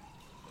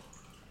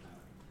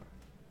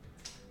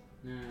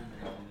 No,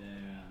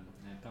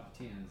 they're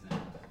puppeteers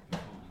and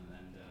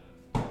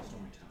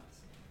storytellers.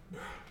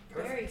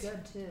 Very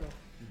good too.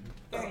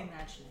 Very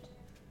imaginative.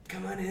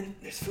 Come on in.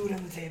 There's food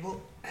on the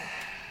table.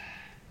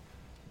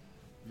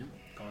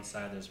 Go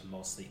inside. There's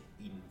mostly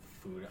eaten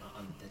food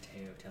on the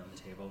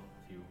table.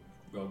 A few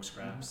rogue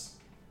scraps.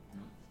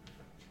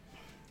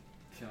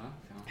 Sure.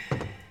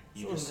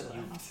 You It's a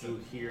just little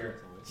you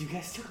hear. You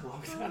guys took a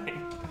long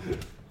time.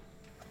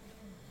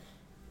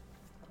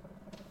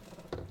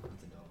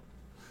 That's a dog.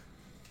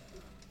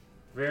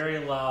 Very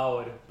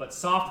loud, but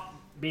soft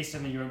based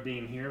on your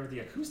being here. The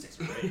acoustics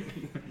are great.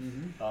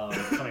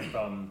 Coming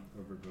from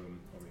over room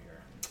over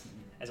here.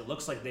 As it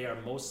looks like they are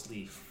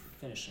mostly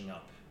finishing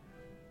up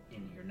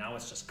in here. Now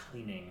it's just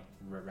cleaning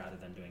rather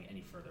than doing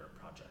any further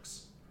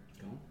projects.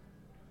 Cool.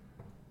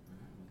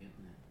 Alright, we'll get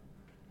in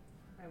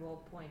there. I will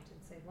point and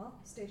say, well,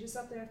 stage is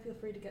up there, feel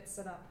free to get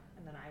set up,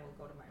 and then I will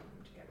go to my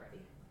room to get ready.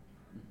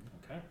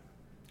 Okay.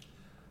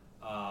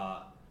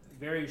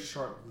 Very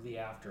shortly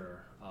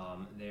after,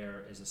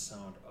 there is a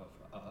sound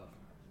of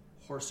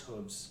horse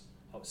hooves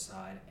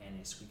outside and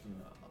a squeaking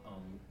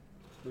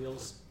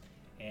wheels,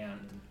 and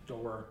the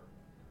door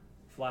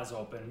flies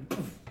open,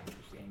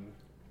 and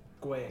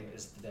Gwei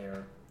is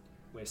there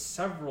with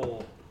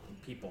several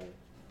people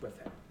with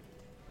him.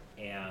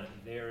 And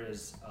there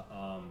is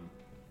a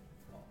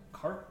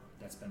cart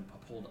that's been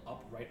pulled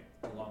up right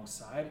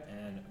alongside,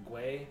 and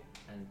Gwei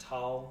and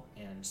Tal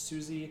and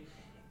Susie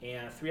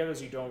and 3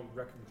 others you don't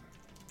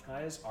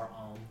recognize are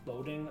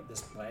unloading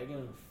this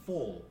wagon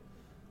full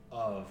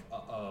of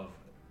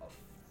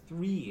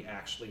 3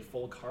 actually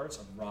full carts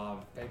of raw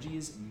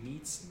veggies,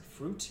 meats, and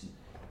fruit.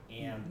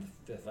 And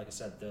like I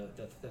said,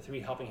 the 3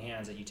 helping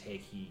hands that you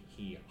take,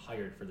 he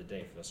hired for the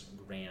day for this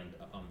grand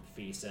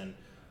feast. And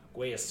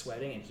Gwei is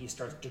sweating, and he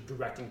starts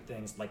directing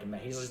things like a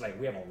man. He's just like,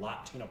 we have a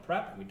lot to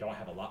prep, and we don't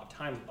have a lot of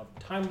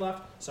time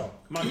left. So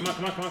come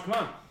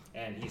on.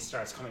 And he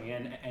starts coming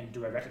in and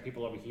directing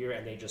people over here,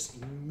 and they just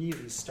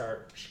immediately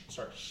start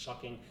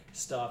shucking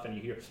stuff, and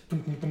you hear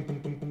boom, boom, boom, boom,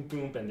 boom, boom,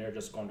 boom, and they're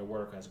just going to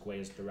work as Gwei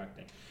is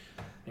directing.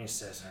 And he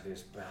says,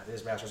 these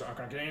bastards aren't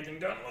going to get anything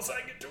done unless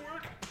I get to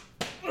work.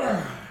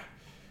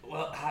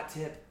 Well, hot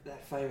tip,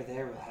 that fire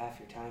there will half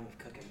your time of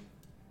cooking.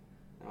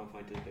 And I'll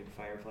point to the big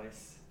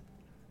fireplace.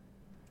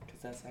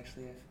 Because that's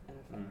actually an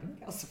effective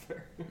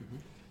calcifer.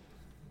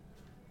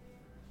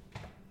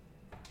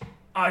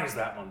 I'll use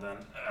that one then.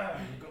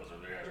 He goes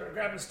over there, starts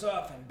grabbing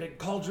stuff and big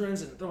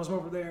cauldrons and throws them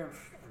over there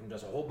and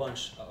does a whole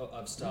bunch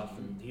of stuff.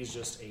 And he's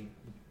just a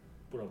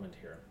whirlwind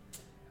here.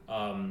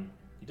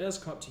 He does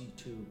come up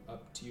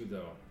to you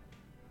though,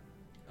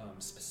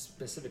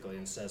 specifically,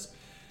 and says,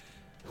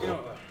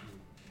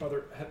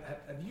 brother,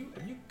 have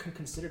you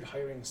considered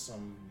hiring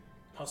some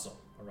hustle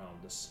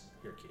around this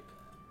here keep?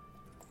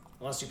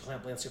 Unless you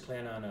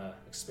plan on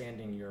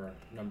expanding your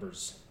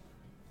numbers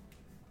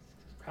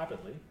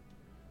rapidly.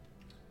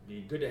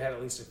 Be good to have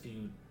at least a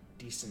few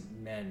decent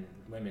men,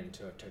 women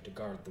to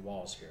guard the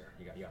walls here.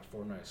 You got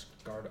 4 nice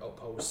guard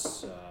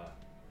outposts.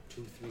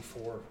 2, 3,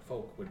 4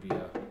 folk would be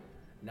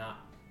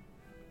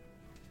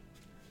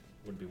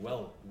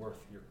well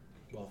worth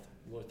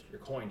your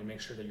coin to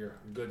make sure that your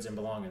goods and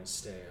belongings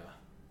stay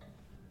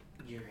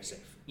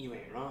safe. You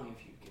ain't wrong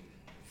if you can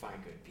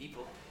find good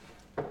people.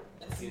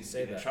 That seems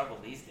say to be the that. trouble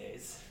these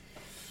days.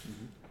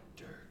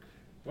 Dirk.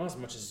 Well, as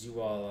much as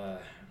you all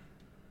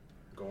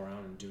go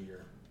around and do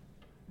your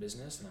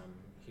business, and I'm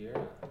here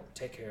to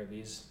take care of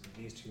these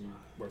 2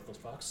 worthless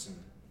fucks, and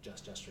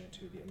just gesturing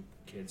to the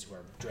kids who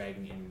are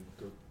dragging in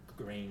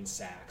grain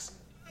sacks.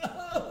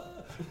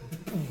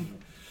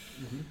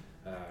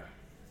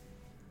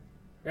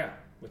 Yeah,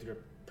 with your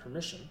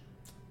permission,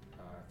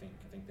 I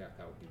think that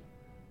would be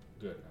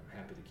good. I'm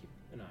happy to keep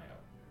an eye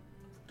out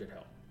for good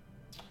help.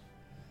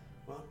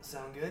 Well,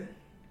 sound good?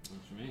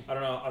 Works for me. I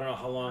don't know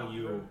how long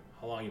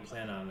you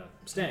plan on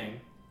staying.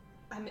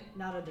 I'm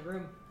not in the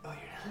room. Oh,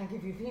 you're not? Can I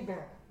give you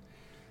feedback?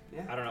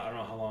 Yeah. I don't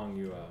know how long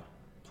you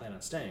plan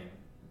on staying,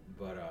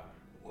 but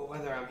Well,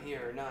 whether I'm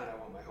here or not, I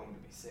want my home to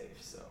be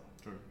safe, so.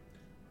 True.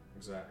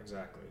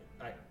 Exactly.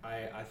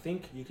 I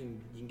think you can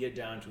get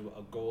down to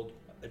a gold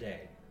a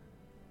day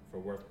for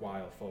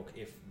worthwhile folk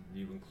if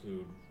you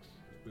include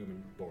room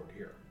and board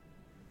here.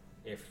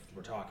 If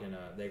we're talking,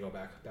 they go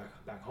back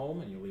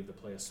home and you leave the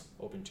place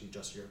open to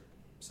just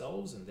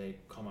yourselves, and they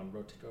come on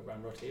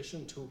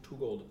rotation, two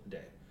gold a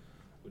day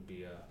would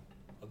be a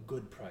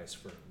good price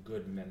for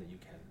good men that you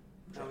can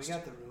No, we trust.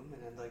 got the room,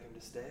 and I'd like him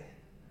to stay.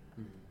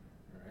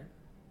 All right.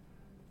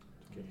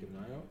 Keep an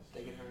eye out.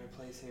 They can earn a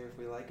place here if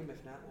we like him.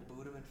 If not, we'll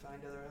boot him and find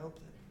other help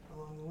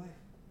along the way.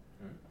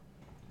 All right.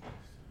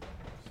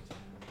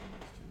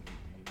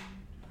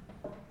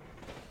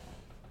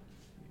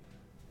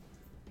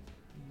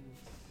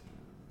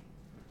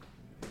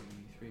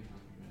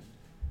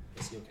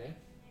 Is he okay?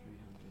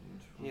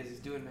 Yes, he's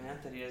doing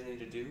math that he doesn't need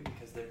to do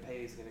because their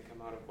pay is going to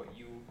come out of what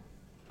you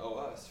owe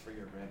us for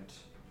your rent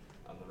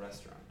on the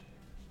restaurant.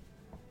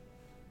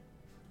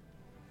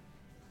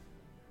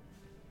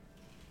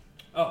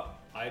 Oh,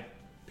 I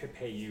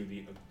pay you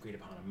the agreed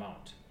upon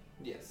amount,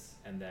 Yes.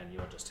 and then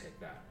you'll just take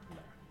that.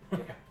 No.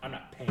 Yeah, I'm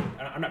not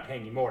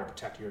paying you more to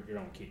protect your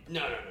own keep.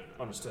 No.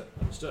 Understood.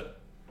 Easy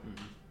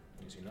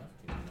enough.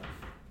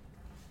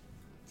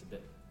 It's a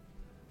bit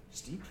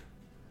steep.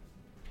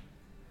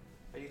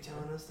 Are you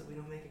telling us that we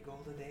don't make a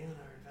gold a day on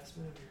our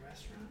investment of your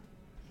restaurant?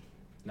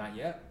 Not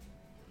yet,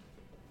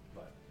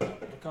 but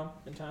it'll come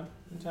in time.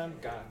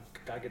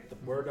 Gotta get the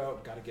word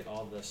out. Gotta get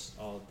all the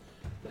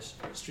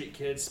street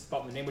kids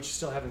about the name, which you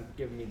still haven't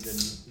given me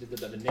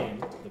the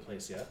name of the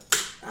place yet.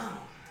 Oh,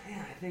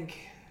 yeah, I think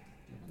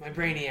my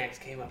brainiacs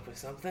came up with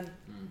something. You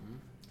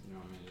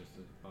want me just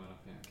to spot up?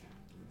 Yeah, okay.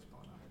 Let me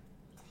spot up.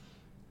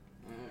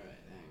 Alright,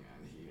 hang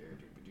on here.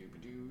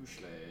 Doobadoo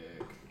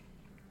schlick.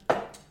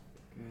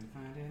 Couldn't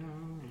find it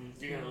on.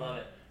 You're gonna love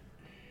it.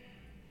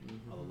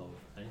 I would love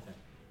anything.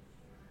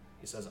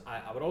 He says,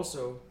 I would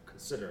also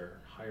consider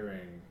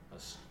hiring a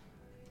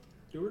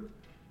steward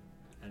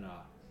and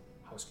a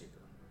housekeeper.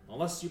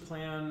 Unless you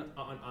plan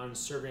on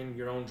serving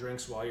your own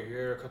drinks while you're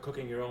here,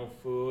 cooking your own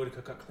food,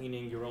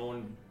 cleaning your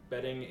own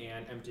bedding,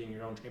 and emptying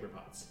your own chamber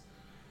pots.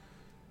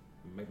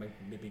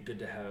 Might be good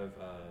to have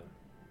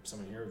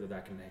someone here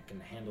that can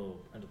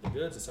handle the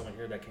goods, and someone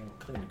here that can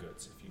clean the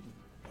goods, if you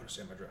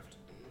understand my drift.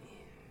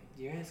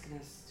 You're asking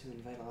us to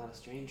invite a lot of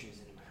strangers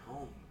into my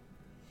home.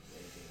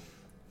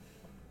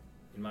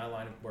 In my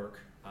line of work,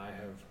 I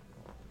have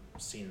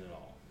seen it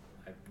all.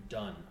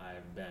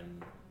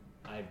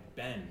 I've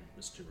been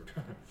the steward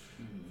for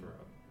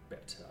a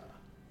bit.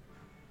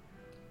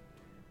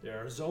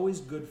 There's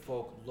always good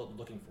folk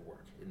looking for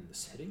work in the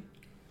city,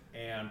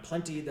 and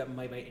plenty that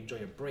might enjoy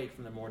a break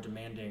from the more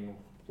demanding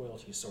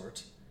royalty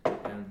sort.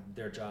 And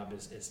their job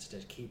is to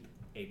keep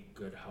a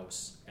good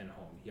house and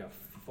home. You have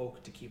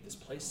folk to keep this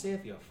place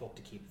safe. You have folk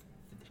to keep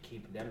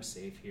them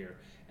safe here,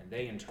 and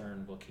they in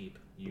turn will keep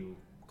you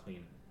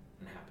clean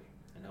and happy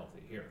and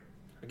healthy here.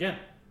 Again,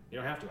 you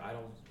don't have to. I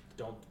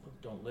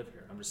don't live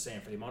here. I'm just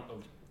saying, for the amount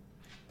of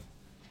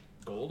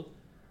gold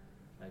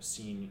I've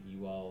seen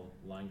you all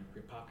line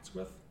your pockets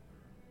with,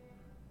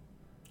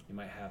 you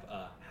might have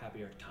a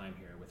happier time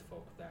here with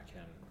folk that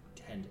can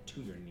tend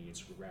to your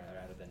needs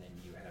rather than in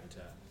you having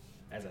to,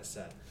 as I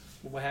said.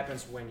 What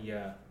happens when you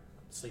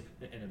sleep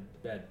in a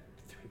bed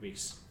 3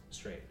 weeks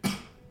straight?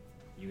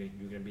 You're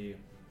gonna be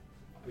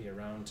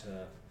around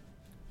to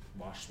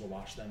wash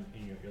them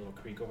in your little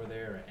creek over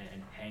there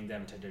and hang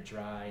them to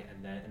dry,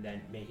 and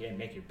then make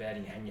your bed,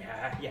 and you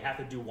have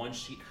to do one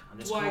sheet on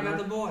this Why, corner. I got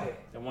the boy.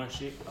 Then one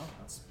sheet. Oh,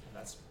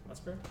 that's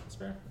fair. That's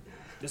fair.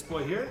 This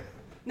boy here.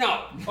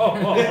 No.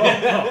 Oh.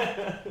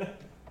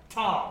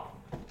 Tall.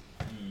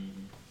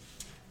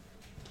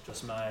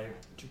 Just my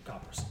 2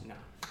 coppers. No.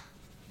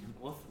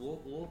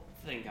 We'll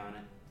think on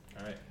it.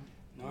 All right.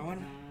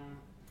 Norwin?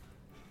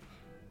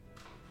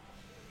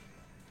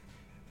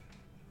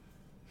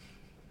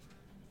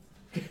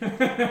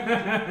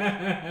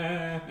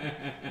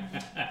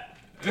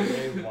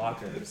 Gray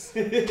walkers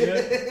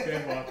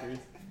Good walkers.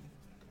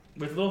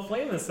 with a little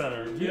flame in the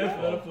center. Yeah,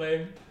 little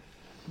flame.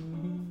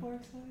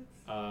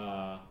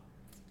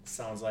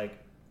 Sounds like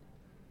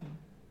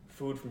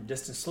food from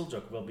distant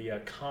Siljuk will be a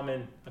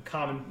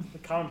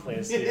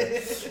commonplace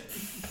here.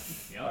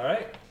 Yep. All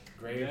right.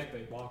 Grave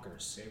Exactly.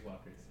 walkers. Grave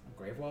walkers.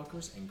 Grave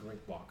walkers and great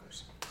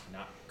walkers.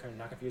 Not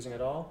confusing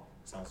at all.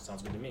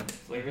 Sounds good to me.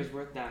 Flavor's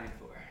worth dying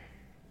for.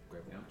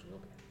 Grave walkers will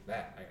be.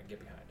 That I can get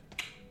behind.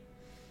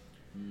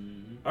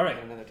 Mm-hmm. All We right.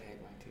 got another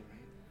tagline too,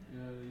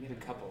 right? We had a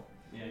couple.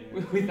 Yeah.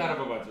 We thought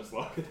of a bunch of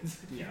slogans.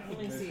 Yeah. Let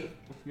me see.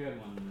 We had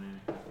one in there.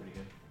 Pretty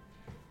good.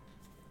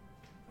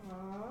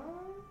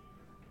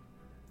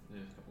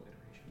 There's a couple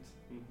iterations.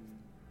 Mm-hmm.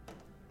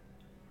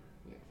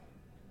 Yeah.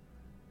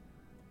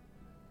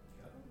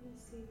 Let me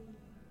see.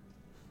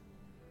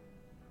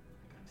 I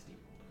kind of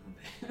steamrolled a little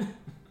bit.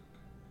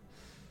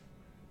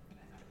 But I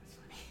thought it was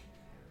funny.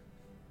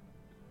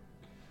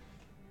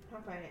 I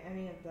don't find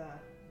any of the.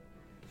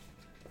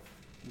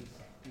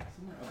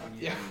 Somewhere up in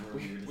Yeah, here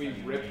where we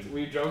were deciding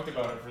we joked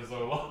about it for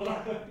so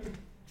long.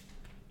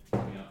 Yeah.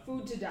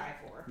 Food to die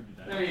for. Who did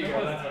that? There you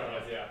go, that's what it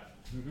was, yeah.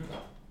 Mm-hmm.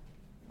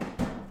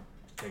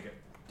 Dig it.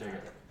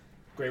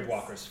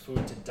 Gravewalkers,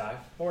 food to die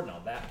for. Now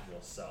that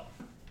will sell.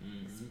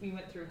 Mm-hmm. We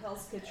went through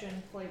Hell's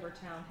Kitchen,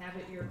 Flavortown, Have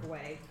It Your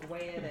Way,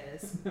 Way It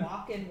Is,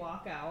 Walk In,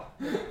 Walk Out,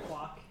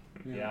 Walk,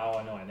 Yeah,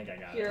 oh no, I think I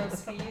got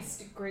Heroes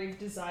Feast, Grave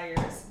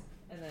Desires,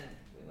 and then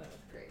we went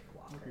with Grave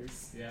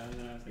Walkers. Yeah, and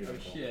then I was like, oh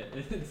Beautiful. shit,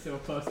 it's so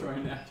close to our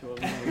natural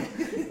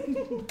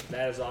name.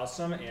 That is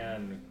awesome,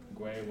 and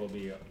Gwei will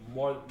be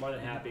more than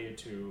happy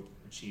to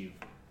achieve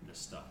this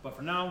stuff. But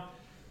for now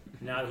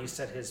that he's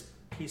said his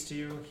piece to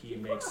you, he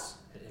makes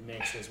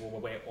his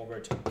way over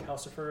to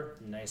Calcifer.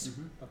 Nice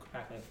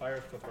crackling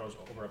fire, throws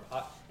over a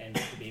pot, and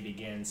he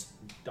begins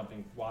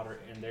dumping water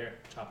in there,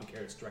 chopping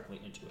carrots directly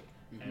into it,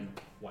 and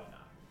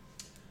whatnot.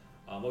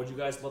 What would you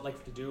guys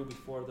like to do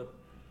before the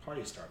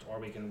party starts? Or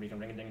we can ring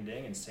a ding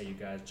ding and say you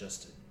guys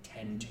just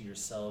tend to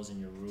yourselves in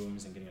your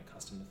rooms and getting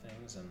accustomed to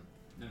things and.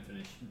 Then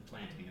finish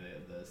planting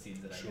the seeds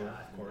that Sure, I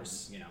got. of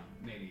course. And,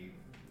 maybe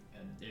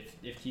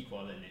if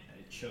Kikwa then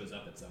it shows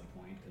up at some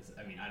point, because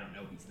I don't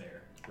know he's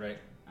there. Right.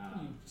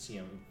 See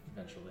him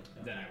eventually.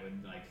 Yeah. Then I would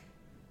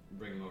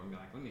bring him over and be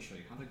like, let me show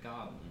you how to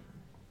garden,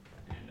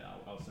 and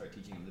I'll start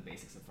teaching him the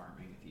basics of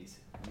farming if he's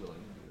willing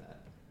to do that.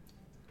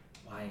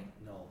 Why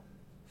no?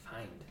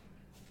 Find.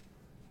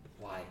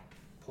 Why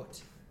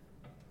put?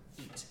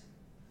 Eat.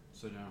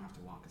 So I don't have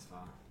to walk as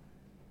far.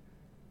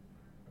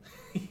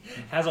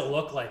 Has a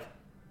look like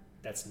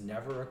that's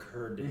never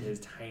occurred to his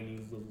tiny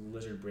little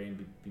lizard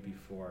brain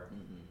before.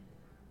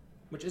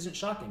 Which isn't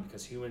shocking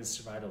because humans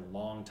survived a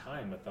long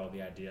time without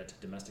the idea to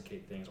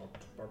domesticate things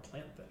or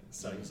plant things.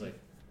 So he's like,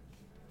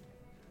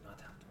 not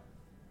have to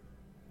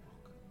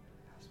walk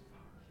as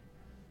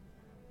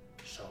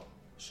far.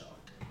 Show.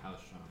 How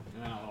strong?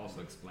 And then I'll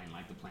also explain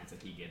the plants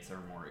that he gets are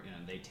more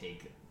they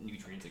take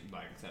nutrients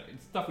like etc.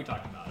 It's stuff we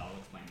talked about. I'll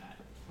explain that.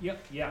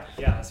 Yep. Yeah.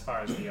 As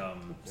far as the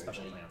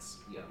special plants.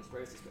 Yeah, as far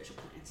as the special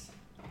plants.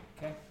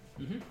 Okay.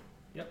 Mm-hmm.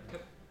 Yep.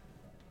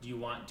 Do you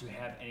want to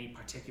have any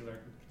particular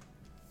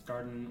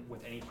garden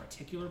with any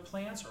particular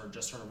plants, or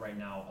just sort of right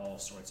now all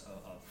sorts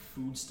of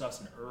foodstuffs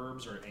and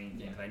herbs or anything?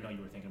 Yeah. 'Cause I know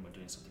you were thinking about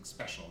doing something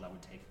special that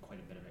would take quite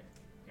a bit of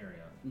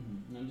area.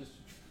 Mm-hmm. And just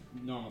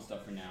normal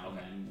stuff for now,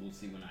 Okay. and then we'll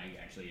see when I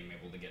actually am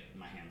able to get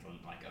my hands on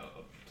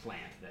a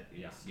plant that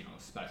is a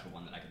special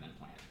one that I can then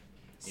plant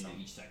into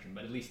each section.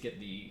 But at least get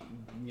the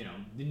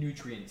the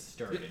nutrients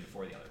started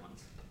before the other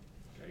ones.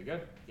 Very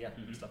good. Yeah.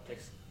 Stuff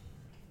takes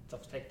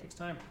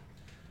time.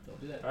 So I'll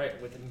do that. All right,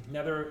 with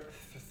another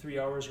 3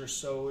 hours or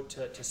so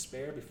to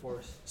spare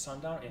before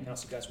sundown, anything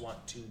else you guys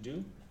want to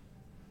do?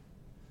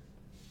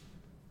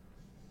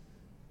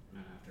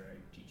 After I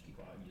teach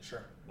Kikwa, you just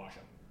Sure. wash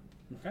up.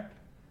 Okay.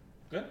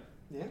 Good.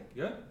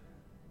 Yeah.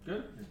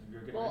 Good.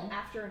 You're getting Well, ready?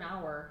 after an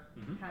hour,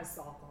 Mhm. has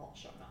the alcohol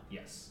shown up?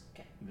 Yes.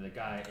 Okay. The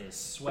guy is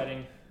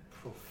sweating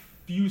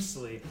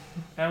profusely,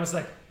 and I was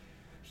like,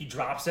 he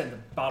drops it, and the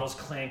bottles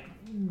clank,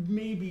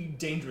 maybe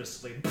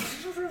dangerously.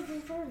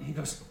 He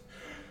goes,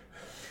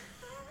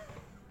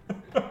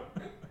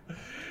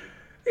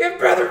 "Give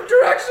better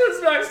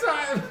directions next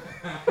time."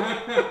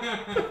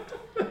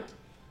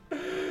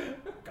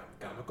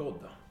 got my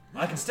gold though.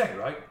 I can stay,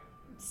 right?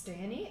 Stay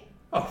and eat.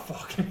 Oh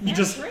fuck! He And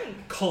just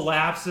drink.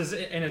 collapses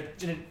in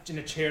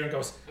a chair and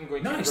goes, I'm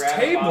going "Nice to grab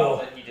table." a bottle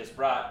that he just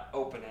brought,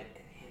 open it,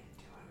 and hand it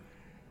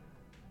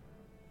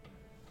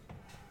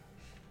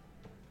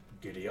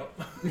to him. Giddy up.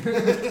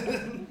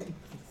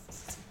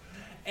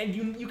 And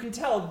you can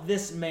tell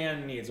this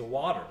man needs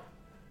water.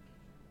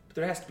 But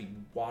there has to be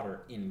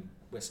water in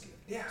whiskey.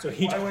 Yeah. So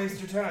he why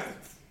waste your time?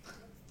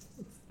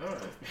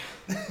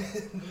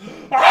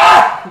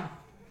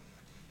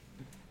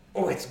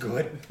 Oh, it's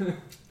good.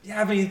 You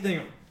have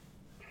anything?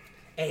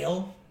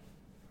 Ale?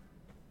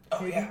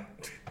 Oh yeah.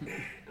 And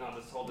I'll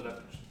just hold it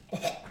up.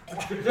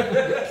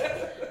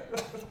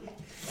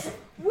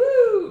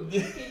 Woo!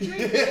 Keep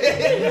drinking.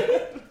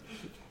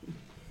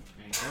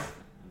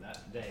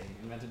 That day,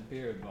 invented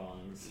beer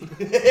bongs. You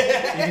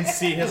can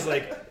see his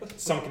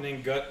sunken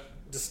in gut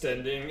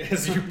distending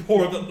as you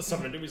pour the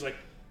something into him. He's like,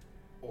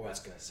 "Oh, that's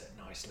gonna sit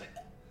nicely."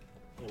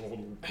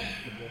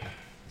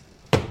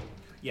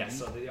 Yeah,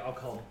 so the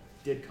alcohol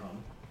did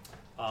come.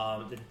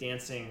 The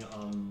dancing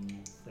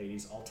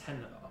ladies, all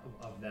 10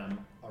 of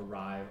them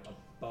arrive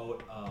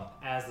about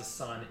as the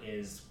sun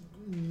is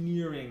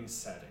nearing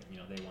setting.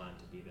 They wanted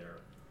to be there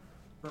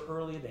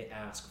early. They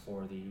ask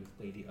for the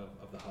lady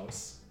of the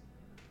house,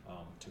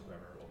 to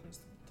whoever opens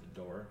the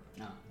door.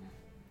 No.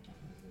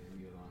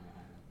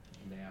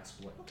 And they ask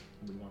what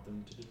we want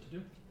them to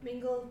do.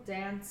 Mingle,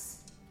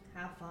 dance,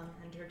 have fun,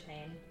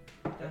 entertain.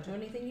 Don't do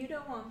anything you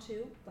don't want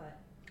to, but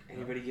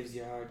Anybody gives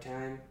you a hard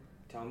time,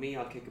 tell me,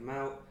 I'll kick him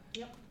out.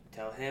 Yep.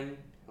 Tell him,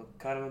 I'll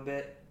cut him a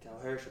bit. Tell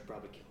her, she'll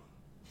probably kill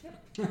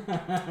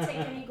him. take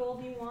any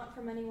gold you want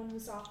from anyone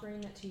who's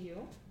offering it to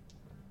you.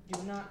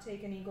 Do not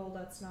take any gold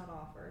that's not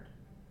offered.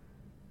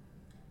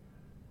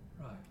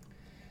 Right.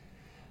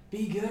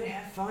 Be good,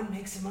 have fun,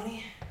 make some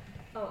money.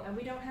 Oh, and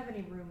we don't have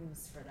any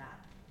rooms for that.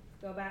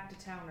 Go back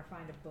to town or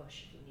find a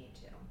bush if you need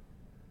to.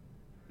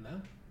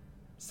 No?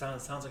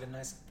 Sounds like a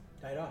nice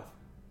night off.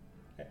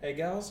 Hey,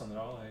 gals? And they're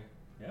all like,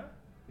 yeah?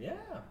 Yeah.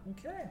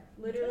 Okay.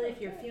 Literally, Okay,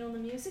 if you're okay. feeling the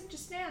music,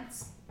 just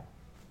dance.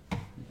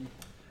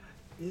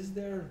 Is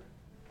there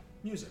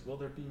music? Will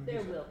there be music?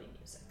 There will be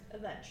music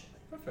eventually.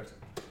 Perfect.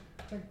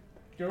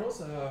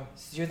 Girls,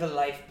 You're the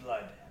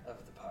lifeblood of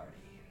the party.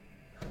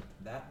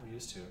 that we're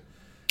used to.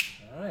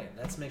 All right,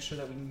 let's make sure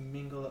that we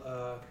mingle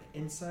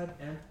inside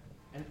and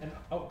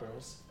out,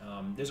 girls.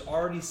 There's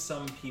already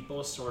some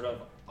people sort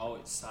of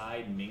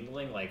outside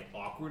mingling, like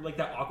awkward, like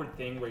that awkward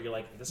thing where you're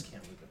like, this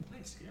can't leave the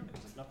place here.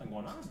 There's nothing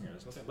going on here.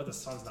 There's nothing, but the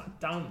sun's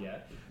not down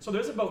yet. So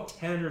there's about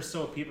 10 or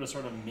so people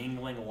sort of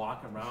mingling,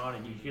 walking around,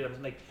 and you hear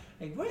them like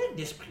wasn't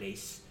this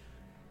place?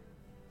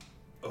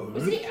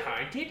 Was it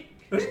haunted?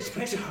 Wasn't this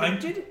place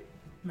haunted?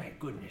 My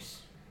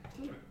goodness.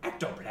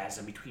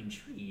 Ectoplasm between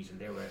trees, and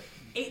there were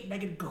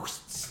 8-legged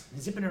ghosts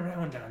zipping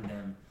around on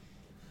them.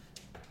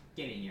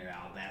 Get in here,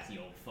 Alabaster,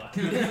 you old fuck.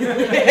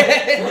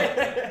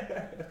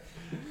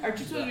 Aren't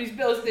you supposed to be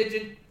spell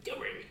stitching? Don't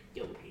worry.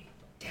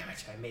 Damn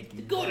it, I made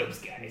The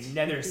Golems, guys.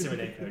 Nether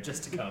simulator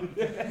just to come.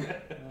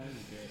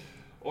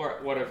 Or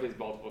what if his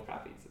multiple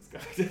copies is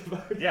going to the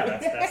party? Yeah,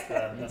 that's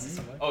the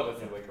simulator. Oh, that's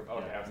the liquor.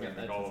 Okay, Yeah, I was going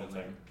to that's think all the of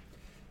them.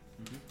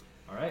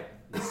 All right,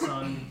 the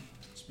sun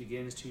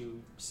begins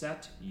to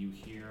set. You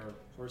hear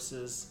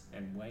horses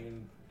and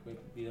wagon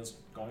wheels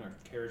going, or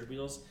carriage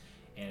wheels.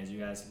 And as you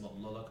guys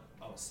look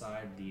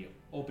outside the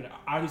open,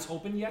 are these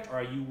open yet, or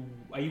are you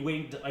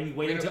waiting?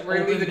 We're to gonna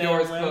open leave the them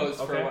doors when- closed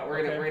for okay, what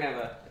we're gonna okay. have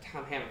a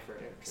Tom Hammond.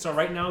 So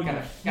right now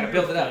gotta you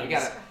build it up. You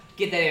things. gotta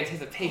get that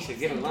anticipation.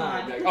 Get in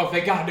line. Thank Like, oh,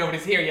 thank God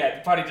nobody's here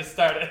yet. The party just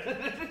started.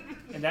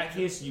 In that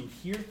case, you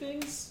hear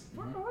things,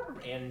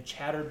 and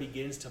chatter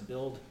begins to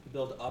build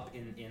up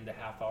in the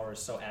half hour or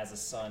so as the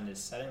sun is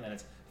setting. Then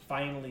it's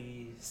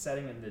finally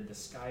setting, and the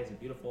sky is a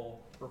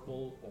beautiful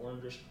purple,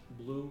 orangish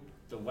blue.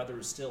 The weather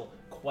is still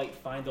quite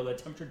fine, though the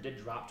temperature did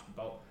drop to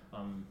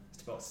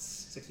about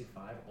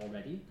 65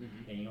 already,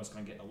 and you know it's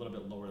going to get a little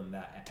bit lower than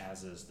that,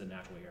 as is the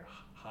natural air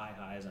high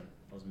highs and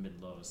those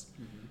mid lows.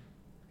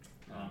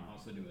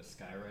 Also do a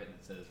skywrite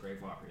that says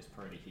Grave Walker's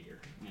party here,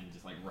 and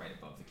just like right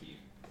above the keep.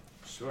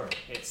 Sure,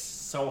 it's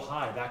so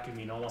high that can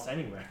mean almost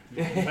anywhere.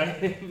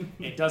 But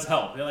it does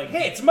help. They're like,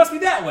 hey, it must be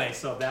that way,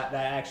 so that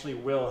actually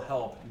will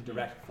help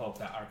direct folk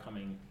that are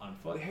coming on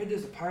foot. We heard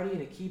there's a party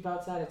in a keep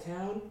outside of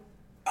town.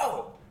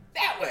 Oh,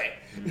 that way.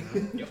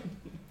 Yep.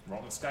 Roll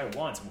in the sky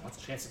once, and what's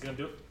the chance it's gonna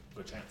do it?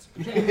 Good chance.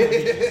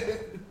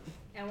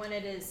 And when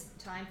it is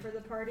time for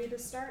the party to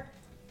start,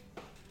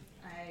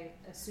 I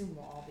assume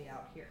we'll all be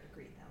out here to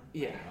greet them.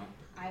 Yeah.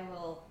 I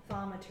will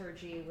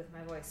thaumaturgy with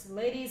my voice.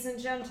 Ladies and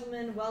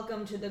gentlemen,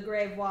 welcome to the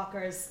Grave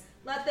Walkers.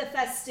 Let the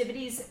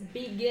festivities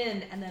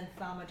begin, and then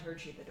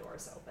thaumaturgy the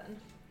doors open.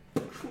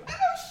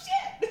 Oh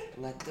shit!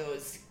 Let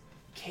those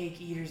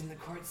cake eaters in the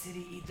court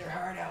city eat their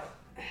heart out.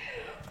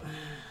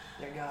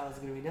 Their gala is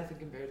gonna be nothing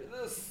compared to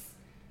this.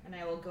 And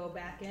I will go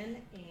back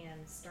in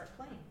and start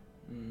playing.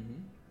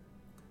 Mm-hmm.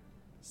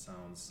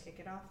 Sounds. Kick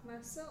it off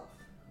myself.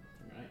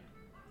 Right.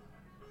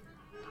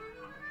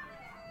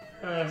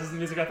 This is the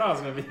music I thought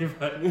it was gonna be,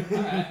 but.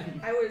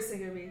 I was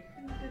thinking it would be.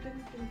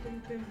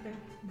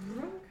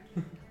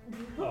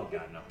 Oh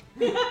god, no.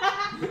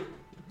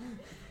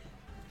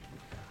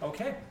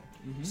 Okay,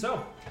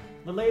 so,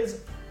 the ladies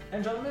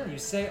and gentlemen, you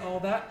say all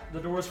that, the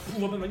doors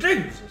open like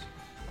Jesus,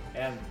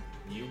 and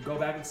you go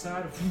back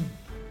inside.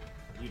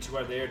 You two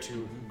are there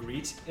to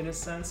greet, in a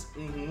sense,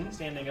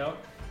 standing out.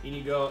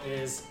 Inigo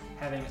is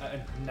having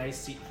a nice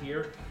seat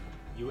here.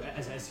 You,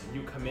 as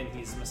you come in,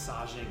 he's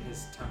massaging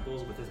his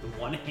temples with the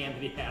one hand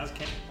that he has.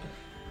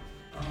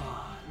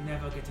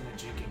 Never get in a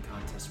drinking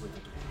contest with a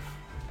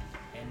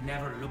dwarf, and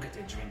never look at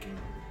a drinking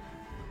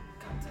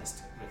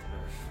contest with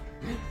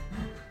Earth.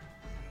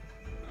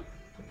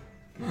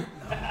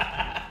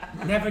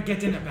 No. Never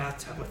get in a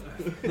bathtub with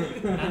Earth.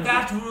 And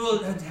that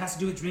rule has to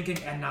do with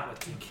drinking and not with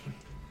drinking.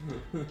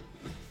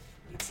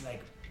 It's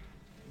like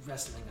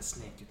wrestling a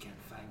snake you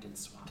can't find in the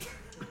swamp.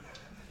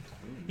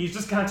 He's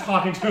just kind of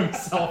talking to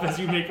himself as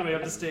you make your way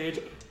up the stage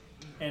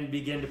and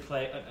begin to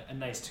play a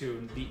nice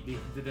tune.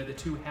 The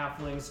two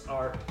halflings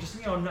are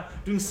just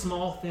doing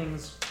small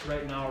things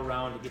right now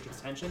around to get your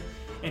attention,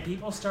 and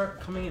people start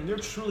coming in. There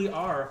truly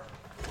are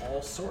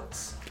all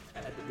sorts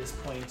at this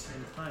point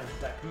in time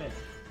that come in.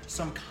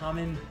 Some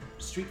common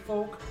street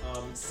folk,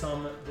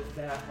 some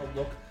that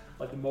look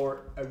like the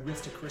more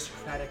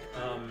aristocratic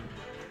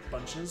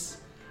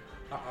bunches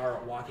are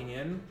walking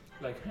in.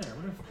 Like, hey,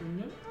 what if,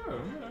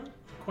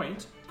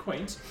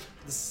 quaint.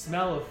 The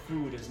smell of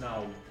food is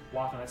now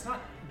walking. It's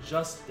not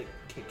just the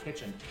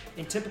kitchen.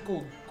 In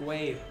typical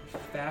Gwei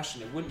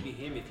fashion, it wouldn't be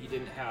him if he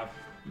didn't have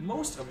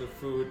most of the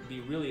food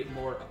be really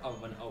more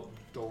of an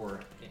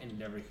outdoor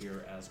endeavor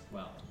here as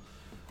well.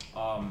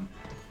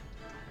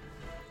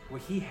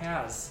 What he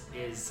has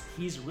is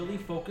he's really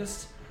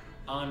focused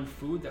on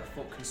food that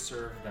folk can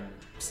serve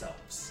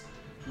themselves.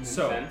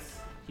 So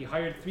Sense. he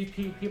hired 3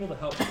 people to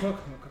help cook,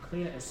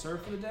 clean it, and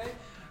serve for the day.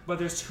 But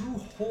there's 2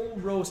 whole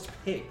roast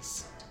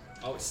pigs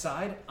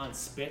outside on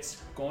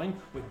spits going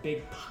with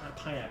big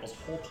pineapples,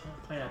 whole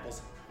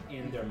pineapples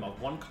in their mouth.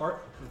 1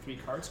 cart from 3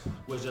 carts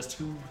was just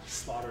 2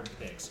 slaughtered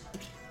pigs.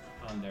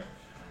 on there.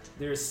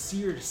 There's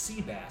seared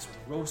sea bass with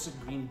roasted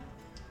green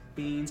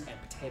beans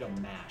and potato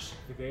mash.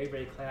 Very,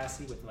 very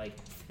classy with like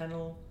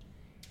fennel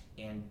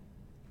and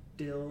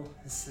dill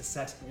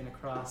set in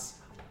across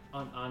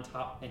on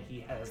top, and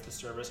he has the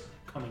service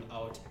coming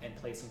out and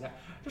placing that.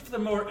 Just for the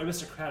more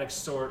aristocratic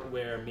sort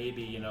where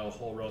maybe, you know,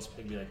 whole roast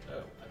pig be like,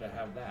 oh, I gotta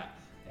have that.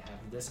 They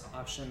have this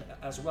option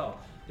as well.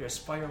 There's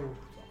fire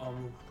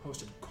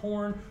roasted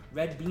corn,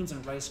 red beans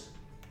and rice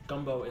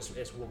gumbo is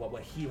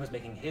what he was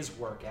making his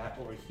work at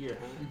over here.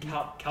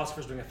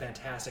 Calcifer's doing a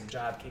fantastic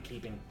job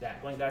keeping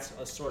that going. That's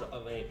a sort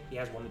of he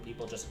has one of the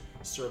people just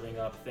serving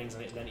up things,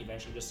 and then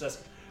eventually just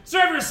says,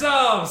 serve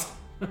yourselves!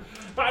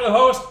 By the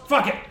host,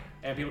 fuck it!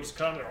 And people just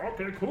come,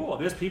 okay, cool.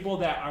 There's people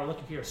that are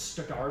looking here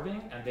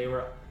starving, and they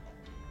were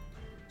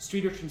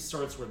street urchin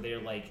sorts where they're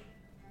like,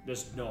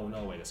 there's no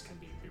way this can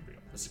be real.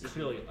 This is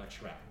clearly a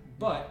trap.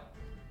 But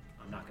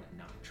I'm not gonna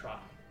not try.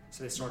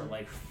 So they sort of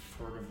like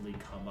furtively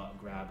come up,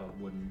 grab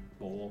a wooden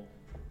bowl,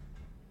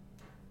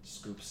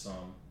 scoop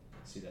some,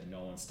 see that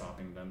no one's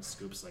stopping them,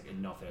 scoops like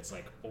enough that it's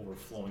like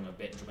overflowing a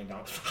bit, dripping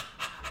down.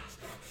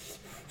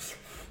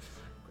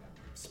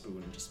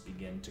 Spoon and just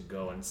begin to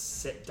go and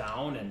sit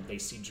down, and they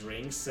see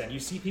drinks, and you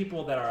see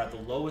people that are at the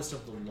lowest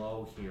of the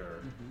low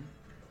here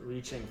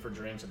reaching for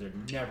drinks that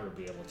they'd never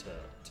be able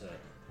to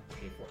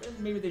pay for. And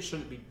maybe they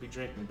shouldn't be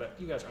drinking, but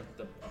you guys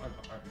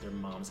aren't their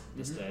moms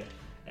this day,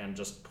 and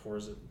just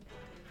pours it.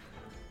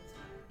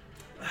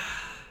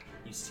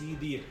 You see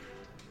the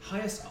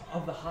highest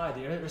of the high,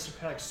 the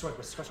aristocratic sort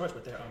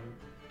with their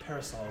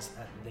parasols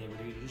that they would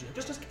usually have,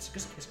 just in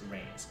case it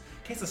rains,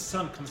 in case the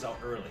sun comes out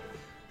early.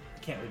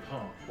 Can't leave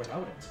home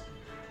without it.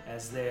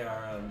 As they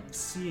are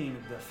seeing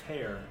the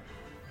fair,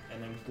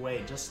 and then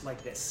Gway, just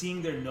like that,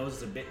 seeing their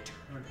noses a bit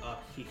turned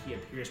up, he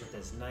appears with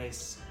this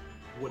nice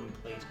wooden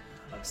plate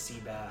of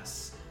sea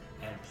bass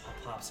and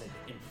plops it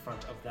in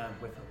front of them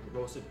with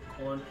roasted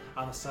corn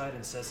on the side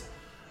and says,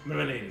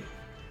 "My lady,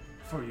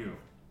 for you."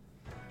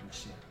 And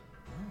she,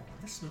 oh,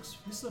 this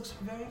looks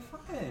very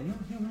fine.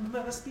 You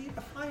must be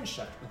a fine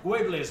chef.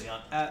 Gway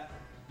Blazion at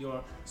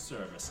your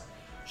service.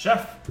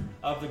 Chef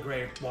of the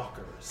Grey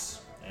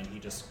Walkers. And he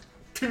just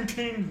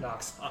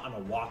knocks on a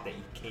walk that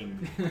he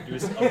came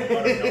use out of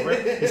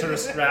nowhere. He's sort of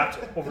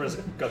strapped over his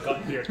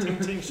gut here.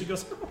 Ting. She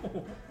goes,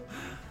 oh,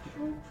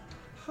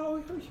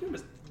 how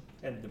humorous.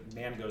 And the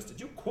man goes,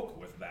 did you cook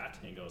with that?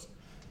 And he goes,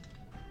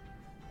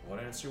 what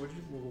answer would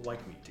you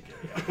like me to give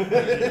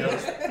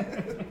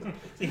you?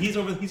 So he's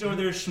over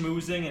there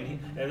schmoozing, and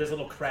there's a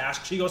little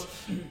crash. She goes,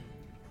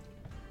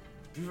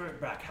 be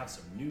right back, have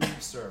some new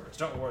servers.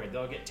 Don't worry,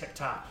 they'll get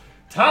tick-tock.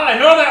 Todd, I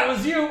know that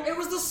was you! It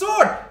was the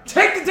sword!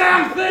 Take the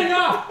damn thing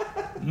off!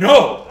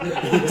 No!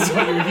 That's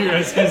what you hear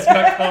as he's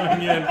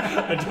coming in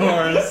the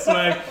door and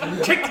saying,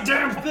 take the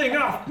damn thing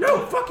off!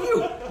 No, fuck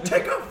you!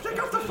 Take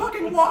off the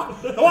fucking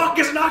walk! The walk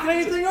isn't knocking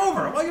anything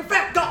over! Well, your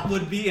fat gut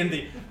would be, and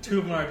the two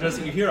of them are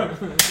just, you hear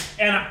him.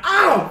 And,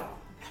 ow!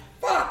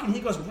 Fuck! And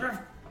he goes,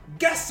 we're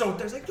guests out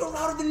there. He's like, you're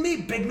louder than me,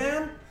 big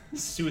man!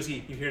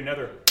 Susie, you hear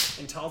another,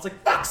 and Todd's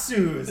like, fuck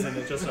Suze! And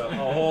it's just a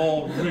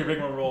whole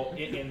rigmarole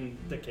in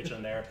the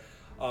kitchen there.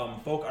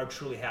 Folk are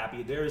truly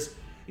happy. There's,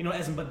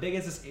 as big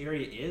as this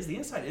area is, the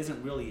inside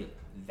isn't really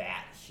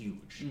that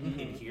huge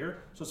in here.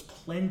 So there's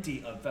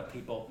plenty of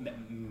people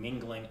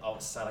mingling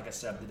outside. Like I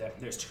said,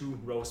 there's 2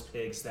 roast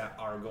pigs that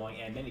are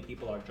going, and many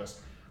people are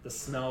just, the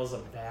smells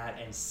of that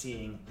and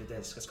seeing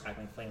this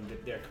crackling flame,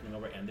 they're coming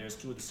over, and there's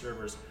 2 of the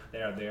servers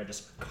that are there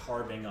just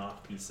carving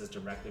off pieces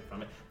directly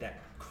from it.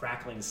 That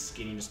crackling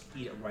skin, you just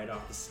eat it right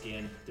off the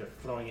skin. They're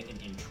throwing it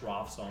in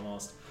troughs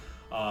almost.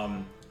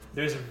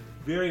 There's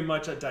very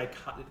much a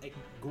dichotomy.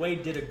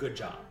 Gway did a good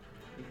job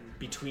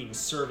between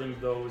serving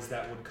those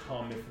that would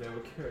come if they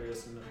were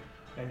curious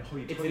and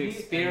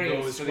hoity-toity,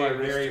 and those who are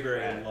very,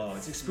 very low.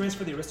 It's experience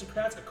for the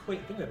aristocrats, a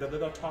quaint thing that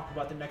they'll talk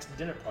about the next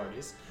dinner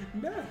parties.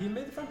 Yeah, he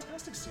made a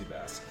fantastic sea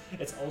bass.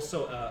 It's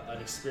also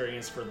an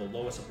experience for the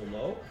lowest of the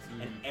low,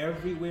 and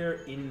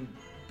everywhere in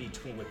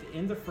between.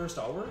 Within the first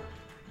hour,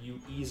 you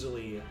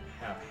easily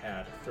have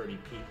had 30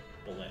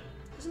 people in.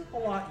 Isn't a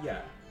lot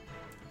yet.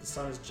 The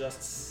sun is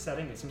just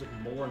setting. It seems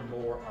like more and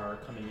more are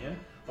coming in.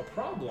 The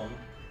problem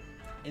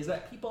is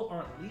that people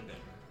aren't leaving.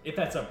 If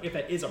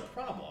that is a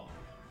problem,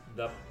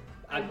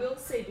 I will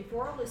say,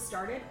 before all this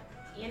started,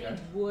 Annie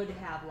would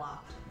have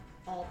locked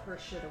all her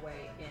shit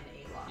away in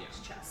a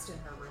locked chest in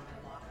her room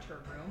and locked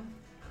her room,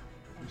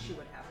 and she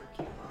would have her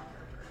cube on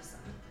her person.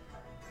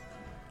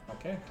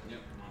 Okay. Yep.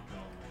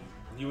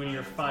 You in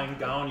your fine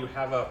gown, you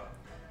have a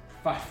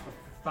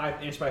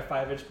 5 inch by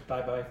 5 inch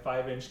by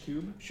 5 inch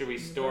cube. Should we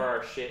store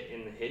our shit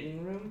in the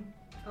hidden room?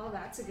 Oh,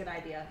 that's a good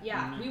idea.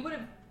 Yeah, we would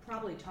have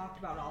probably talked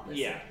about all this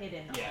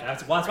hidden. Yeah,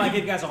 that's why I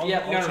gave you guys all. No,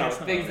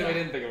 things that I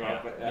didn't think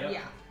about. But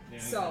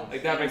so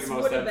like that makes the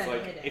most sense.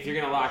 Like hidden. if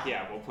you're gonna lock,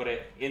 we'll put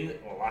it in.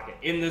 We'll lock it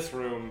in this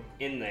room,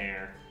 in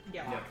there.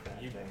 Yeah.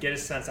 You get a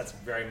sense that's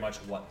very much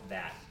what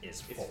that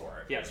is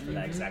for. Yes, for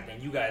that exact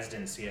thing. You guys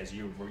didn't see it as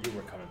you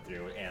were coming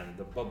through, and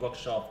the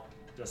bookshelf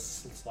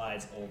just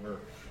slides over,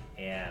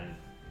 and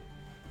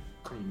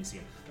couldn't even see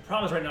it. The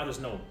problem is right now there's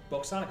no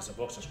books on it because the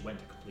books just went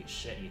to complete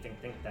shit. And you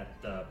think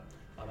that the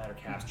matter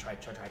calves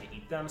tried to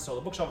eat them. So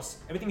the bookshelves,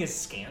 everything is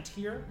scant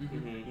here.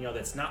 You know,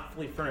 that's not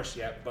fully furnished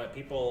yet, but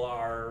people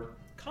are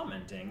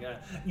commenting.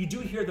 You do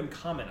hear them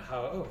comment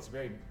how, oh, it's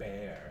very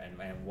bare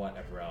and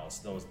whatever else.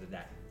 Those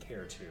that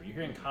care to. You're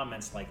hearing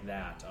comments like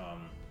that.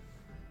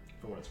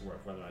 For what it's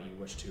worth, whether or not you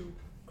wish to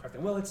correct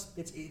them. Well,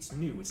 it's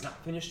new. It's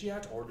not finished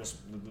yet, or just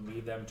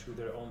leave them to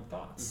their own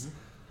thoughts.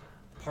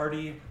 The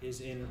party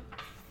is in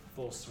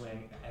full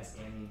swing as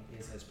Annie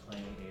is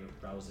playing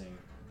a rousing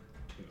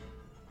tune.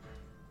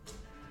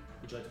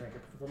 Would you like to make a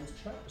performance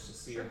check just to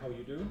see how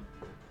you do?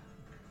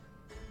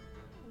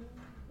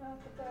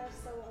 Not the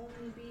best. That will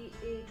only be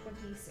a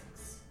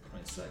 26.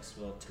 26.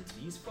 Well, to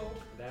these folk,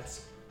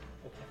 that's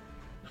okay.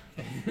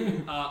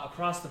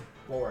 Across the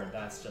board,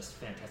 that's just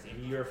fantastic.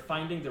 And you're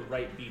finding the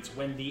right beats.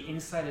 When the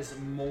inside is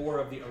more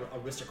of the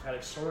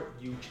aristocratic sort,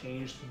 you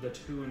change the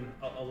tune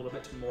a little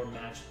bit to more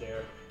match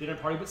their dinner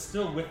party, but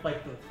still with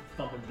like the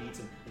thumping beats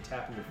and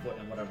tapping your foot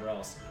and whatever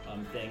else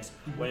things.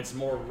 When it's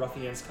more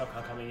ruffians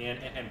coming in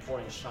and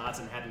pouring shots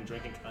and having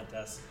drinking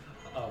contests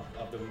of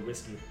the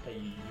whiskey that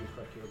you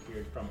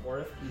procured from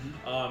Orif,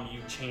 you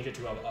change it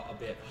to a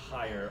bit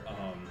higher.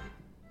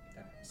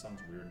 That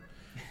sounds weird.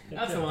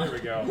 That's the one. Here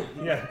we go.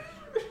 Yeah.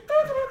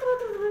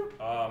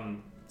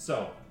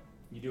 So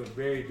you do a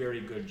very,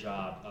 very good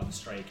job of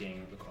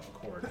striking the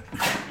chord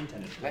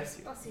intended for Bless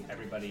you. Bless you.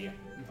 everybody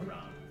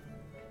around.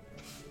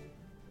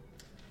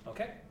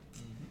 Okay.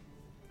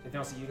 Anything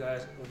else that you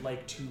guys would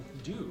like to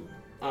do?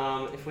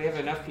 If we have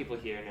enough people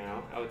here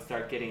now, I would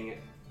start getting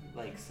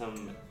like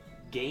some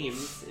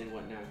games and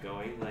whatnot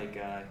going, like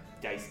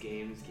dice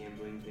games,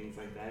 gambling, things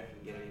like that. If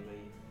we can get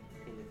anybody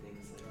into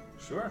things like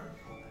Sure.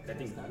 I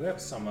think we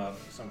have some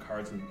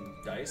cards and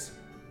dice.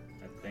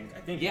 I think.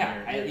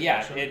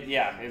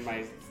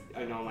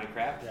 In all my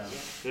crap. Yeah.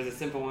 There's a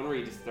simple one where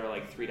you just throw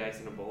like 3 dice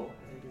in a bowl.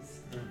 I think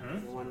is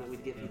the one that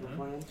we'd get people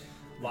playing.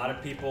 A lot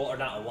of people, or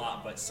not a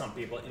lot, but some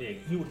people.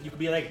 You could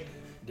be like,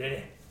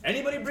 did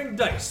anybody bring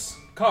dice,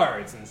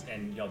 cards,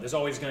 and you know, there's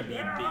always gonna be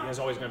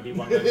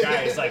one of the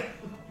guys like,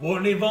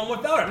 wouldn't leave home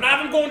without it. Not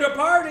even going to a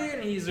party,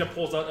 and he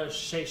pulls out a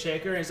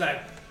shaker and he's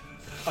like,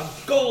 a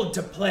gold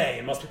to play,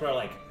 and most people are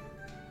like,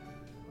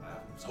 I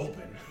was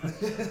hoping.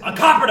 A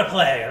copper to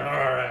play!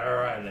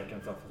 Alright, they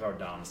can throw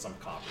down some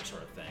copper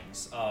sort of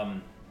things.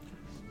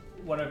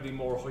 One of the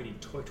more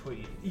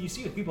hoity-toity, you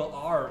see that people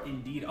are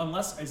indeed,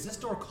 is this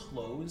door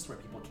closed where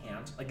people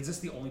can't? Like, is this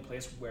the only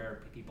place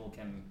where people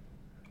can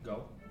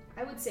go?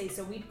 I would say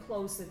so. We'd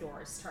close the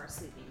doors to our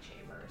sleeping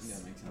chambers. Yeah,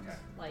 makes sense. Okay.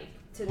 Like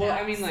to Well,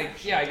 that I mean, like,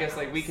 section yeah, I of the guess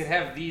like we house. could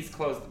have these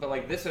closed, but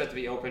like this would have to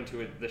be open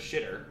to the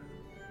shitter,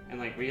 and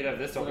like we could have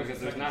this open because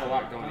there's not a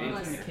lot going in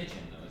It's in the here. kitchen,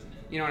 though, isn't it?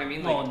 You know what I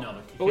mean? Well, Like, no.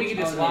 but we could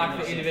just no, lock no,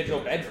 the no, individual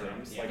no,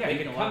 bedrooms. yeah. Like Yeah, they you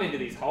could can come lock into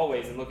these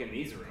hallways and look in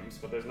these rooms,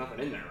 but there's nothing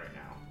in there right now.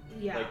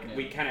 Yeah, Like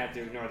we kind of have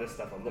to ignore this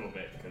stuff a little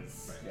bit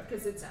because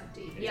because it's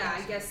empty. It Yeah,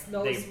 is. I guess They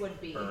those would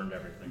be. burned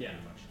everything Yeah.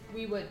 pretty much.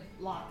 We would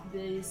lock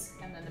these,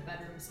 and then the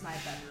bedroom's my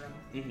bedroom.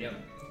 Yep.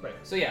 Right.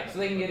 So yeah, so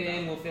they can get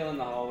in. We'll fill in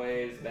the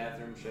hallways,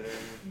 bathroom, shitter,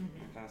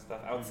 kind of stuff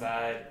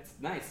outside. It's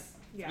nice.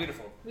 It's Yeah.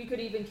 beautiful. We could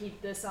even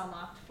keep this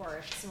unlocked for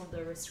if some of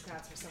the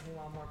aristocrats or something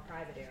want a more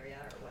private area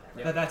or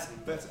whatever. But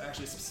that's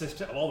actually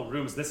specific of all the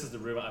rooms. This is the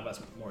room I was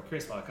more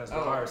curious about because there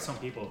Oh, are okay. some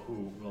people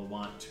who will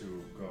want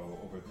to go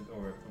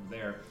over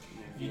there.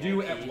 Yeah, You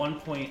do VIP. at one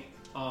point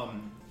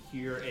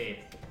hear a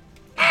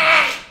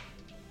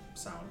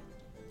sound,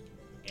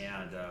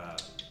 and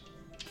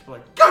people are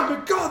like, "God, my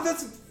God,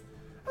 that's a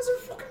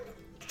fucking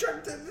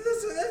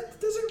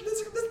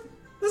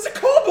there's a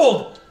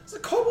kobold! There's a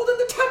kobold in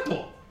the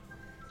temple!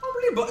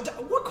 Unbelievable!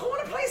 What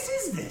kind of place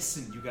is this?"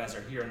 And you guys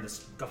are hearing this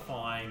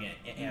guffawing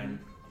and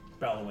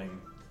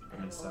bellowing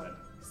from inside.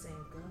 Saying,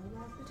 go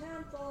lock the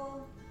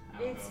temple.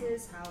 I'll It's go.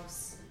 his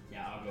house.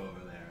 Yeah, I'll go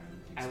over there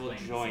and I will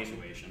explain join. the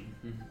situation.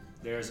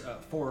 There's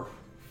 4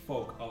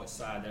 folk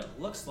outside that it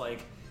looks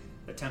like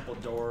the temple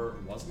door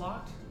was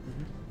locked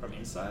from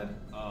inside,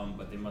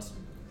 but they must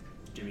have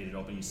jimmied it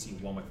open. You see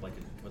one with like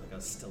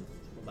a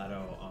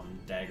stiletto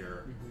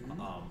dagger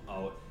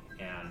out,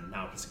 and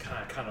now he's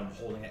kind of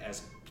holding it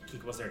as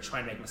Kiko was there,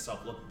 trying to make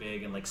himself look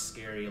big and like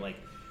scary, like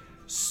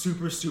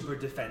super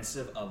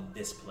defensive of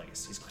this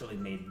place. He's clearly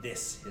made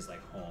this his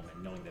like home,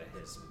 and knowing that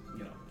his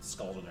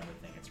skulls and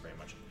everything, it's very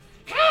much.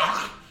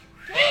 I'm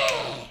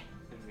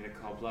gonna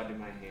call blood in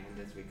my hand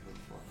as we come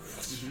forward.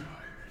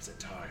 Is it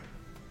time?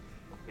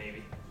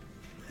 Maybe.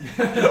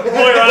 Roll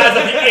your eyes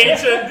at the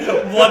ancient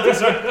blood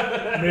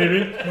preserver. Maybe.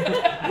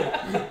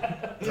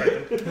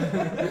 Drink it.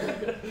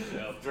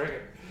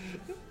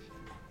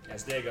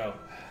 As they go,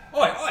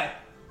 oi,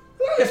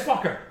 look at this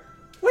fucker.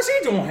 What's he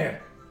doing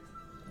here?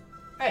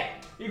 Hey,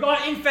 you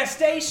got an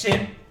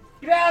infestation?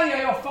 Get out of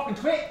here, you fucking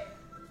twit.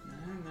 No.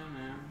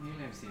 He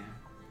lives here.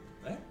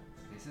 What?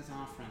 This is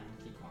our friend,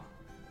 Kikwa.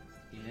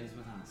 He lives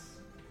with us.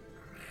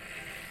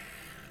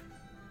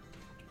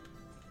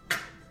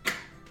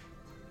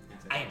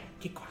 That's it. I am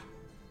Kikwa.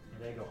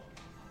 And they go.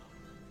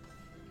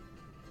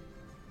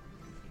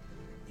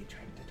 You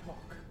trying to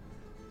talk?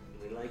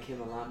 We like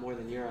him a lot more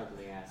than your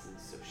ugly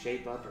asses, so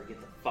shape up or get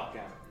the fuck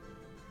out.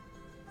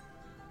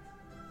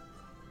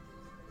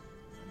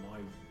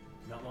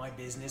 Not my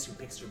business who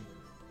picks your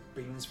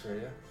beans for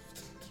you.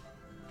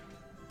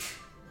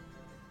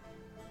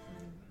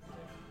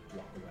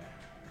 Walk away.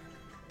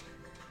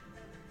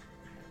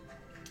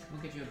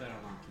 We'll get you a better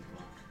lock, you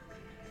will.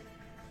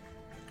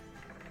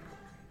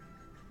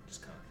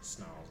 Just kind of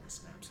snarls and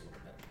snaps a little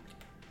bit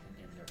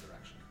in their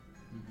direction.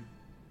 Mm-hmm.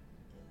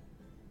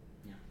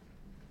 Yeah.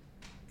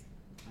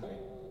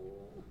 Alright.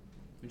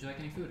 Would you like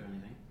any food or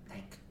anything?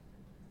 Thank.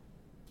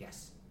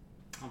 Yes.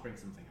 I'll bring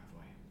something out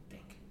for you.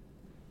 Thank.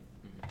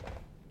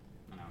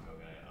 And I'll go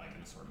get like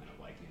an assortment of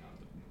like, the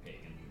pig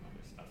and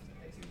other stuff that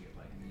they seem to get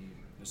like.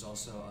 There's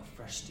also a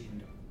fresh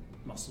steamed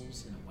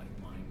mussels in a white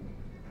wine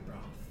broth.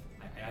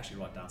 I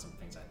actually wrote down some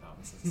things I thought.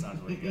 This sounds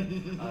really good.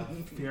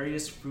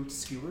 Various fruit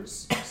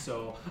skewers.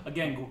 So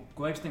again,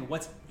 go ahead and think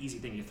what's easy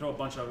thing. You throw a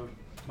bunch of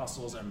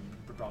mussels and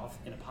broth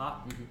in a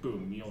pot.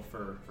 Boom, meal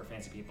for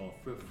fancy people.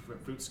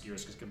 Fruit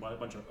skewers. Just get a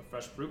bunch of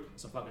fresh fruit,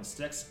 some fucking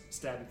sticks,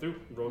 stab them through,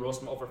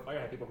 roast them over fire.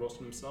 Have people roast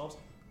them themselves.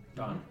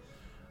 Done.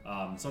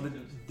 So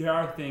there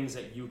are things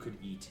that you could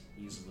eat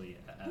easily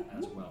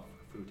as well.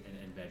 Fruit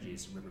and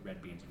veggies,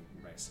 red beans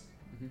and rice,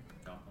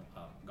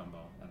 gumbo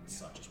and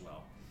such as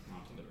well.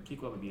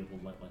 Kiko would be able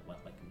to like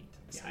meat.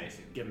 Yeah, I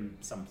assume. Give him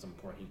some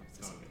pork. He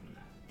I'll give him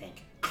that.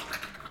 Thank.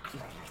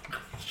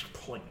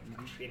 Pulling,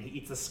 and he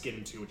eats the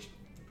skin too, which he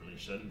really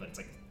shouldn't. But it's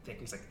like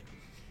taking. It's like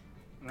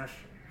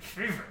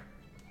fever.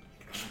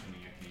 If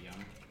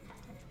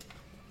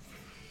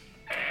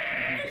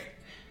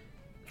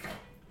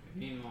you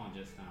need more,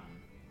 just holler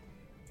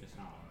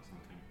or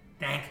something.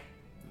 Thank.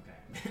 Okay.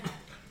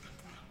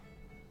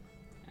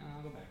 And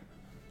I'll go back.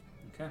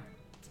 Okay.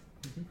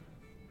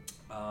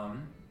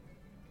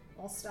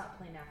 I'll stop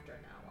playing after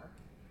an hour.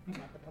 And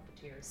let the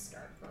Puppeteers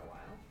start for a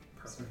while.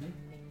 Perfect. Sort of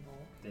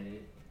mingle.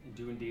 They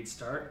do indeed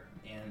start,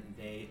 and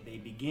they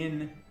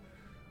begin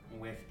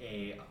with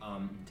a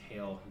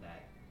tale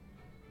that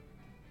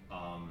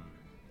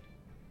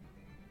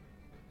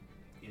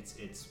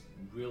it's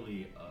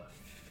really a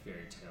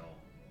fairy tale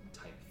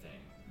type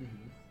thing,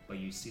 but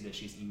you see that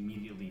she's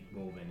immediately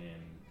woven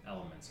in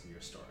elements of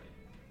your story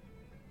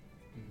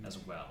as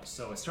well.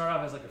 So it started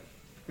off as like a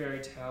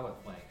fairy tale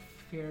with like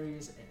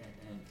fairies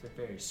and the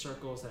various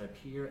circles that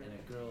appear, and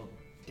a girl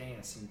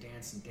dance and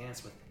dance and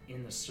dance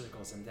within the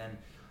circles, and then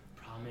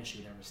the problem is she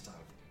would never stop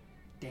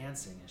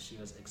dancing, and she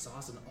was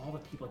exhausted, and all the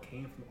people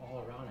came from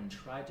all around and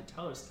tried to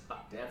tell her,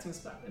 stop dancing,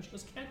 stop, and she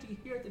goes, can't you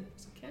hear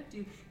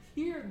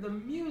the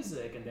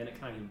music? And then it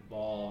kind of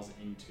evolves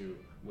into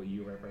what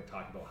you were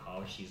talking about,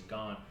 how she's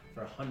gone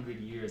for 100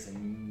 years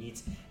and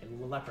meets a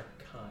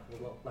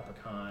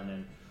leprechaun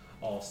and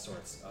all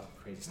sorts of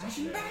crazy stuff.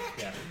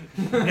 Yeah.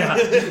 Yeah.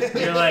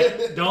 You're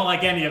like, don't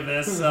like any of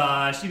this.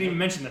 She didn't even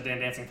mention the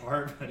dancing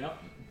part. But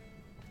Yep.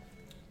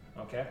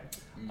 Okay.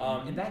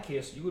 In that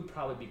case, you would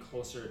probably be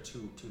closer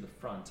to the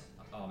front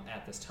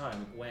at this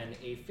time when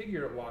a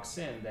figure walks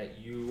in that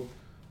you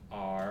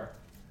are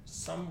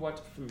somewhat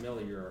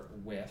familiar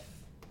with.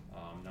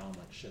 Now I'm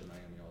like, shit, am I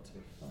going to be able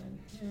to find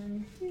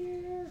him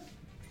here?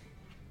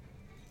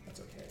 That's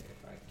okay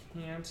if I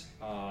can't.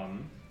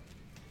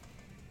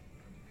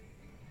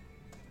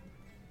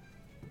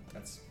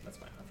 That's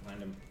fine. I'll find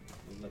him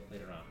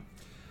later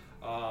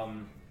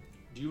on.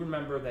 Do you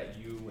remember that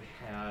you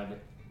had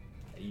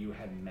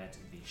met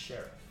the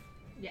sheriff?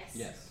 Yes.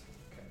 Yes.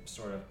 Okay,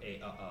 sort of a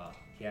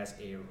he has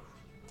a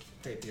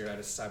rapier at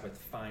his side with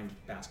fine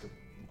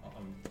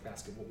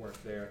basketball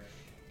work there,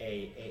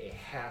 a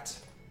hat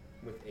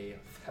with a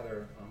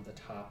feather on the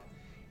top,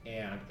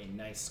 and a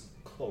nice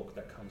cloak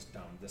that comes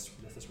down this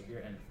right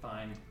here, and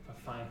fine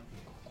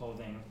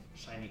clothing,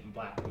 shiny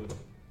black boots,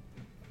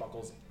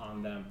 buckles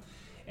on them.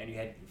 And you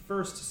had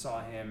first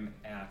saw him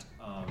at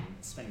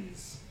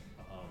Svenny's,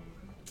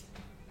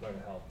 where the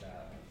hell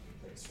that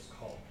place was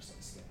called or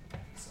something.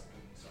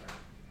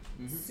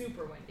 Sorry.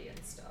 Super windy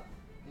and stuff.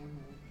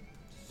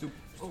 Soup.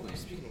 Oh,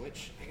 speaking of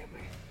which, I got my.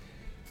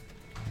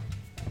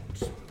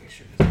 Just want to make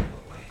sure it doesn't go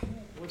away.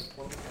 Where's the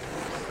portal?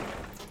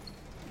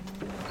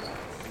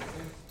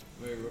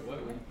 Wait, what?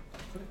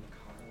 Put it in the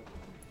car.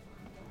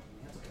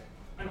 That's okay.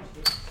 I know.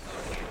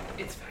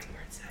 It's fine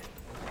where it's at.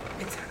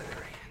 It's out of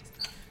their hands.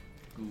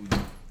 Good.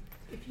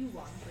 If you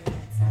want to bring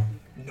that stuff, you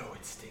can. No,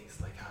 it stings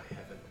like high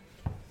heaven.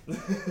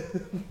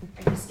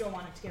 I just don't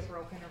want it to get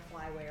broken or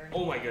fly away or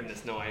anything. Oh my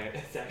goodness, no,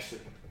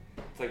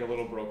 it's like a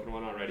little broken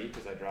one already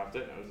because I dropped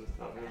it and I was just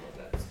talking about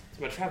that. It's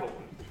my travel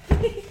one.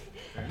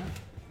 Fair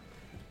enough.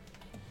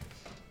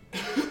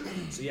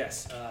 So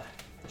yes, the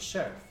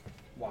sheriff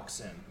walks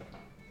in,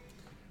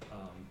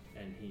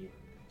 and he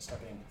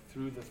stepping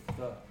through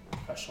the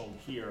threshold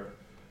here,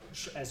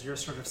 as you're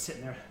sort of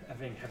sitting there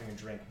having a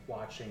drink,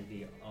 watching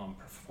the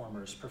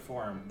performers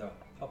perform, the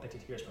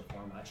Puppeteers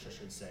perform, I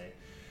should say.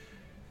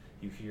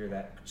 You hear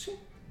that ka-ching,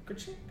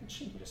 ka-ching,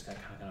 ka-ching. You just kind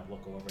of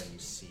look over and you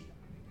see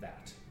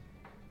that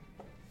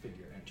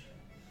figure entering.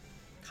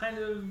 Kind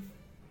of,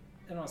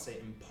 I don't want to say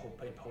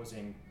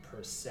imposing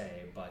per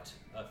se, but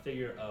a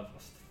figure of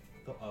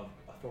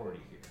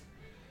authority here.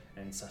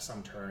 And so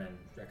some turn and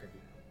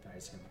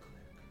recognize him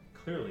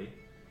clearly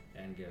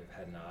and give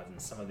head nods,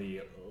 and some of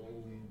the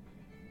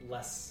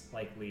less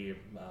likely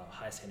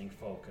high-standing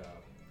folk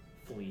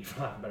flee,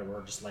 for lack of a better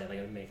word, just like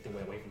make their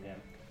way away from him,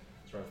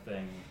 sort of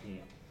thing.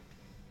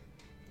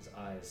 His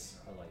eyes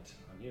alight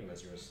on you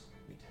as yours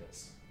meet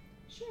his.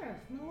 Sheriff,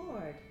 my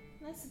lord,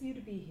 nice of you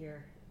to be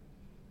here.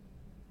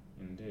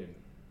 Indeed.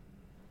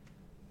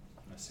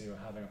 I see you're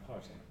having a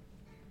party.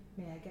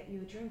 May I get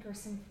you a drink or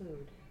some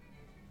food?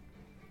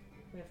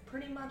 We have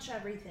pretty much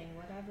everything,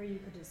 whatever you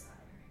could desire.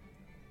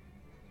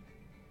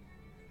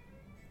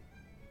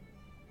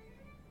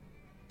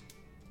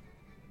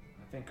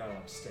 I think I'll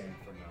abstain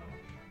for now.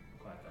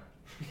 Quiet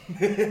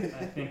there.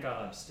 I think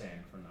I'll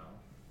abstain for now.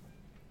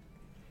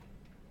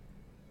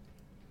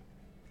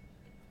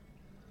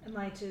 Am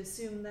I to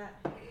assume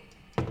that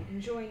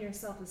enjoying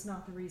yourself is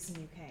not the reason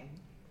you came?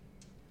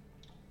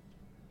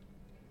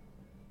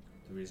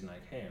 The reason I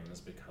came is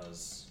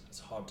because it's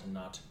hard to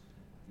not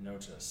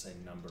notice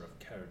a number of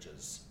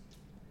carriages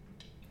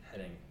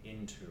heading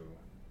into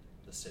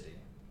the city,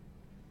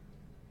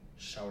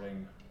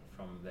 shouting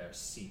from their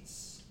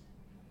seats,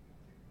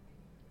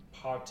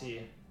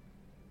 "Party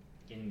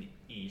in the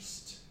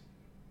east,"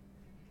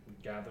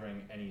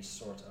 gathering any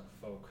sort of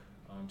folk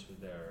onto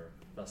their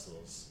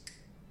vessels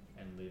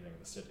and leaving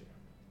the city,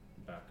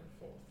 back and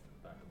forth,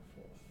 back and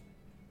forth.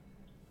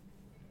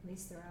 At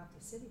least they're out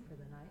the city for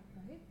the night,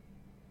 right?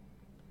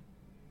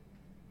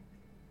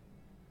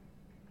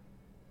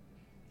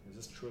 Is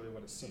this truly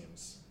what it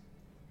seems?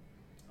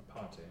 A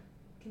party?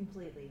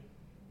 Completely.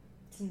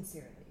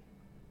 Sincerely.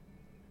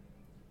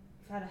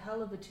 We've had a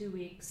hell of a 2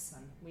 weeks,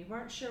 and we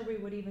weren't sure we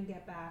would even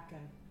get back,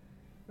 and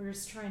we're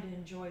just trying to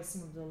enjoy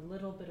some of the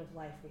little bit of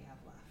life we have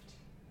left.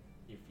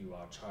 If you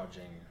are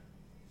charging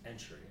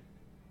entry,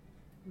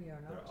 We are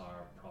there not.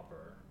 are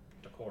proper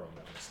decorum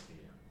that must be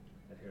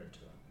adhered to.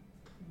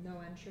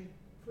 No entry.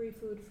 Free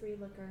food, free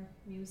liquor,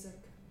 music,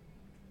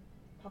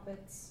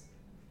 puppets,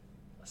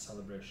 A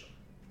celebration.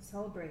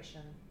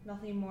 celebration.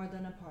 Nothing more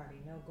than a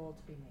party. No gold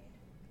to be made.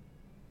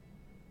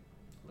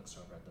 Looks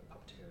over at the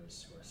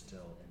puppeteers who are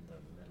still in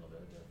the middle of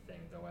the thing,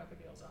 though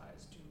Abigail's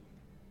eyes do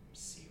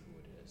see who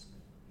it is.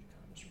 She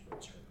kind of just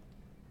reverts her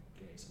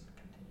gaze and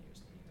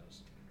continues, and he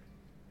goes,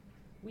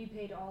 We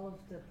paid all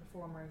of the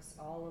performers,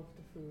 all of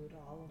the food,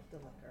 all of the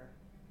liquor.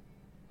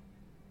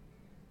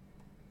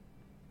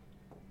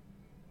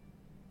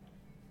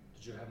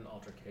 "Did you have an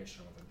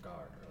altercation with a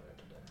guard earlier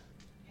today?"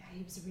 Yeah,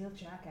 he was a real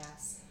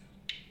jackass.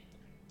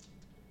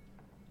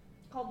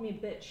 Called me a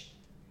bitch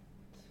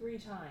 3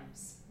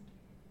 times.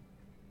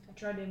 I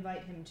tried to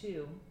invite him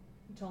too.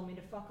 He told me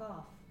to fuck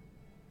off.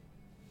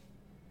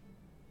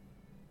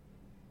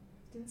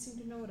 Didn't seem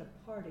to know what a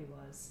party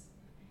was.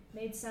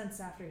 Made sense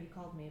after he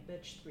called me a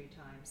bitch 3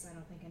 times. I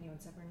don't think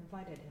anyone's ever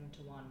invited him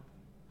to one.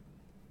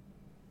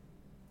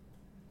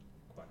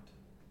 Quite.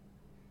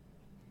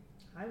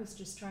 I was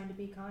just trying to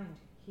be kind.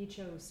 He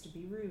chose to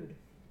be rude.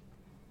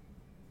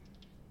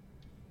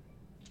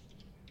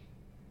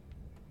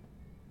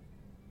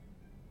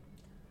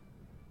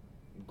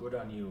 Good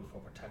on you for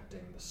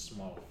protecting the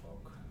small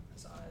folk.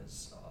 His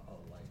eyes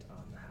alight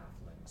on the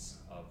halflings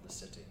of the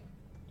city.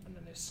 And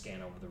then they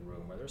scan over the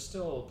room where there's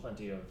still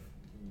plenty of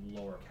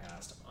lower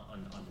caste,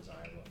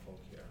 undesirable folk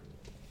here.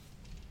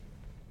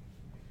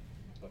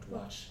 But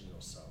watch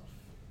yourself.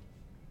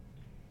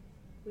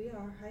 We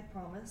are, I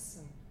promise,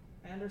 and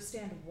I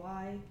understand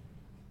why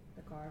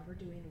the guard were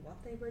doing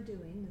what they were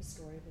doing. The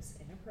story was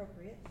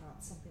inappropriate,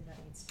 not something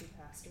that needs to be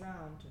passed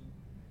around, and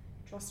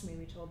trust me,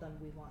 we told them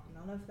we want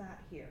none of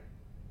that here.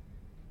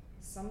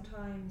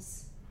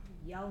 Sometimes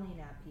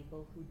yelling at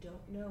people who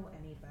don't know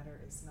any better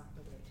is not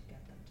the way to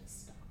get them to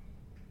stop.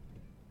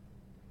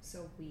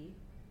 So we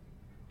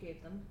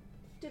gave them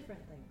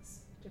different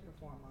things to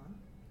perform on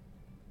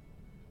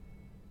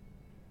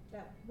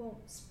that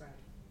won't spread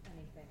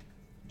anything.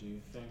 Do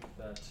you think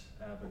that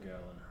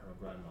Abigail and her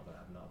grandmother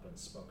have not been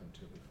spoken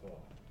to before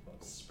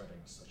about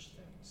spreading such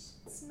things?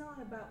 It's not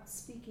about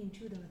speaking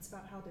to them, it's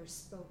about how they're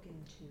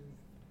spoken to.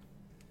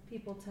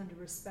 People tend to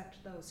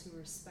respect those who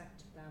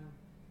respect them.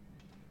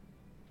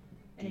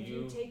 And if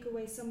you take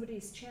away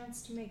somebody's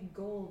chance to make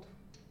gold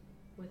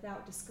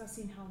without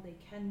discussing how they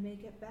can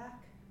make it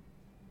back,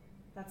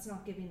 that's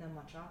not giving them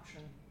much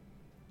option.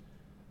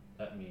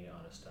 Let me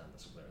understand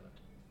this clearly.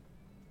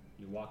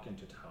 You walk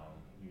into town,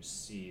 you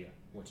see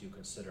what you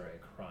consider a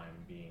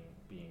crime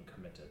being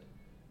committed,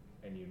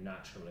 and you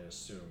naturally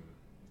assume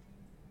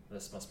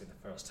this must be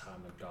the first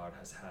time the guard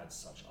has had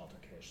such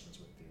altercations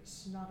with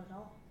these. Not at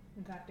all.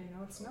 In fact, I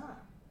know it's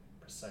not.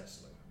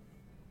 Precisely.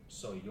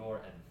 So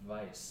your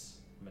advice,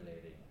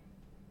 milady,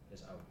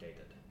 is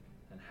outdated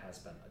and has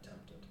been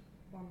attempted.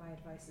 Or my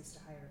advice is to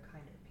hire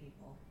kinder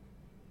people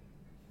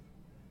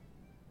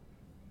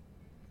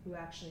who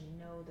actually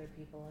know their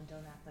people and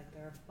don't act like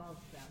they're above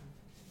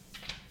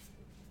them.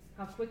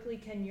 How quickly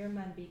can your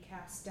men be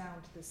cast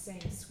down to the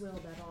same swill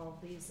that all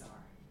of these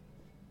are?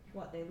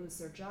 What, they lose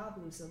their job,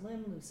 lose a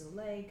limb, lose a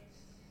leg,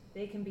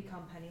 they can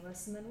become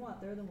penniless, and then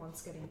what? They're the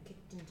ones getting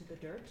kicked into the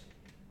dirt.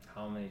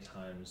 How many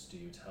times do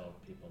you tell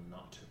people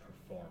not to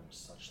perform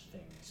such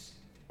things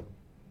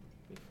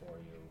before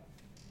you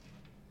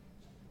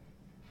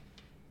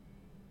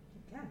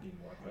Again, be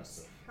more it's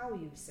aggressive? how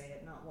you say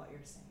it, not what you're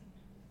saying.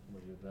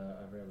 Were you there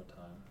every other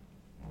time?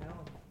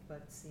 No,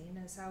 but seeing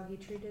as how he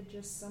treated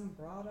just some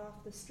broad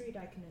off the street,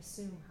 I can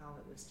assume how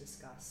it was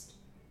discussed.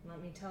 Let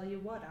me tell you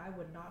what, I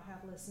would not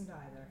have listened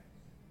either.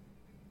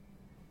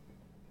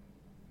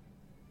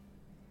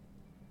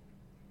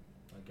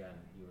 Again,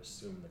 you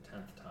assume the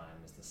 10th time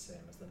is the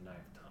same as the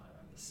 9th time,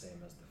 and the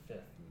same as the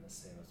 5th, and the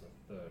same as the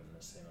 3rd, and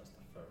the same as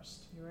the 1st.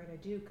 You're right, I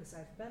do, because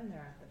I've been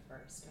there at the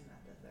 1st, and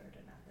at the 3rd,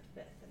 and at the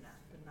 5th, and at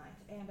the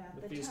 9th, and at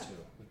With the these 10th.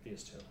 two. With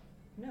these two.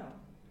 No,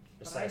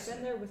 but I've Precisely.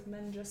 been there with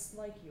men just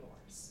like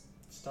yours.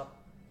 Stop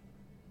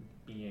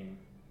being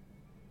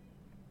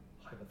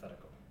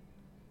hypothetical.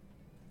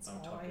 That's I'm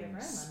all I talking ever am,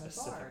 I'm a bard.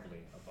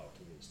 specifically about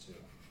these two.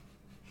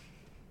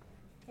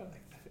 I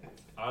like that.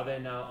 Are they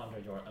now under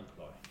your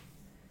employ?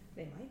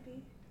 They might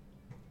be.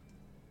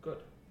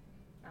 Good.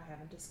 I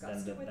haven't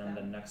discussed it with Then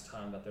the them. next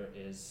time that there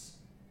is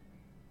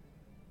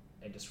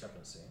a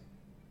discrepancy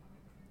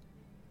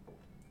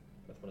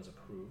with what is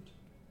approved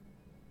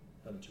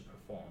for them to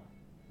perform,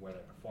 where they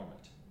perform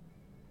it,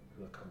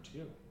 who will come to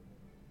you.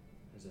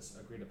 Is this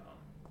agreed upon?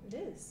 It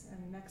is,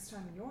 and next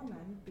time your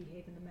men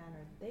behave in the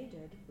manner they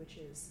did, which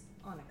is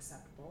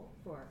unacceptable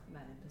for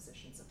men in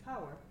positions of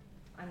power,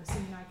 I'm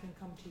assuming I can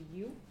come to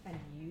you, and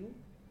you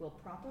will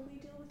properly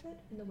deal with it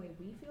in the way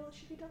we feel it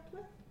should be dealt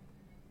with?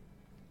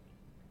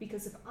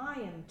 Because if I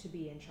am to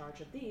be in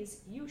charge of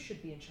these, you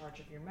should be in charge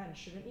of your men,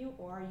 shouldn't you?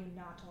 Or are you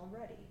not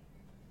already?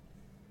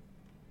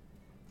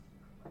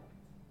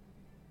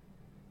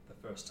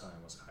 The first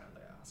time was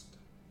kindly asked.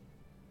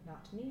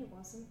 Not to me, it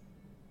wasn't.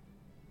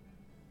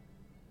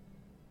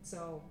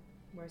 So,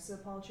 where's the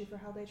apology for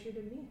how they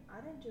treated me?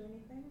 I didn't do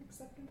anything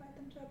except invite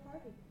them to a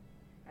party.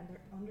 And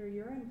they're under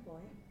your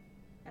employ,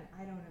 and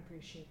I don't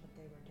appreciate what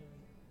they were doing.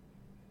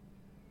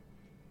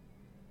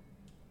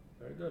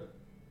 Very good.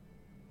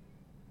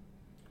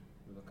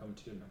 We will come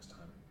to you next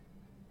time.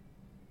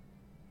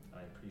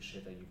 I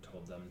appreciate that you've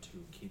told them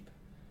to keep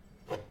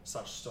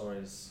such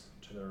stories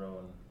to their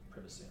own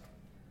privacy.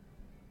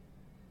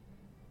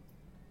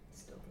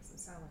 Still doesn't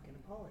sound like an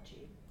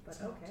apology, but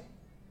Sounds. okay.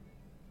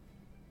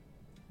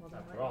 Well, then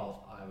After let-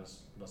 all, I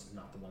was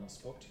not the one that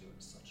spoke to you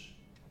in such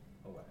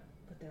a way.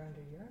 But they're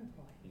under your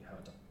employ. You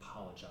haven't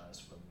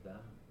apologized for them.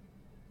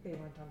 They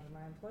weren't under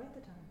my employ at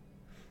the time.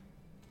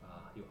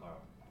 Ah, you are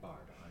a bard,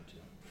 aren't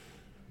you?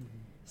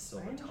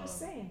 Silver I'm tongue, just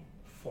saying.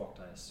 forked,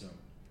 I assume.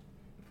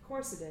 Of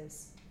course it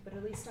is. But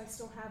at least I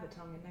still have a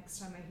tongue, and next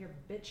time I hear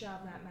bitch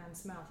out of that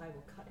man's mouth, I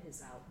will cut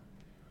his out.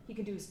 He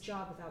can do his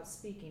job without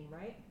speaking,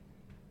 right?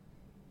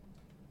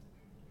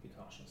 Be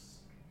cautious.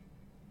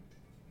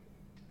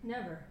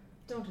 Never.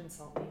 Don't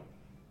insult me.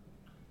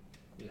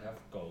 You have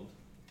gold.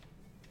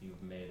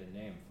 You've made a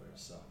name for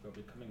yourself. You're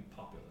becoming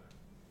popular.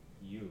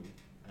 You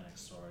and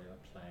Exoria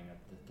playing at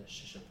the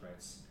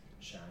Shishiprate's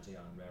shanty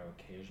on rare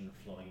occasion,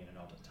 flowing in and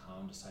out of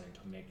town, deciding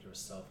to make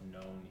yourself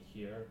known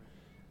here,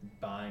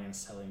 buying and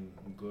selling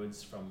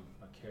goods from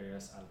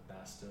Macarius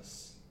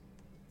Albastus.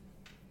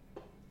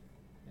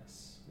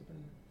 Yes, we've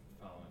been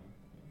following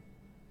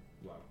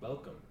you. You are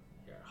welcome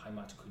here.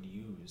 Heimat could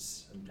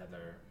use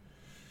another.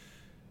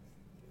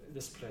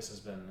 This place has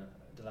been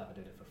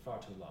dilapidated for far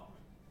too long.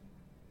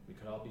 We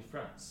could all be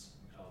friends.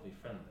 We could all be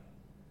friendly.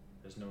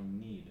 There's no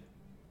need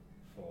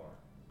for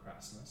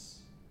crassness.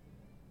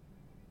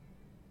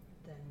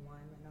 Then why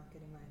am I not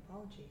getting my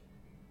apology?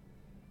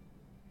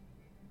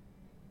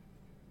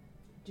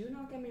 Do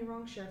not get me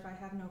wrong, Sheriff, I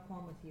have no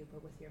qualm with you,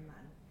 but with your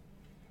men.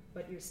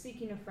 But you're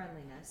speaking of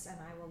friendliness, and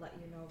I will let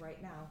you know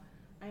right now,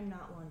 I'm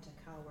not one to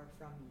cower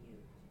from you.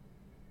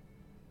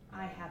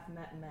 I have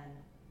met men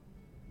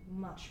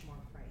much more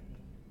frightening.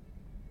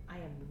 I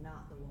am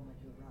not the woman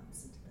who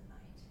runs into the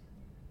night.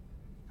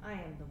 I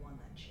am the one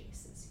that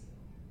chases you.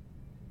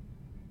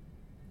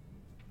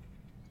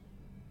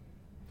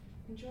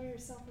 Enjoy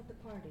yourself at the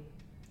party.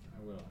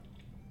 I will.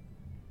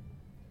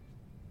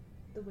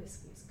 The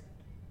whiskey's good.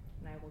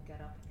 And I will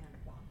get up and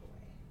walk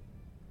away.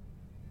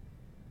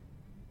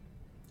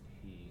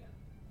 He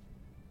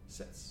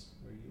sits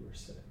where you were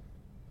sitting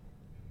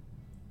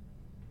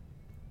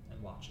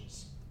and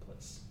watches the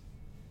place.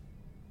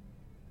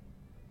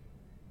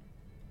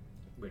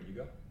 Where do you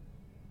go?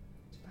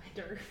 To buy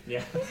dirt.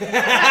 Yeah.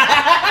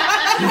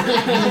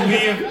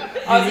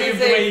 I was gonna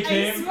say, you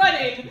came. I'm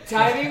sweating.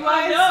 timing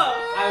wise, No.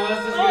 I was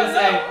just gonna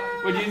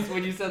say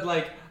when you said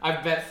like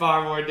I've met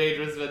far more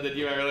dangerous men than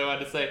you, I really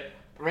wanted to say.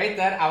 Right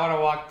then, I want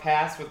to walk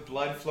past with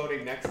blood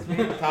floating next to me,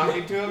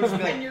 talking to him, just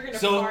be And you're like, gonna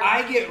so fart."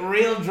 I get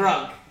real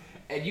drunk,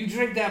 and you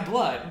drink that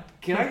blood.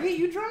 Can I get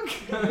you drunk?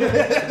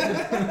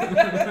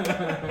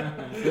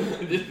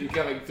 Just be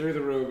coming through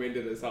the room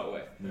into this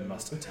hallway. We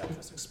must attempt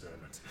this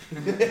experiment.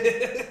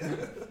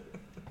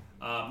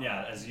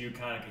 Yeah, as you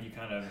kind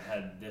of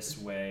head this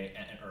way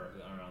or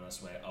around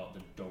this way, out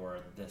the door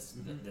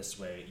this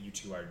way. You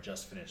two are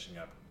just finishing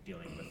up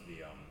dealing with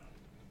the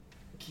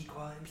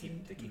Kikwa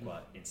incident. The Kikwa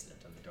incident,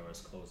 and the door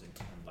is closing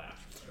and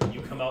laugh.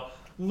 You come out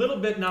a little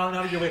bit now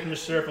that you're away from the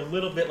sheriff, a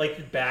little bit like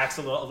your back's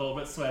a little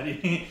bit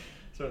sweaty,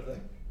 sort of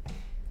thing.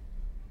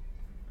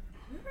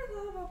 You ever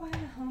thought about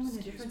buying a home in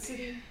a different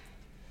city?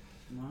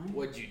 Why?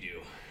 What'd you do?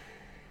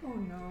 Oh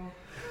no.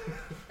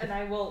 And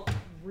I will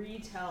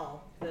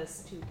retell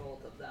this to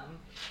both of them.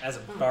 As a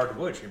bard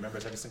would, she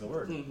remembers every single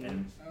word, Mhm.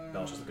 and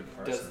Belch is a good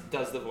person.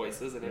 Does the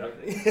voices and Yep.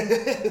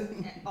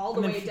 everything. And all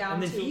the And way then, down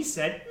and then to. he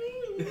said,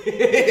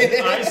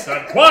 I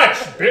said, quiet,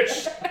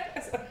 bitch!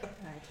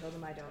 And I told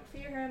him I don't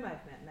fear him,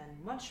 I've met men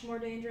much more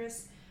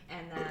dangerous,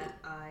 and that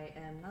I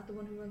am not the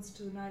one who runs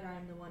to the night, I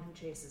am the one who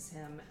chases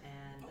him.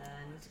 And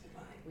then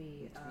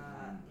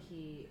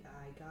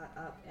I got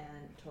up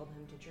and told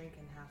him to drink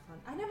and have fun.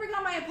 I never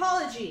got my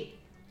apology!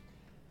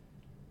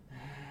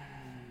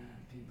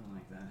 People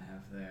like that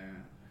have their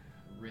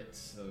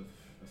writs of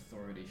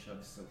authority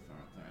shoved so far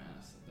up their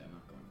ass that they're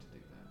not going to do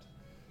that.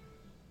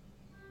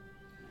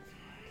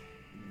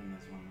 Even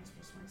as one as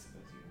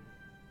persuasive as you.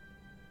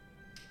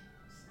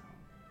 So,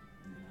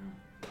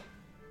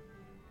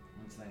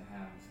 once they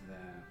have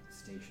their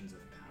stations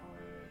of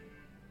power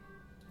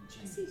What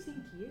does he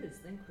think he is?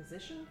 The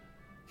Inquisition?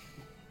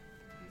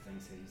 he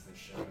thinks he's the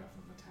sheriff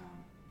of the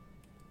town,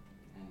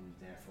 and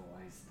therefore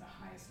is the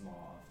highest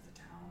law of the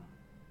town.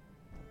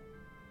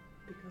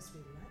 Because we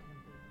let him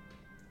be.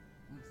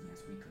 Well,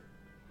 yes, we could.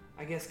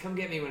 I guess come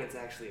get me when it's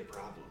actually a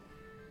problem.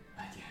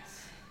 I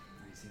guess.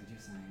 I see what you're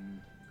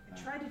saying. I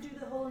tried to do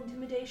the whole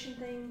intimidation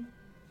thing.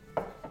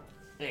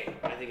 Hey,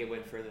 I think it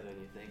went further than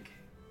you think.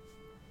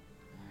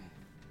 Alright.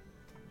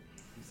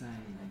 I'm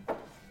saying that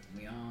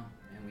we are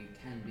and we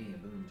can be a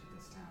boon to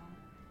this town.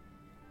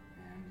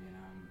 And,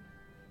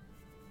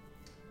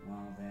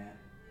 while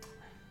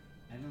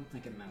I don't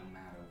think it will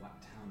matter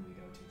what town we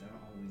go to, there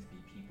will always be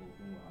people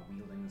who are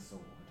wielding a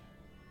sword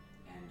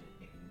and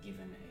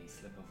given a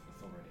slip of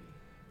authority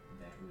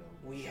that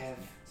will. We have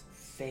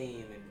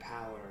fame and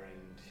power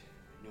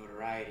and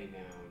notoriety now,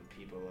 and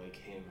people like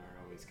him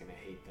are always going to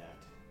hate that.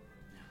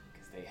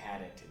 Because they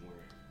had it and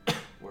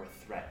were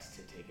a threat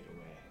to take it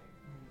away.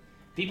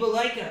 People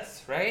like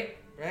us, right?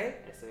 Right?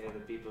 I say other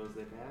people as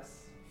they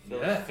pass.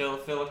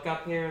 Fill a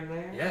cup here and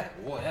there. Yeah,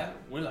 well, yeah,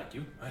 we're like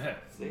you.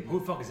 See? Who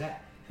the fuck is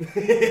that?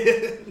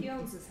 He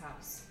owns his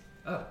house.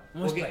 Oh,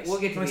 We'll get to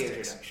the nice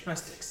introduction.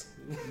 Nice sticks.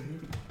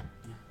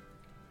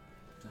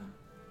 So,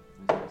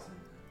 as I was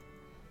saying,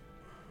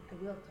 I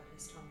will cut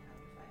his tongue out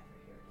if I ever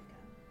hear it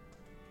again.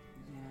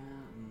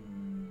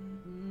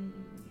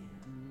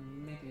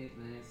 make it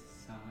less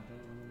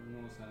subtle,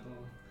 more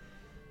subtle.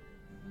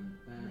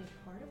 Only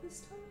part of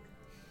his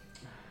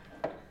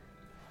tongue?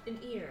 An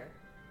ear.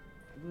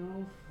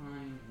 We'll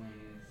find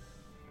ways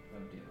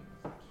of dealing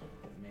with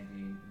it.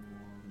 Maybe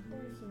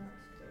more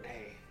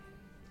Hey,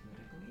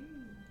 politically.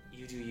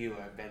 you do you.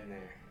 I've been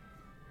there.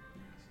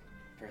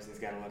 Person's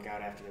got to look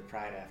out after their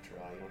pride after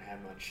all. You don't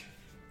have much.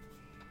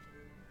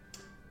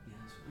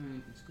 Yes, I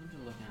mean, it's good to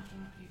look after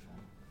our people,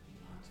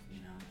 but,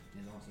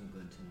 it's also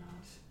good to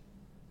not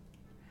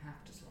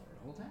have to slaughter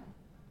the whole town.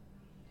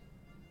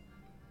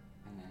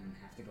 And then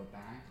have to go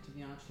back to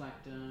the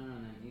Archlector,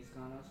 and then he's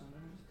got us under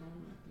his thumb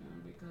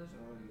again because,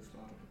 you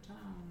slaughtered the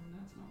town, and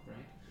that's not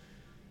great.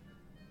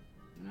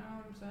 You know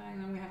what I'm saying?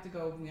 Then we have to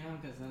go,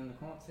 because then the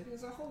court city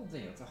is a whole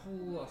deal. It's a whole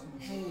deal.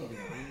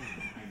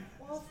 I know.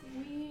 Well, if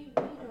we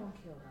don't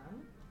kill them,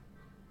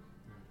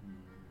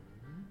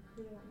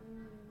 we don't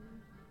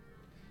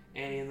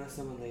Annie, unless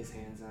someone lays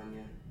hands on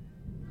you,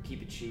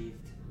 keep it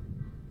sheathed.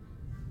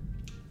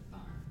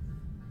 Fine.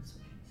 That's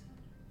what she said.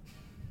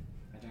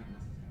 I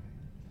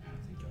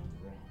don't think John's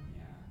wrong.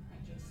 Yeah, I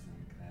just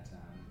think that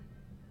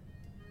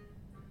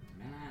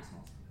men are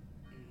assholes,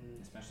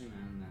 especially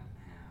men that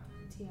have.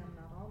 TM,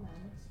 not all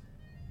men.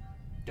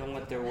 Don't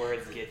let their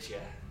words get you.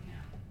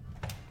 Yeah.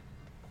 Fine.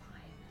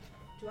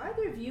 Do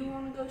either of you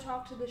want to go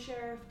talk to the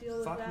sheriff, deal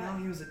with Fuck that? no,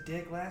 he was a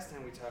dick last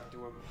time we talked to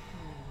him.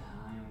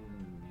 I'll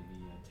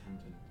maybe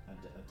attempt a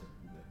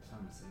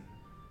diplomacy.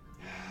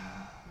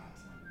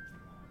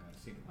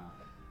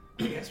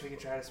 I guess we can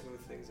try to smooth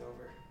things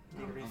over.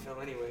 Need a refill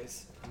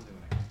anyways. I'll do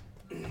what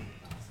I can.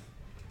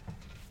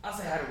 I'll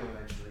say hi to him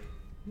eventually.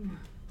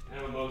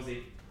 I'm a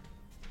mosey.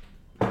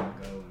 I'll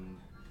go and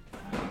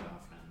find our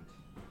friend,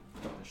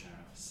 the sheriff.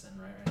 Sitting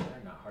right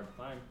there, not hard to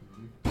find.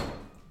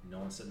 No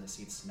one sitting in the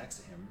seats next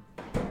to him,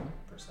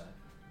 per se.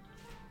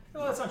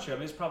 Well, that's not true. I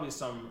mean, there's probably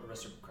some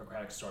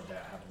aristocratic sort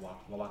that have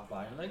walk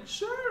by and like,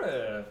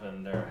 sheriff,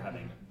 and they're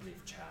having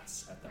brief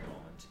chats at that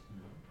moment.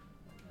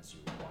 As you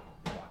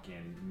walk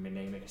in,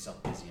 make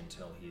yourself busy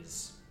until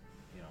he's,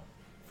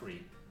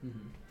 free.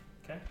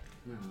 Okay?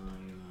 No,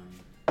 you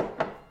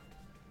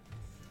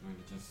going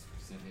to just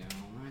sit here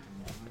all night and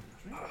watch my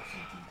drink or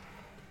something?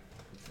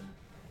 What's that?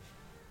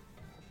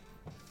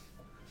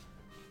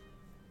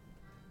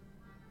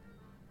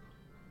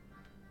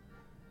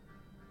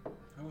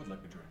 I would like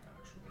a drink,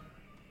 actually.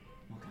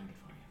 What can I get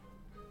for you?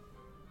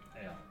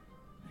 Ale.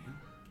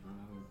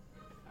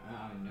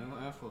 Yeah? No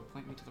earth will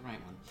point me to the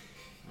right one.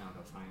 I'll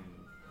go find and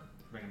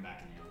bring him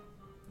back in the ale,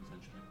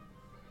 essentially.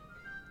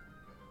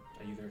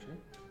 Are you there too?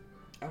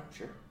 Oh,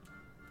 sure.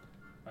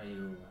 Are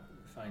you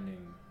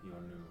finding your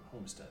new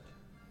homestead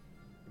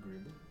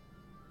agreeable?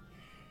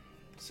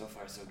 So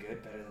far, so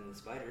good. Better than the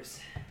spiders.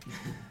 A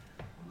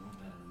lot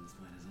better than the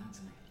spiders,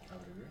 actually. I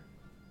would agree.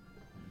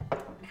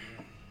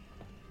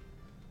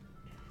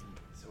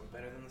 So we're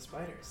better than the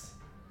spiders.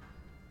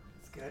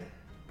 It's good.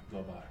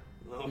 Low bar.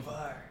 Low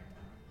bar.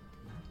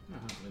 Well,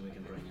 hopefully we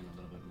can bring in a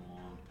little bit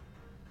more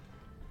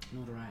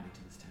notoriety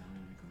to this town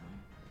in a good way.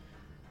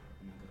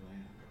 In a good way.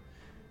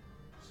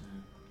 So,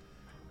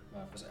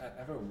 Well, if there's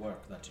ever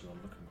work that you're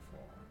looking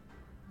for,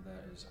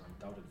 there is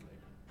undoubtedly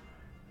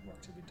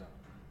work to be done.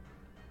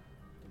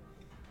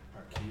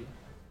 Archie,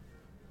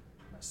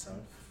 myself,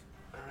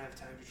 I don't have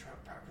time to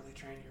properly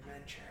train your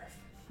men, Sheriff.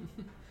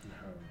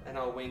 no. And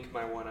I'll wink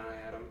my one eye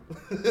at him.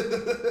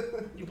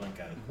 You blink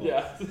at it.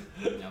 Yeah.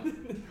 no.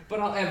 But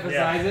I'll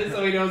emphasize it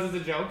so he knows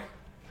it's a joke.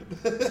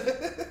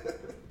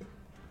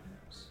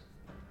 Yes.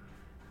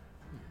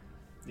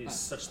 These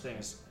such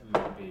things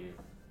might be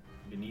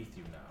beneath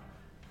you now,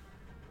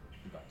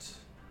 but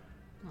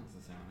Not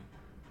necessarily.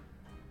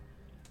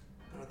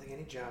 I don't think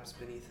any job's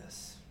beneath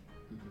us.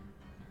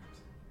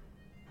 Perhaps.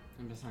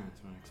 And besides,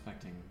 we're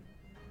expecting,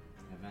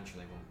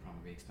 eventually we'll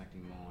probably be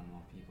expecting more and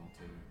more people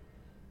to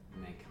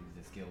make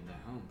this guild their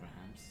home,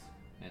 perhaps.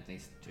 At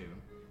least two.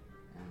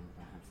 And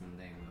perhaps then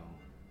they will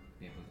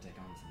be able to take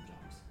on some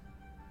jobs.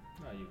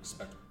 you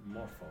expect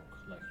more folk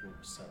like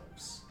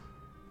yourselves.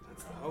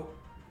 That's the hope.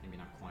 Maybe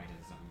not quite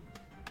as,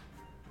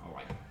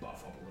 alright,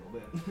 buff up a little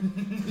bit.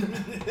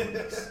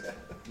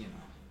 You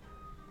know.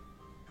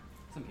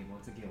 Some people,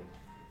 it's a guild,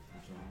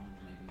 after all,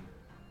 and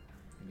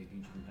maybe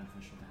mutually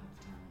beneficial to help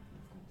the town,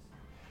 of course.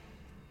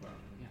 Well,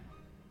 Yeah.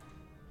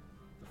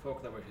 the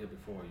folk that were here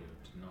before you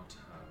did not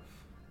have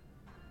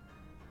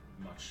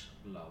much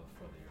love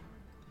for the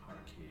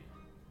hierarchy.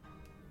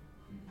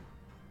 Mm-hmm.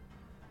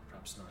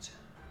 Perhaps not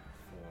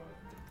for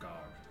the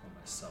guard or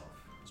myself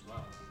as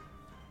well.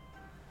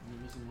 And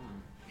the reason why,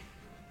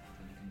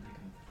 that you can think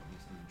of, at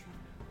least I'm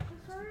trying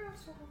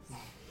to.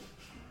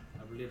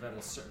 I believe at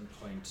a certain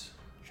point,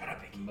 Shut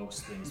up, Icky.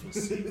 most things will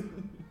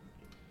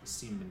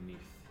seem beneath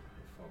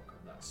the folk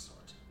of that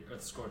sort. The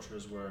Earth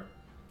Scorchers were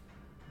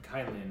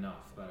kindly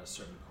enough, but at a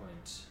certain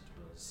point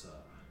it was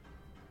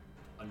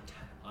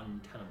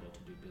untenable to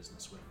do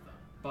business with them.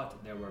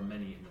 But there were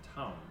many in the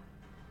town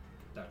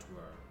that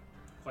were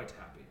quite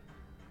happy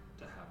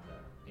to have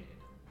their aid.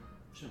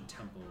 Sure. The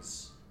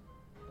temples,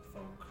 the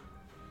folk,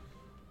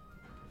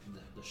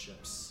 the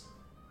ships.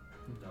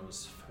 That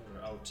was further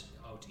out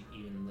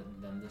even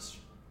than this.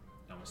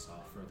 Now we saw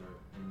further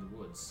in the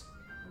woods.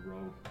 A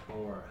rogue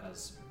boar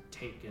has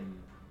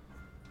taken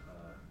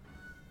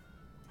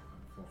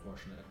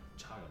unfortunate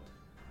child.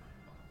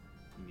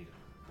 You need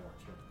a boar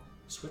killed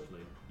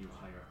swiftly. You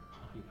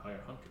hire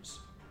hunters.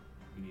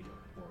 You need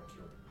a boar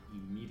killed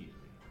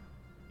immediately.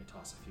 You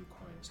toss a few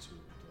coins to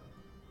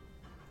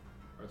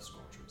the Earth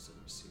Scorchers and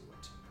you see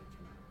what they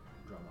can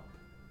drum up.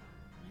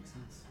 Makes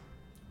sense.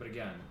 But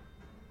again,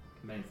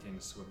 many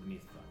things were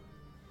beneath them.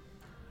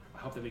 I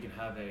hope that we can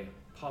have a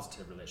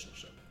positive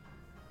relationship.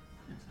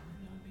 Yes, I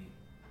think that would be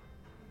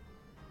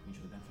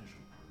mutually beneficial.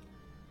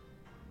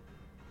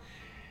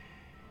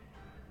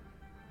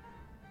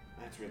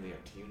 That's really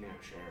up to you now,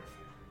 Sheriff.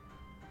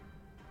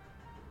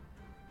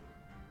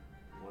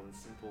 One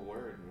simple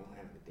word and we'll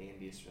have the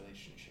dandiest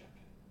relationship.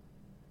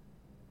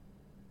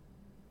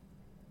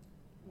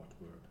 What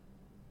word?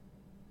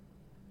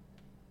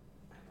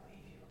 I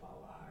believe you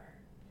owe our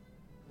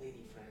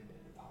lady friend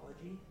an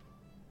apology.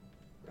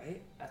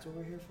 Right? That's what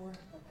we're here for?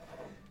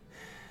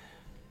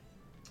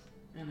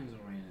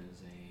 Anna-Zoria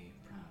is a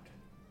proud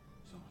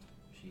sort.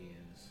 She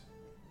is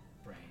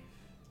brave.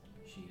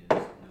 She is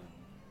known.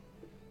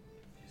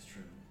 She is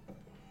true.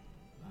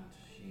 But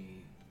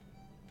she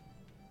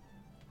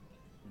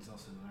is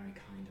also very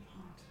kind of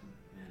heart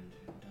and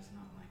does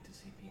not like to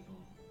see people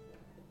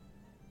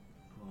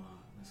who are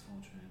less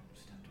fortunate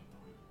stepped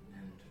upon.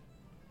 And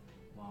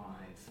while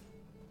I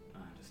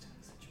understand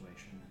the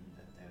situation and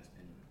that there's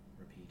been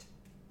repeat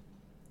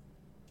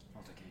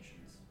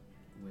altercations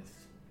with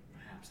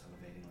perhaps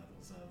elevating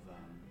levels of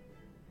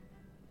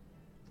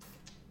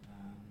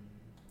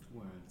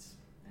words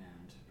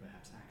and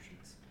perhaps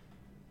actions.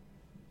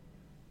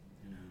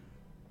 You know,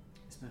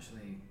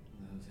 especially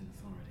those in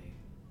authority,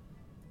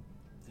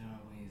 there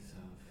are ways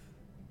of,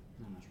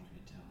 I'm not trying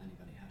to tell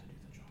anybody how to do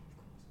their job, of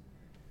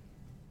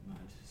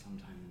course, but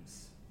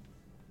sometimes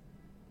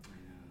I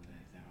know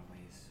that there are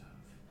ways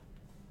of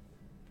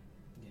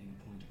getting a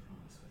point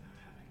across without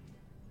having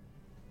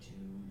to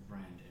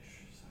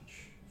brandish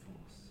such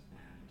force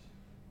and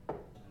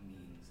a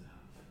means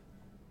of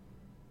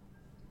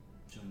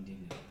showing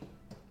dignity,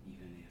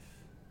 even if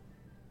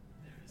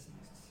there is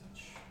no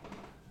such,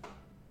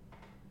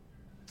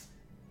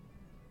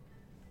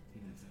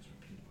 even if there's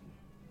repeatable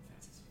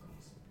offenses, of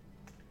course.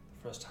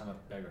 The first time a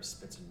beggar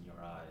spits in your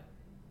eye,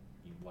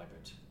 you wipe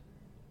it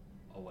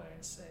away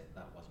and say,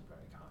 that wasn't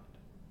very kind.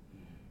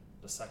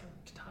 The second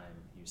time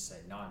you say,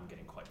 now I'm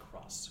getting quite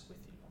cross with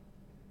you.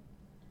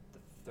 The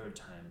third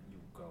time you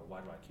go,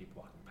 why do I keep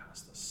walking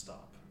past the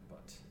stop?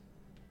 But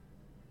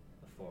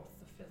the fourth,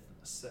 the fifth,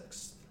 and the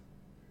sixth,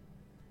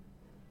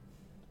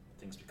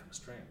 things become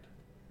strained,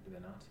 do they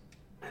not?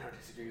 I don't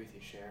disagree with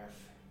you,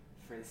 Sheriff.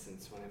 For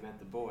instance, when I met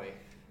the boy,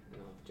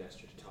 and I'll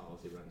gesture to Tall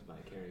as he runs by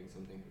carrying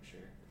something, I'm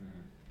sure.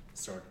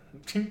 Sword.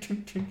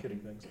 Kidding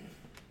things.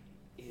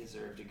 He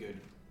deserved a good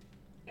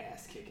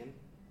ass kicking.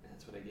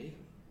 That's what I gave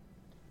him.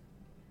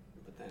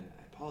 But then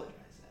I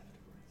apologized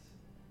afterwards.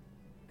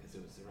 Because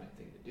it was the right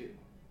thing to do.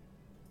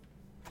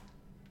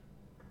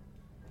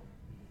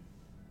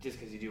 Just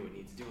because you do what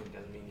needs doing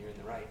doesn't mean you're in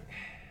the right.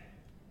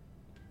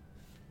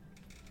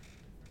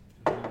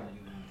 Remember that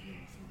you have your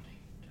authority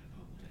to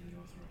uphold, and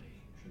your authority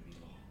should be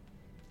law,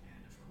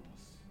 and of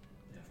course,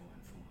 therefore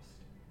enforced.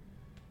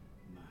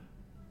 But,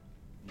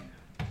 you know.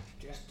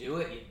 Just do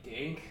it, you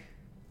dink.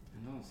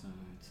 And also,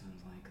 it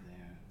sounds like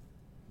their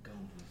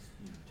gold was,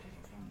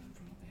 taken from them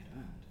from what they had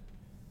earned,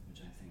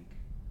 which I think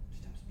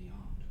steps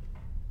beyond,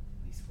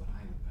 at least what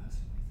I would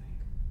personally think,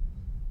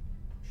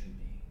 should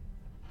be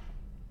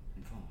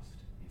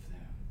enforced if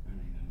they're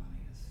earning their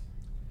money as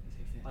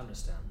they fit. I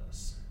understand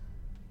this.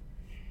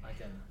 I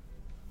can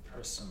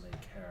personally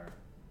care.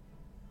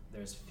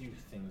 There's few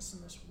things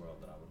in this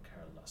world that I would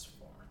care less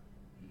for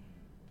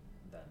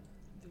than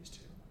these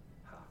two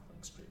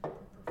halfling street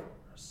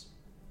performers.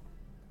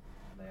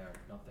 They are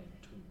nothing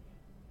to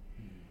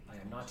me. I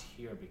am not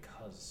here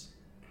because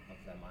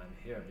of them. I'm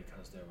here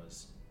because there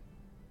was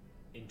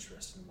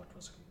interest in what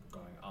was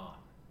going on.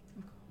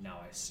 Now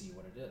I see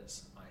what it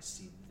is. I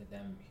see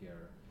them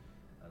here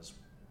as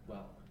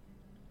well.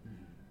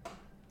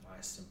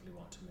 I simply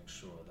want to make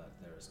sure that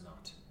there is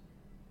not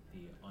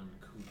the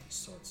uncouth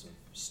sorts of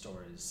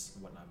stories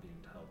and whatnot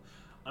being told.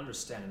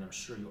 Understand, and I'm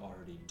sure you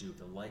already do,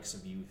 the likes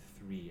of you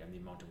three and the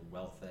amount of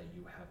wealth that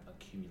you have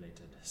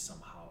accumulated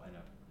somehow and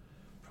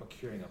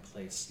procuring a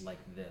place like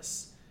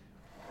this,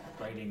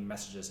 writing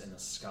messages in the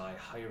sky,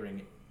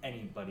 hiring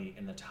anybody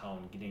in the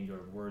town, getting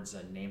your words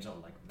and names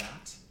out like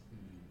that,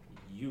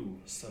 you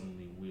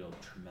suddenly wield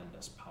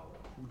tremendous power.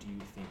 Who do you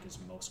think is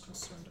most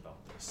concerned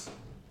about this?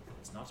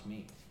 It's not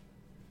me.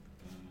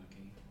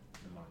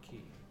 The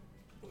Marquis.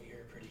 Well,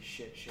 you're a pretty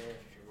shit sheriff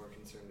if you're more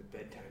concerned with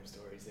bedtime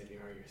stories than you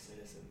are your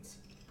citizens.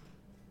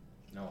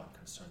 No, I'm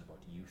concerned about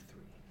you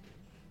three.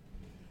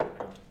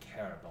 I don't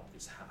care about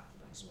these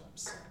halflings, is what I'm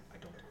saying. I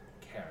don't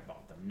care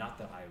about them. Not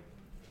that I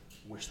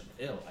wish them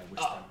ill, I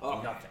wish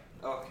them nothing.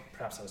 Okay.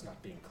 Perhaps I was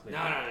not being clear.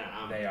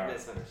 No. They are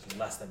misunderstood.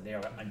 less than, they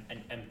are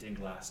an empty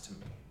glass to me.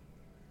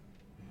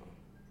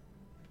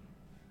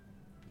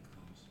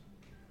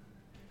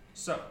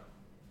 So,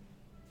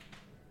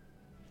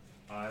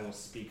 I will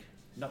speak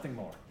nothing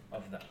more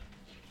of them.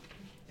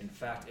 In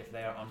fact, if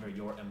they are under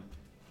your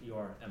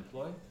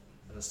employ,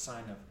 as a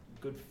sign of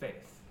good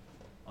faith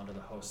under the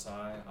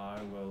Hosai, I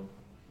will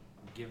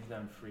give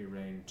them free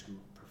rein to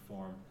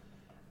perform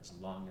as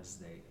long as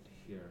they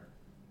adhere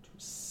to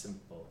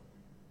simple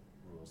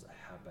rules that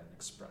have been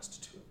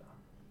expressed to them.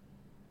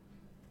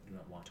 I do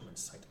not want to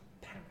incite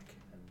panic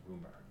and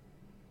rumor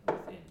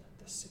within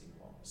the city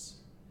walls.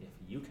 If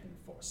you can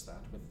enforce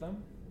that with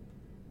them,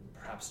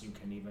 perhaps you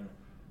can even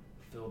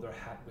fill their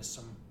hat with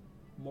some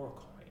more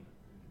coin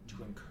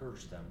to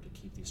encourage them to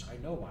keep these. I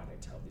know why they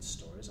tell these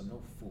stories. I'm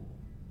no fool.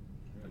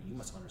 But you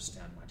must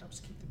understand my job is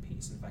to keep the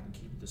peace. And if I can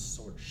keep this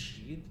sword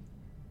sheathed,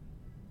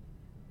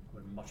 I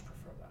would much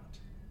prefer that.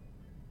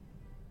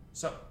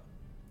 So,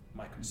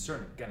 my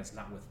concern, again, is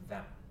not with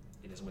them.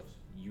 It is with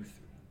you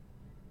three.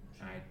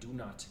 And I do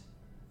not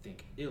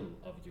think ill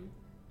of you.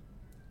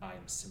 I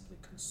am simply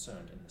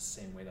concerned in the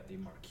same way that the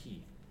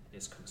Marquis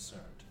is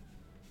concerned.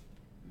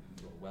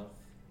 Your wealth,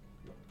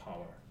 your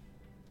power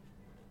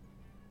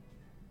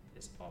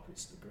is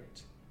obviously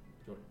great.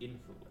 Your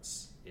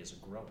influence is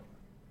growing,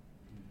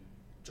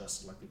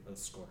 just like the Earth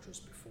Scorchers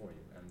before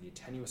you. And the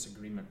tenuous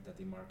agreement that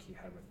the Marquis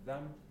had with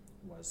them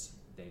was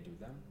they do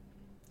them,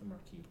 the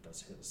Marquis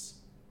does his.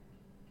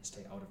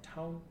 Stay out of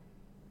town,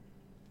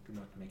 do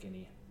not make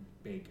any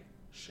big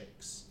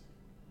shakes.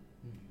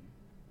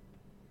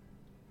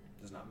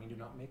 Does not mean do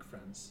not make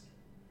friends.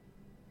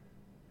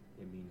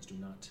 It means do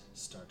not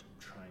start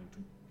trying to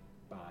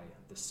buy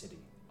the city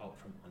out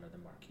from under the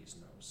Marquis'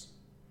 nose.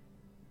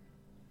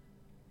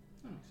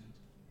 That makes sense.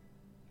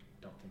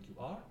 Don't think you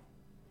are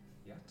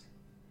yet.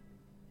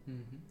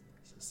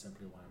 This is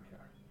simply why I'm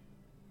here.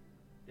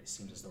 It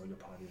seems as though your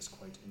party is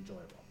quite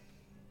enjoyable.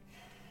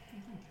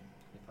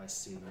 If I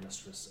see the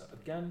mistress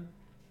again,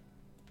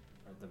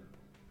 or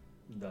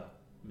the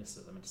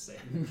missus, I meant to say,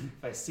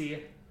 if I see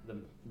the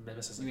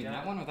missus You mean again,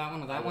 that one or that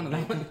one or that one or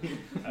that one?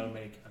 I will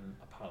make an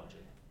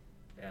apology,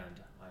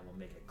 and I will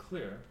make it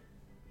clear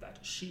that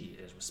she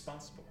is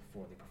responsible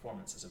for the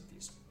performances of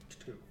these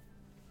two.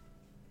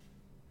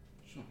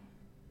 Sure.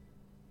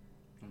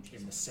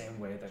 In the same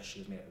way that she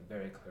has made it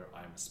very clear I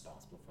am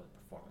responsible for the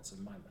performance of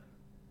my men.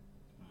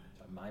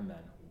 But my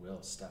men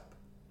will step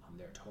on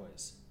their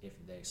toes if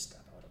they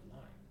step out of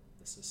line.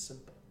 This is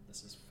simple.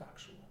 This is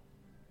factual.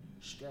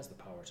 She has the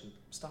power to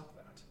stop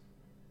that.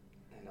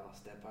 And I'll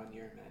step on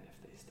your men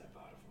if they step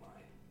out of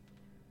line.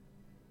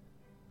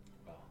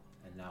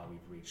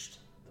 reached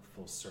the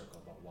full circle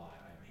about why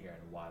I am here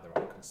and why there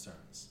are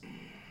concerns.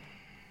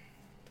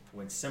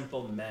 When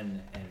simple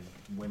men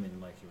and women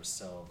like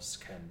yourselves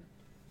can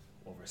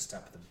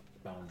overstep the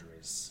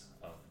boundaries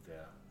of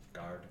the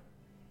guard,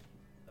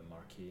 the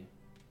marquis,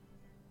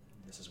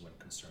 this is when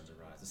concerns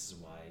arise. This is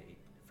why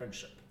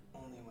friendship.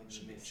 Only when you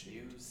Should be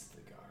misuse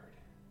the guard.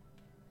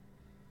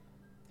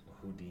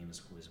 Who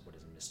deems what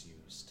is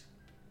misused?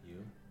 You?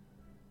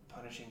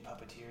 Punishing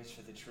puppeteers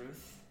for the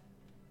truth?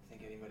 I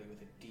think anybody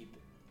with a deep,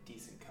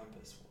 decent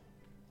compass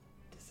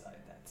will decide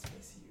that's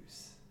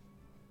misuse.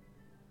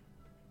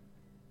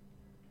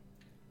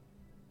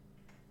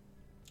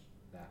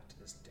 That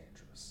is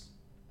dangerous.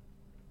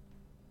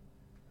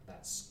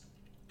 That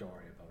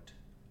story about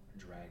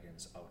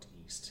dragons out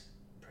east,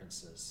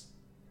 princes,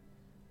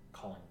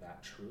 calling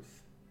that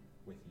truth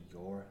with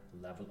your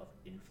level of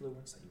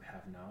influence that you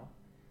have now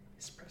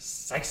is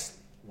precisely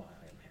why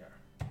I am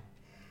here.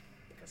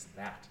 Because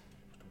that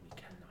we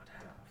cannot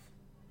have.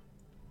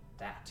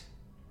 That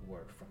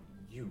word from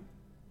you,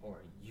 or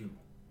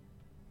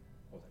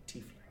the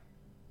tiefling,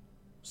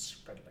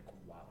 spread like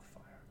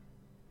wildfire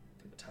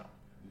through the town.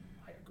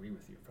 I agree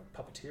with you. From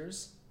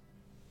puppeteers,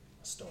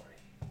 a story.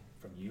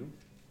 From you,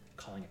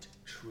 calling it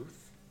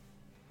truth,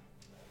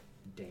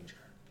 danger.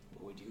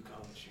 What would you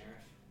call it, Sheriff?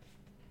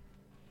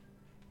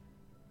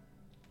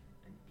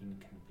 An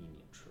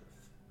inconvenient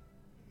truth.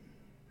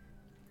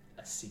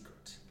 A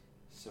secret.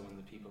 So when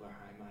the people of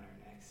Heimat are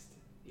next,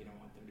 you don't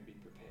want them to be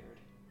prepared?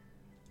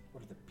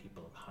 What are the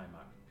people of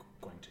Heimat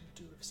going to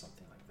do if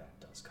something like that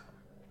does come?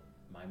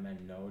 My men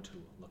know to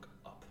look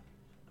up,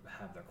 to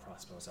have their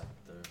crossbows at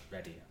the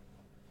ready.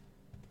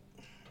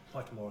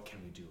 What more can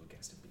we do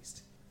against a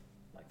beast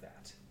like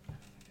that? I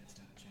don't think I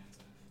stand a chance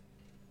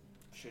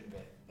of. Should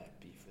that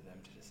be for them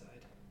to decide?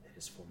 It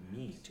is for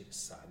me to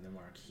decide, and the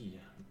Marquis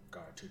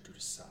Guard to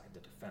decide the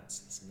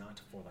defense. It's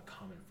not for the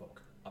common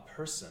folk. A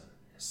person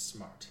is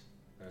smart.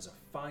 There's a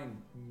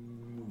fine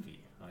movie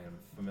I am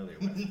familiar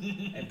with.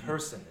 A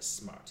person is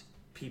smart.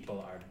 People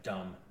are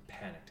dumb,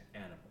 panicked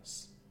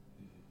animals.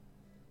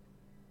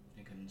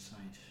 They could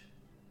incite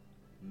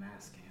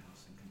mass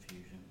chaos and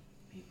confusion,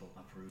 people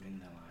uprooting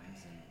their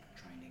lives and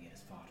trying to get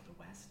as far to the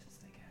west as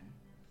they can.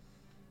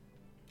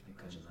 They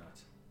could, Imagine that.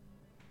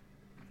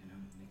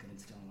 they could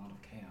instill a lot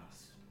of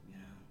chaos,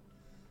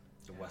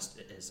 The West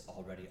is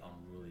already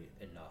unruly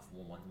enough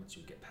once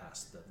you get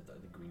past the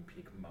Green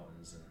Peak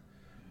Mountains, and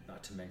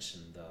not to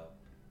mention the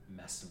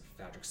mess of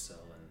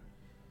Fadrixil and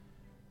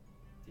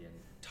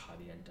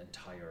the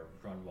entire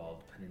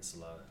Runwald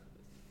Peninsula.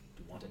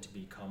 Do you want it to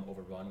become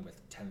overrun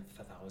with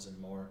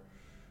 10,000 more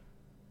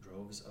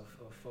droves of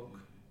folk?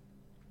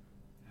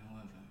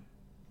 However,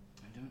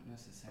 I don't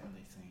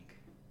necessarily think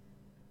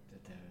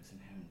that there is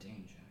inherent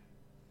danger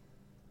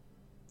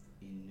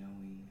in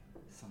knowing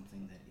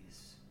something that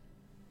is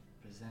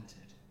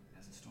presented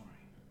as a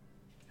story,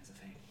 as a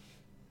fable.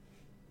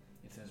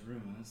 If there's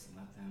rumors,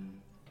 let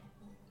them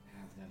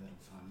have their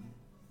little fun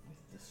with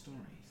the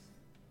stories.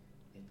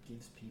 It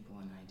gives people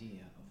an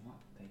idea of what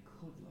they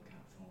could look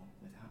out for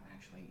without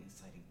actually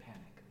inciting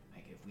panic,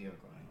 like if we are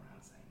going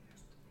around saying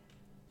this.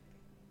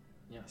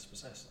 Yes,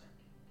 precisely.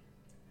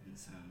 And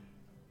so,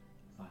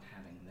 but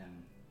having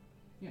them,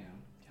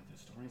 tell their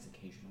stories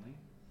occasionally,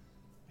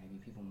 maybe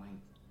people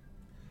might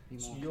be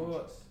So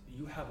more cautious.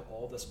 you have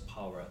all this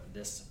power at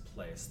this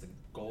place, the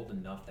gold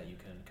enough that you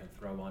can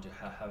throw on to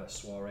have a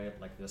soiree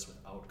like this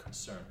without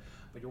concern,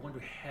 but you're going to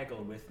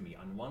haggle with me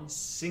on one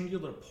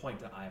singular point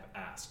that I have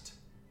asked.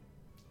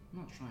 I'm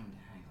not trying to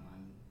haggle,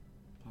 I'm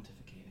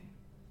pontificating.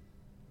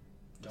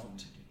 That's all Don't.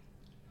 I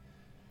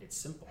do. It's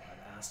simple.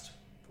 I've asked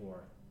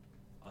for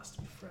us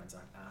to be friends.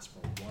 I've asked for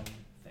one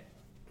thing.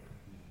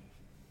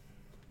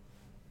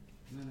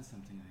 And that is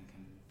something I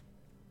can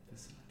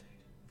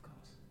facilitate, of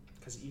course.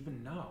 Because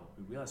even now,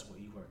 we realize what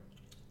you are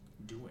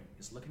doing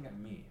is looking at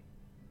me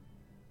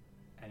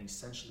and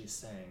essentially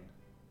saying,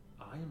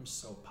 I am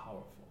so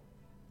powerful,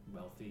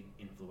 wealthy,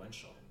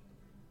 influential.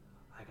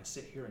 I can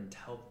sit here and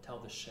tell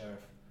the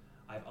sheriff,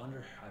 I've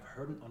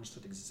heard and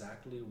understood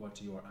exactly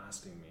what you are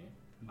asking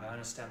me. I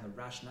understand the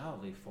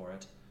rationality for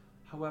it.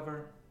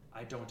 However,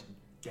 I don't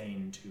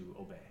deign to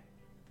obey.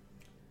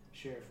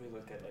 Sheriff, we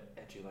looked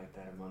at you like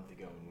that a month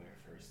ago when we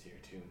were first here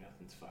too.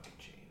 Nothing's fucking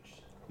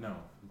changed. No,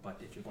 but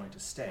if you're going to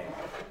stay,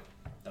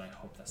 then I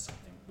hope that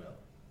something will.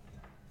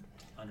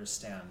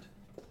 Understand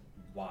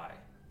why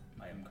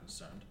I am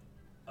concerned.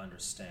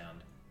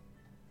 Understand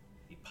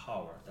the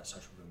power that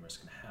such rumors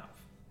can have.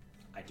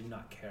 I do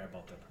not care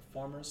about their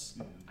performers.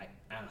 I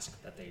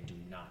ask that they do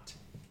not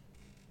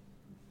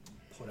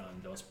put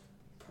on those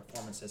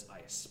performances. I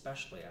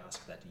especially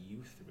ask that you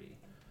three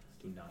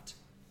do not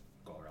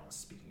go around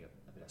speaking of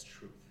it as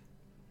truth.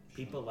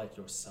 People like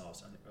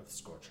yourselves and the Earth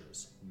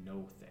Scorchers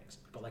know things.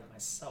 People like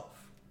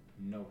myself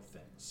know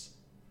things.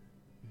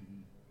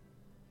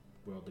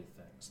 Worldly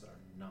things that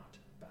are not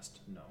best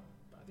known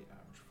by the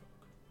average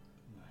folk.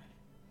 Right.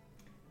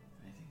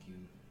 I think you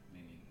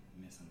maybe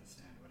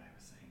misunderstand what I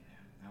was saying there.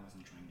 I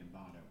wasn't trying to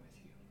barter with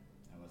you.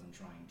 I wasn't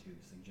trying to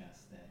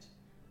suggest that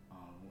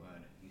our word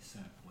would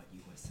usurp what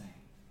you were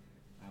saying.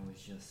 I was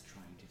just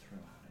trying to throw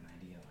out an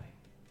idea, like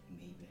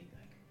maybe,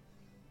 like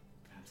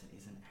perhaps it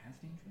isn't as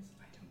dangerous.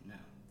 I don't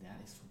know. That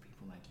is for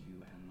people like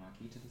you and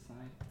Marquis to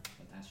decide.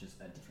 But that's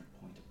just a different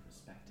point of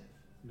perspective.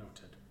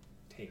 Noted.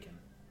 Taken.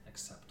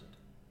 Accepted.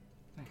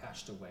 Thank you.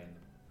 Cashed away in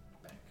the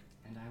bank.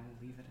 And I will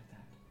leave it at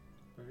that.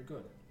 Very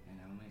good. And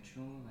I will make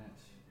sure that,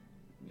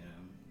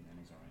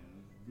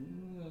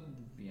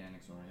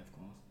 Anixoria, of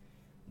course,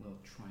 will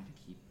try to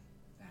keep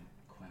that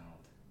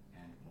quelled,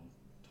 and we'll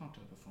talk to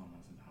the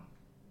performers about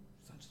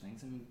such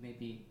things, and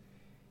maybe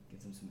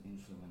give them some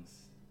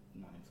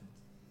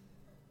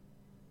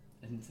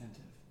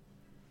incentive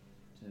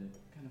to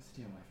kind of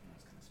steer away from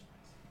those kind of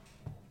stories.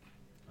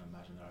 I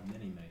imagine there are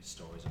many, many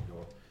stories of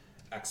your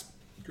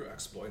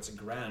exploits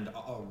around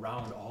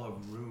all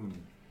of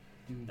Rune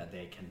that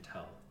they can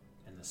tell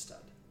in the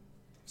stead.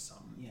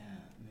 Some. Yeah,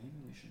 maybe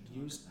we should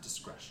Use talk about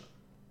discretion.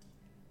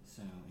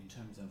 So, in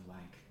terms of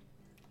like,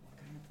 what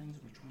kind of things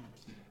are we trying to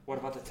keep? What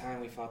about the time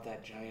we fought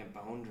that giant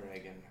bone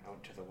dragon out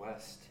to the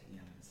west?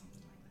 Yeah,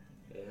 something like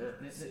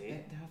that. Yeah, see?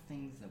 There are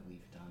things that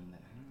we've done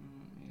that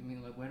I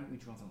mean, like, where do we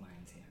draw the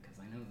lines here? Because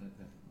I know that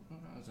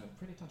it's a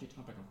pretty touchy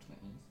topic of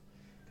twins.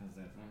 Because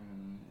there's,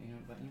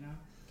 but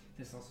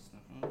there's also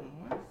stuff on the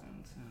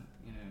west, and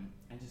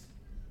I'm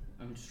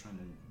just trying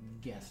to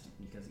guess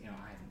because I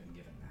haven't been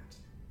given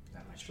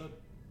that much. Should.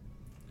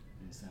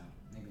 And so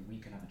maybe we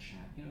can have a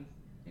chat.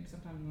 Maybe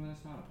sometime when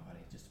it's not a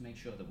party, just to make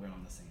sure that we're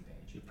on the same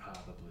page. You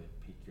probably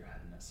peek your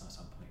head in this at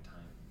some point in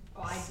time.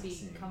 Oh, I'd be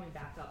Seeing- coming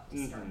back up to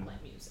start playing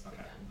music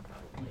Okay. again,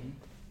 probably.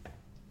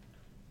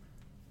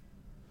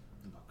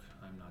 Look,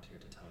 I'm not here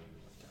to tell you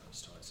what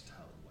stories to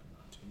tell and what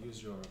not to.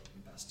 Use your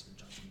best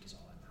judgment is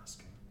all I'm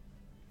asking.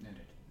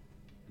 Noted.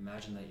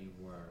 Imagine that you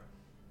were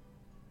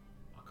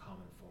a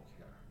common folk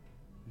here.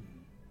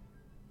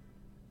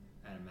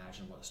 And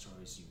imagine what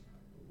stories you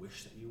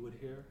wish that you would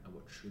hear and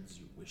what truths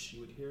you wish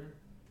you would hear,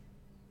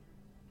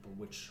 but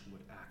which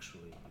would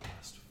actually be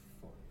best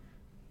for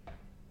you.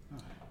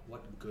 Alright.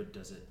 What good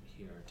does it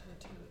hear to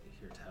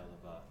hear tell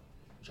of a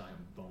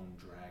giant bone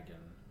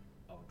dragon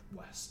out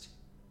west?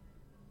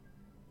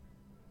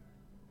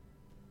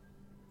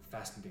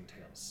 Fascinating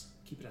tales.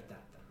 Keep it at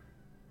that then.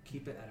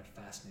 Keep it at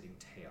a fascinating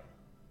tale.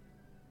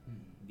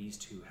 These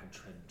two had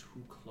tread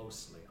too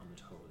closely on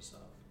the toes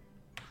of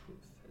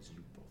truth, as you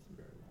both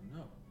very well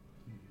know.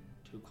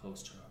 Too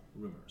close to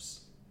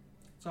rumors.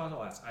 So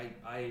I'll ask.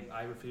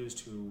 I refuse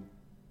to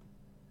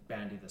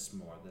bandy this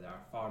more. There are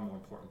far more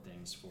important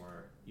things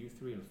for you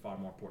three and far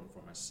more important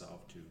for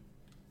myself to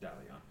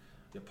dally on.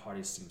 Your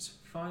party seems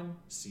fine,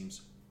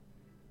 seems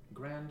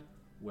grand,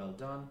 well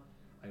done.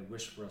 I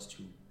wish for us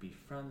to be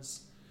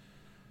friends.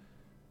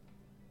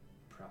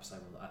 Perhaps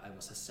I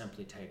will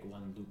simply take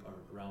one loop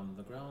around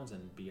the grounds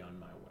and be on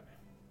my way.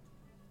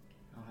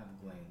 I'll have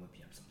Glay whip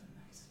you up something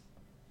nice.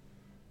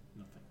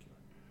 No, thank you.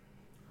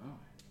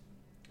 Alright.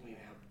 We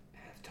have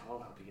Tall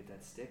help you get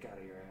that stick out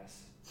of your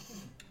ass.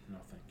 No,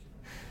 thank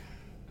you.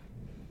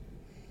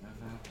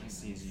 He Nice.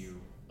 sees you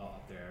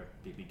up there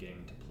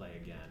beginning to play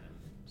again and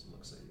just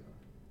looks at you.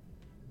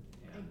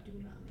 I And do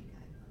not make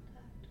eye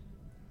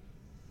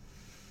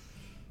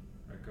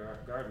contact.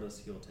 regardless,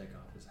 he'll take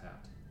off his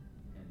hat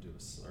and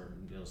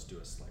he'll just do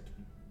a slight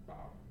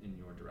bow in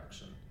your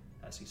direction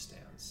as he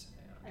stands.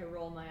 And I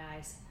roll my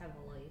eyes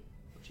heavily.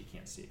 which you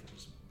can't see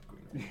because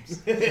there's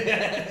green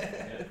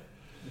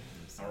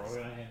orbs.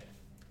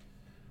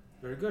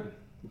 Very good.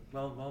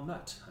 Well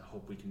met. I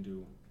hope we can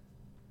do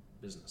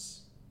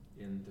business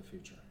in the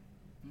future.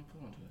 Look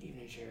forward to it.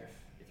 Evening, Sheriff.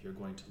 If you're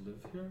going to live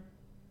here,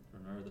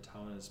 remember the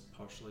town is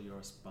partially your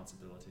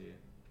responsibility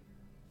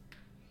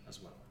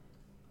as well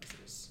as it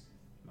is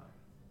mine.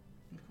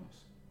 Of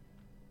course.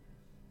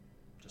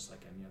 Just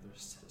like any other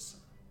citizen,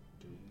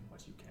 do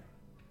what you can.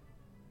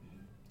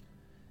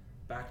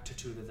 Back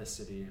to the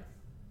city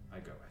I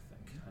go, I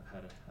think. I've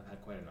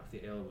had quite enough.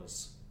 The ale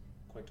was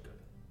quite good.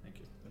 Thank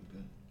you.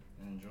 Good.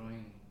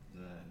 Enjoying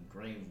the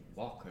grave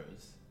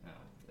walkers.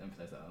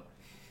 Emphasize that.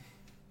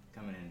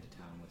 Coming into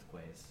town with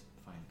Quay's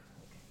fine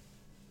cloak,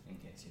 in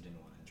case you didn't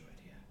want to enjoy it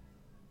here.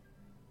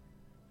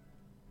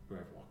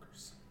 Grave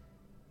walkers.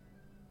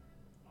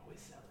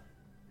 Always selling.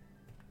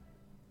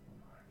 Oh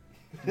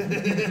my.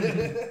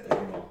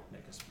 Very well.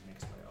 Make us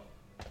way out.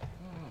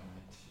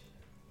 Alright.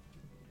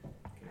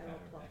 I will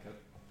pluck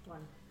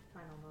one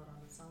final note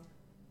on the song.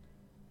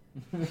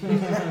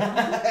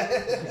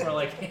 Or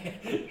like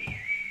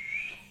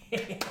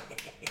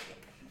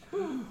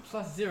 +0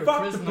 Fuck the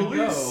charisma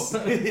police! go.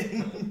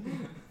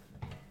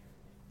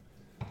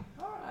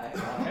 Alright,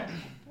 well,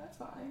 that's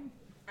fine.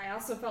 I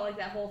also felt like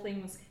that whole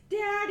thing was,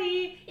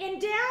 Daddy,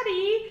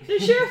 the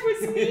sheriff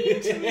was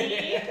mean to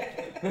me.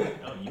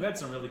 Oh, you had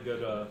some really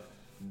good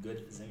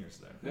singers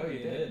there. No, you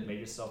did. Made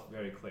yourself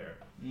very clear,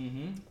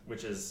 Mm-hmm.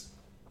 which is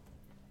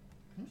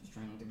I'm just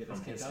trying to get us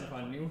From kicked his out of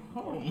our new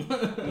standpoint.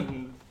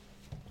 home.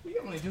 We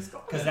only just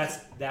got because it.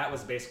 that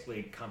was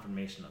basically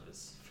confirmation of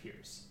his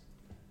fears.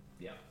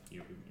 Yeah.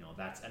 You know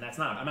that's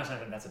not. I'm not saying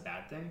that that's a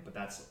bad thing, but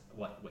that's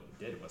what you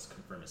did was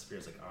confirm his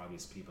fears. Like, are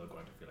these people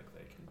going to feel like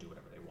they can do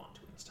whatever they want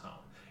to in this town?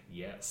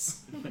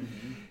 Yes.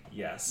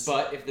 Yes.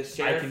 But if the I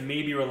sheriff, can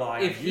maybe rely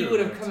on if you. he would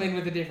have come in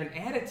with a different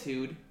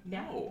attitude,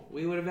 no,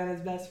 we would have been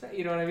his best friend.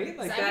 You know what I mean?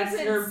 Like, that's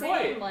your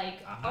saying, point.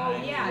 like, I-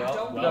 oh yeah, well,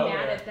 don't be well,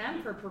 mad yeah. at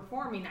them for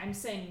performing. I'm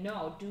saying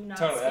no, do not.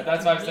 Totally. Speak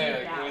That's to what I'm me saying.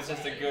 Like, that it was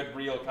just a way. good,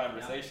 real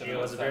conversation. It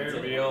that was a very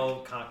sensible.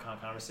 real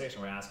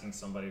conversation. We're asking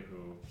somebody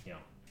who,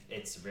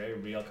 it's a very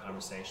real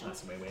conversation.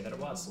 That's the way that it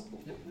was.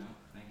 No,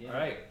 I get All it.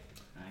 right.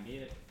 I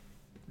get it.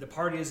 The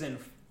party is in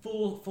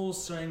full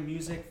swing.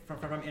 Music from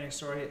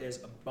Anaxoria is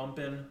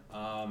bumping.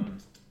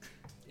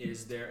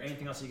 Is there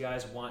anything else you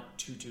guys want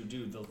to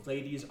do? The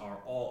ladies are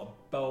all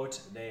about.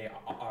 They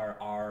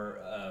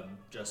are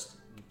just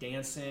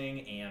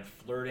dancing and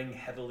flirting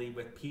heavily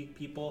with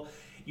people.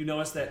 You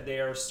notice that they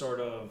are sort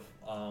of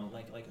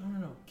like oh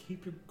no,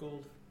 keep your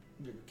gold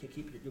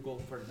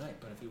for tonight.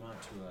 But if you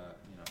want to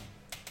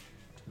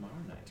tomorrow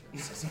night or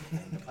something,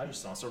 the pleasure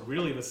song. So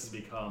really, this has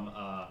become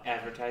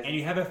Advertising. and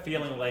you have a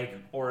feeling like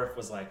Orif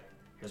was like,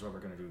 here's what we're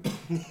gonna do.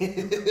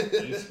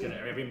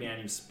 Every man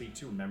you speak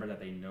to, remember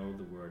that they know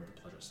the word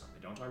the pleasure song.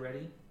 They don't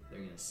already, they're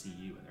gonna see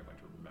you and they're going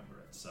to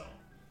remember it. So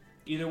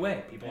either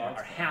way, people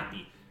are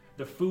happy.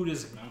 The food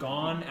is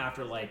gone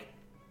after like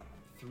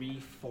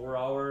 3-4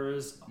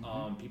 hours.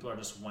 People are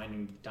just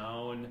winding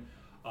down.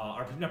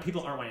 Or no,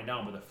 people aren't winding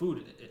down, but the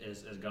food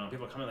is gone.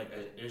 People are coming like,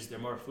 is there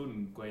more food?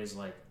 And Gway's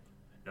like,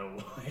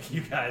 no,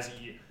 you guys,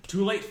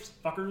 too late,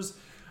 fuckers.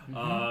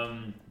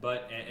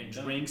 But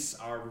drinks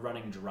are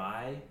running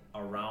dry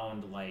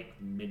around like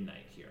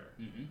midnight here.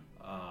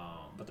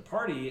 But the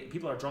party,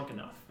 people are drunk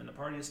enough, and the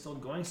party is still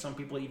going. Some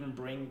people even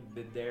bring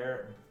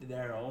their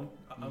own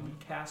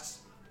casks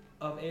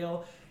of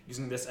ale,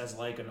 using this as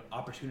like an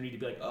opportunity to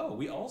be like, oh,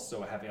 we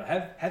also have ale.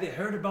 Have you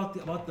heard about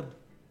the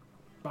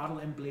Bottle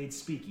and Blade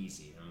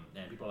Speakeasy?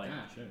 And people are like,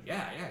 sure.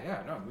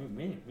 yeah, no,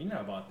 we know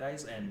about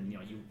that. And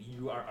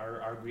you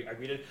are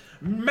greeted,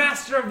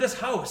 master of this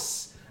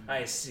house.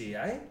 I see,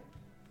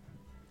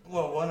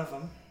 Well, one of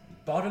them.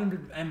 Bottle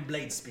and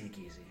Blade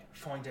Speakeasy.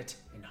 Find it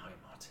in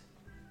Heimat.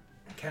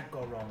 Can't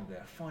go wrong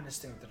there.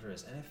 Finest thing that there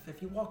is. And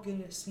if you walk in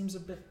and it seems a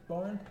bit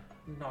boring,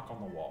 knock on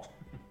the wall.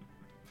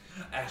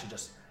 Actually,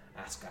 just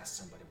ask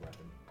somebody where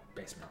the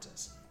basement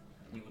is.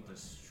 You will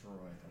destroy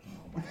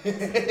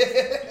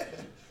the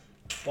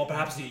Well,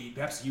 perhaps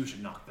you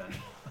should knock then.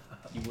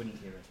 You wouldn't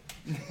hear it.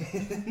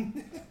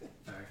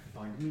 I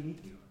find to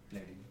meet you,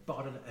 Lady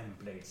Bottle and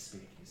Blade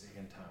Speakeasy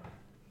in town.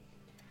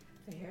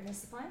 I hear it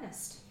is the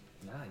finest.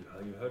 Nah,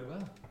 you heard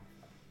well.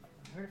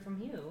 I heard it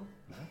from you.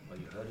 Well,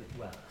 you heard it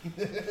well.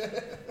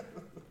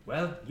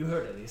 Well, you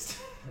heard at least.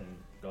 And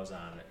goes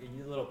on.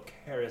 You little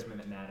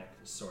charismatic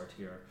sort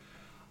here.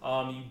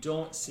 You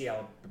don't see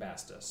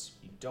Alabastus.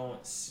 You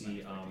don't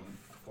see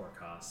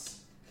Forecast.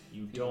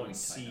 You don't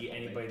see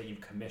anybody that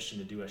you've commissioned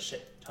to do a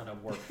shit ton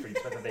of work for you.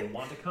 Whether they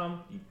want to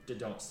come, you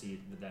don't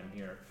see them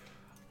here.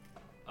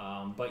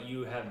 But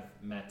you have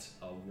met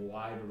a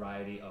wide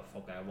variety of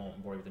folk. I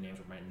won't bore you with the names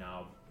right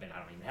now, and I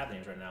don't even have the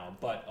names right now.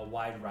 But a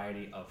wide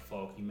variety of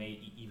folk. You may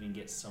even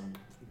get some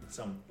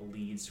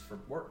leads for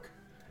work.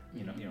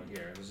 You know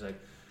here. It's like,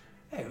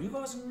 hey, you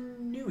guys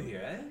new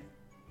here, eh?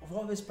 I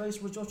thought this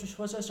place was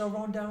just a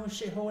run down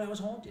shithole that was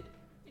haunted.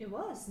 It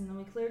was, and then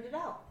we cleared it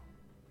out.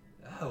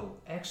 Oh,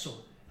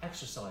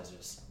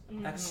 exercises.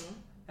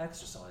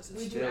 Exercises.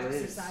 We do Still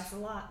is. exercise a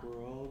lot.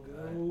 We're all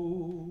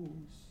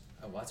ghosts.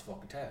 Oh, well, that's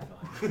fucking terrifying.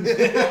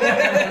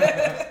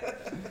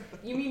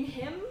 You mean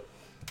him?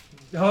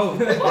 No.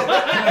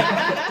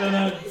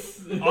 I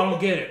don't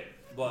get it,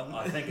 but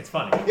I think it's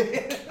funny.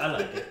 I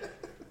like it.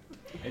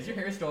 Is your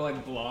hair still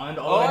like blonde?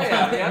 Oh, the yeah,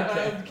 time?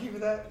 yeah, I'm keeping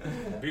that.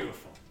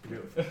 Beautiful.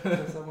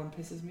 Until someone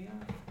pisses me off.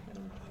 I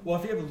don't know. Well,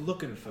 if you're ever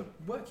looking for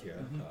work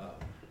here,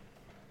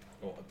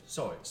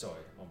 sorry.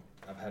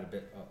 I've had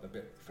a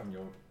bit from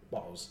your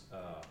bottles.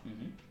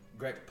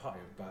 Great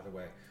party, by the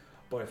way.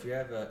 But if you're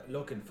ever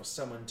looking for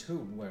someone to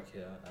work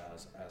here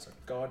as a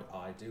god,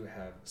 I do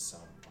have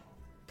some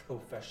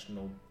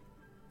professional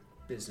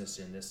business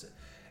in this.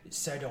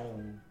 Said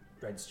on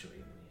Red Street,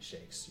 and he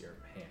shakes your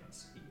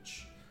hands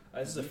each.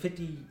 This is a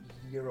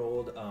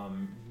 50-year-old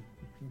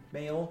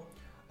male,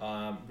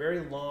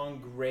 very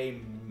long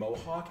gray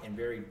mohawk and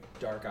very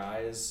dark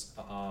eyes.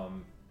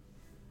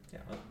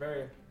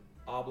 Very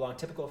oblong,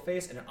 typical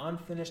face, and an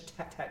unfinished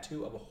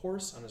tattoo of a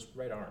horse on his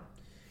right arm.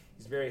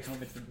 He's very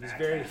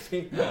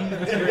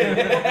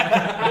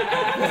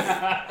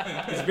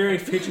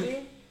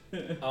fidgety.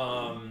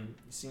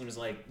 Seems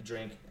like the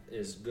drink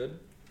is good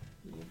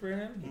for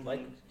him.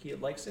 He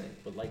likes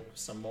it, but like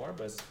some more.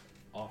 But is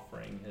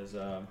offering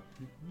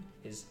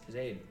his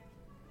aid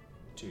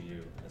to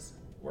you as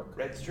work.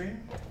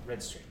 Redstream?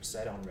 Redstream.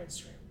 Set on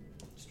Redstream.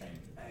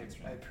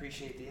 I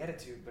appreciate the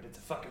attitude, but it's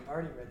a fucking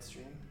party,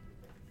 Redstream.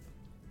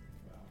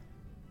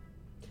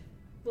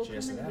 We'll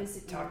Cheers come to and that.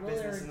 visit you. Talk We'll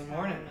business are in the town,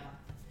 morning.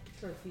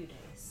 for a few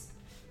days.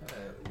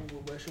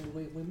 Where should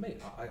we meet?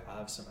 I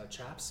have some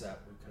chaps that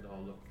we could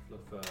all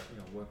look for,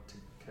 work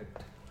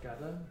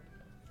together.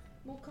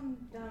 We'll come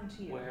down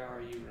to you. Where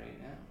are you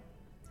right now?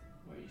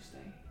 Where are you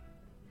staying?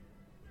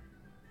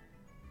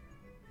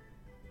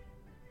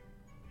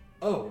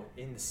 Oh,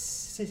 in the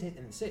city.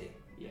 In the city.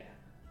 Yeah.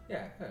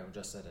 Yeah,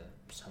 just at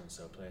a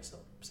so-and-so place. I'll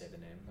say the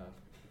name of.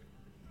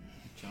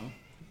 Joe?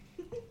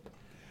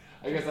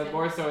 I guess I'm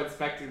more so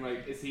expecting,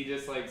 like, is he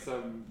just like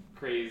some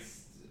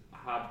crazed,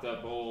 hopped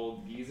up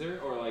old geezer,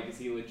 or like is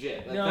he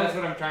legit? Like, No. that's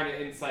what I'm trying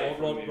to insight.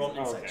 Roll from an these.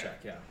 insight Okay.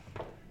 check.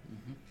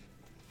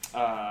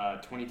 Yeah.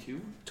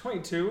 22.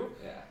 22.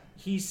 Yeah.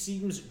 He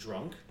seems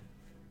drunk,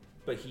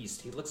 but he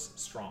looks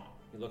strong.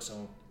 He looks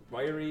so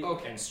wiry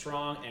and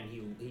strong, and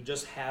he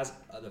just has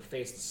the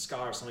face, the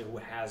scar of somebody who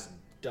has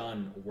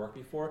done work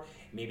before.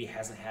 Maybe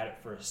hasn't had it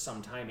for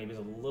some time. Maybe he's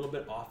a little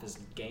bit off his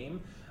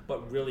game,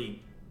 but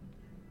really,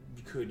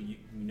 you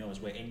know his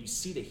way. And you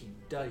see that he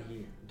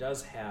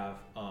does have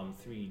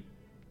 3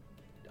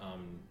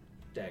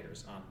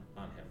 daggers on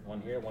him.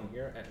 One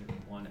here, and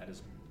one at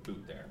his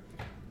boot there.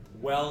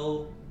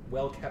 Well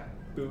kept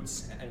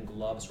boots and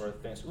gloves sort of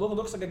thing. So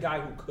looks like a guy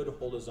who could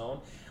hold his own.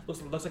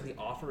 Looks like the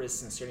offer is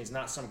sincere. He's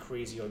not some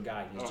crazy old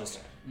guy. He's just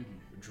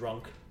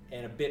drunk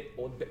and a bit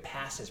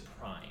past his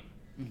prime.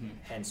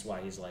 Hence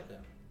why he's like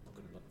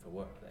looking for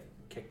work. They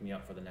kicked me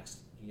up for the next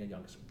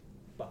youngest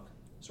buck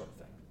sort of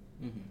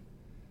thing.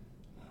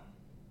 Well,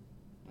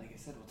 like I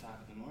said, we'll talk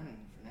in the morning.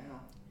 For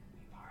now, we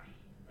party.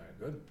 Very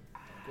good.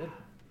 Very good.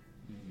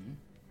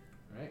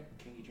 All right.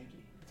 Drinky, drinky.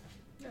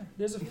 Yeah,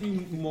 there's a few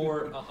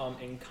more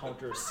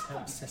encounters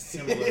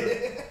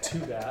similar to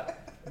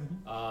that.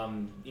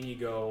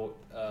 Inigo,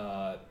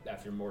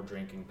 after more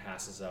drinking,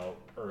 passes out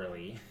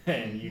early,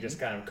 and you just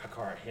kind of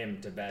cart him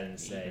to bed and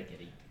say,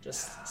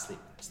 just sleep,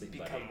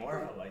 Become buddy. more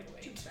of a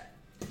lightweight.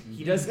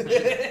 He does eat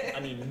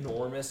an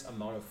enormous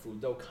amount of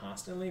food, though,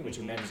 constantly, which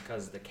you imagine is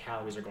because the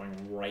calories are going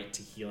right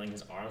to healing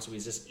his arms, so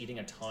he's just eating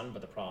a ton,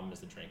 but the problem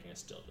is the drinking is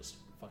still just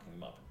fucking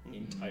him up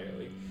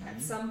entirely. At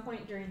some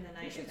point during the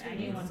night, if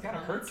anyone It's gotta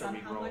hurt comments to on be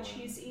how much rolling.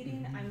 he's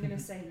eating, I'm gonna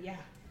say, yeah,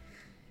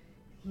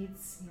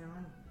 he's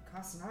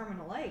costs an arm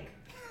and a leg.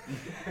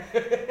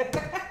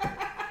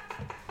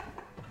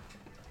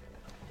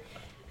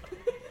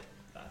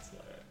 That's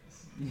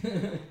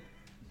hilarious.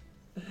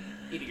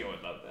 Inigo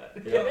would love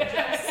that.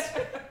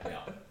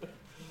 Yeah.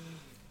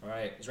 All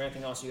right. Is there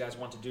anything else you guys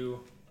want to do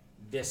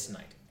this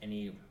night?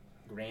 Any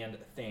grand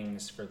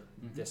things for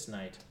this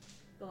night?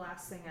 The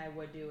last thing I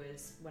would do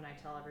is when I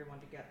tell everyone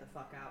to get the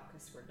fuck out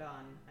because we're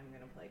done, I'm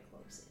gonna play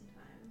closing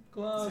time.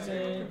 Closing. So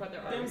everyone can put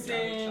their arms Ding,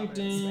 around each other and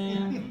ding, sway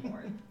back and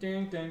forth.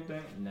 Ding, ding,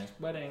 ding. Next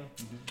wedding.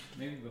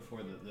 Maybe before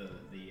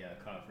the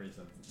coffers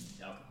of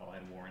alcohol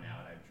had worn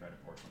out, I'd try to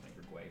pour something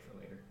for Gwei for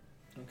later.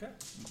 Okay.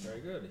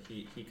 Very good.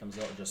 He comes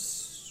out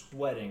just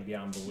sweating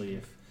beyond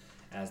belief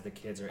as the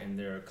kids are in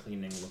there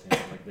cleaning, looking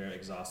like they're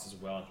exhausted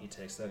as well, and he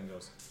takes that and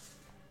goes,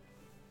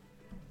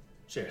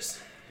 cheers.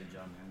 Good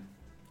job, man.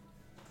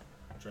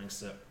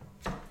 Drinks it.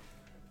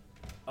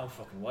 I'm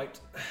fucking wiped.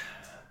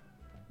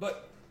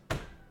 But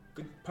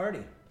good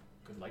party.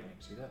 Good lightning.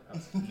 See that?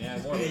 Yeah,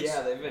 more of Yeah,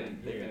 this. they've been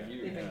They've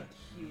huge. been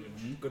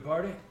huge. Good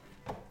party.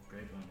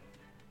 Great one.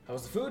 How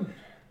was the food?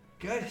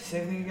 Good.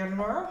 Same thing again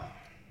tomorrow?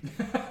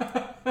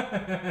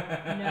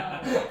 No.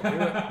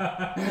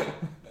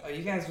 Oh,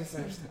 you guys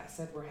misunderstood. I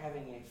said we're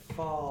having a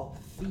fall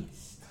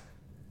feast.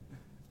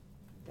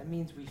 That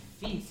means we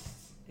feast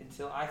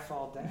until I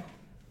fall down.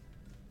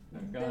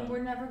 Then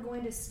we're never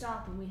going to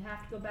stop, and we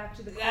have to go back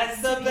to the.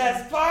 That's Coliseum the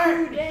best in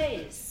part! 2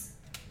 days.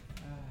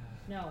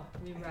 No,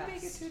 we I can make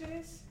it rest. 2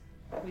 days.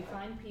 We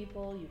find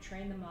people, you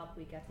train them up,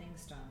 we get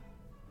things done.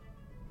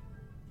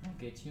 We'll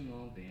get you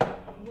more beer.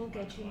 We'll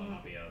get you more.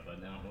 beer,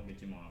 but no, we'll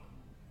get you more.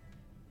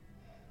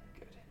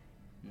 Good.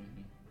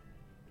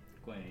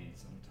 Gwei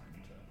needs some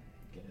time to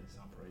get his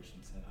operation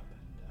set up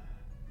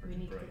and We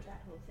need to recuperate. get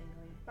that whole thing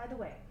going. By the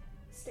way,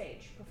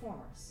 stage,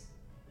 performers.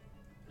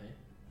 Hey?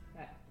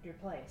 At your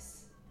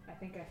place. I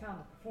think I found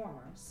the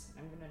performers.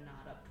 I'm gonna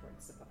nod up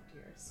towards the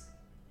Puppeteers.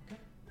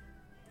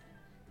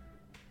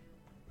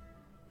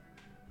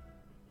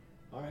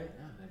 All right.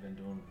 Yeah, they've been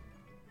doing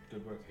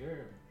good work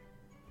here.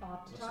 I'll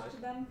have to Looks talk like-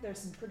 to them. There's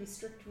some pretty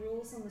strict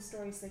rules on the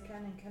stories they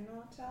can and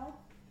cannot tell.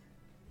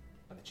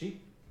 Are they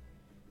cheap?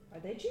 Are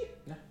they cheap?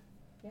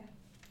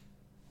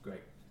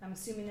 Great. I'm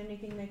assuming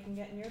anything they can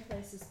get in your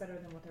place is better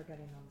than what they're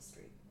getting on the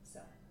street. So,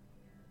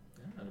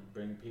 Yeah, that'll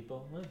bring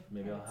people in.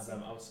 Maybe I'll have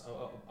them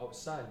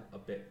outside a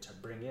bit to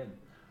bring in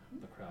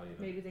the crowd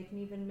even. maybe they can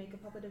even make a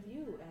puppet of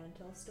you and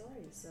tell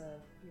stories of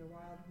your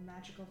wild,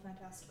 magical,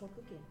 fantastical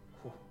cooking.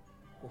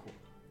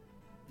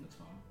 That's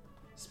fine.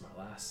 Smart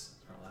lass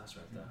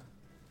right there.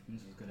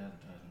 This is good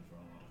advertising for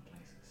a lot of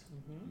places.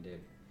 Indeed.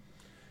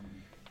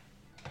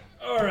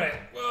 All right.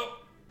 Well,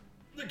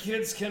 the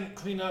kids can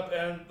clean up,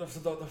 and the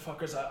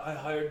fuckers I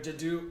hired to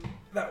do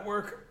that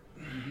work.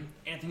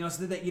 Anything else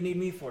that you need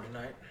me for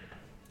tonight?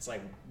 It's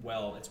like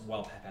it's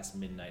well past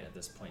midnight at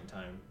this point in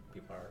time.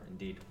 People are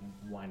indeed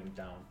winding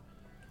down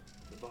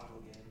The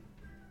bottle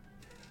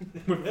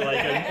again. with like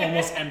an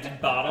almost empty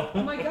bottle.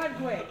 Oh my god,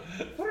 Gwei.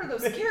 What are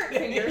those carrot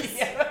fingers?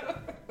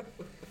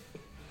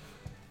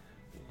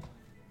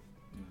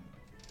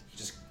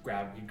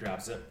 He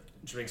grabs it,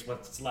 drinks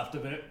what's left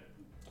of it.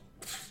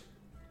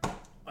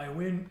 I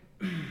win.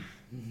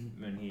 And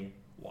then he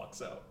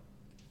walks out.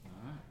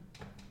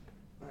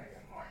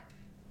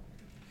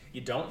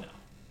 You don't know.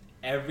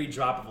 Every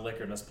drop of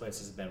liquor in this place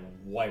has been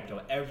wiped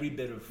out. Every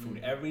bit of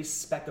food, every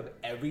speck of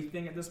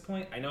everything at this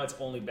point. I know it's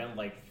only been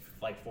like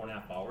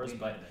 4.5 hours,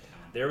 but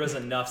there was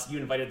enough. You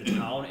invited the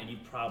town, and you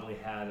probably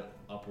had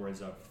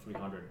upwards of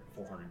 300,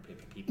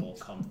 400 people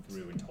come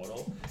through in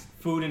total.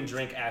 Food and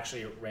drink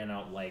actually ran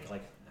out like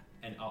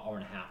an hour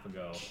and a half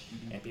ago,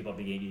 and people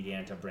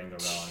began to bring their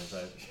own.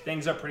 So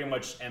things are pretty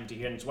much empty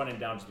here, and it's running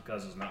down just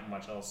because there's not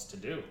much else to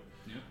do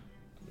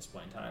at this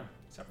point in time,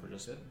 except for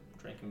just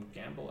drink and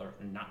gamble, or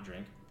not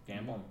drink.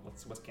 Gamble.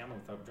 What's gambling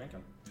without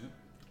drinking? Yeah.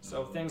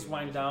 So things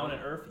wind down,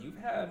 and Earth, you've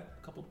had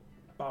a couple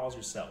bottles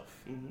yourself.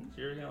 So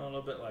you're a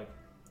little bit like,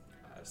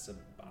 it's a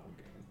bottle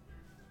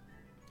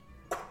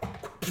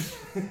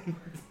game.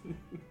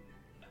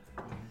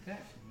 Okay.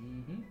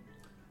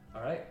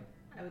 All right.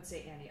 I would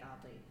say Andy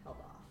oddly held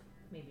off.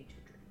 Maybe 2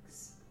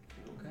 drinks.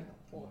 Okay.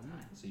 The whole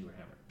time. So you were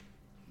hammered.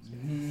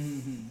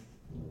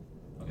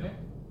 Okay. Yep.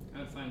 I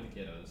would find the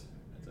kiddos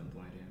at some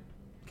point, yeah.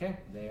 Okay,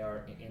 they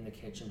are in the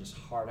kitchen, just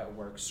hard at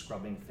work,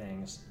 scrubbing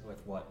things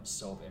with what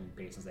soap and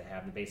basins they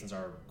have. The basins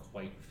are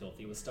quite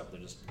filthy with stuff.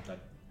 They're just like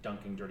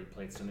dunking dirty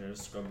plates in there,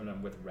 scrubbing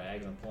them with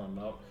rags and pulling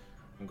them out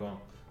and going,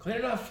 clean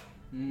it up!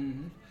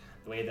 The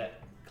way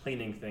that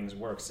cleaning things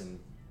works in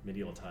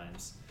medieval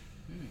times.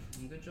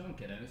 Good job,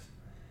 kiddos.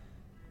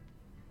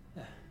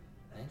 Yeah,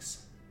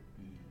 thanks.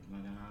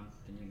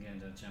 Did you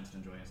get a chance to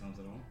enjoy yourselves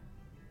at all?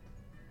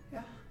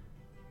 Yeah.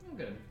 Oh,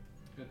 good.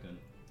 Good.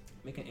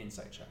 Make an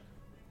insight check.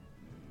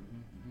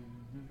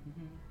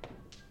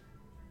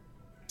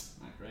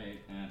 Not great.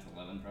 It's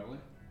 11 probably.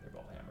 They're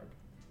both hammered.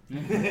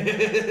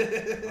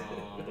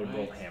 They're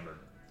both hammered.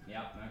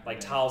 Yep. Okay. Like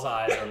Tal's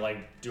eyes are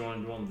like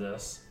doing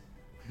this.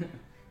 And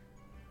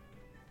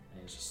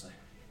he's just like,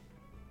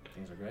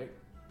 things are great.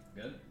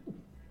 Good.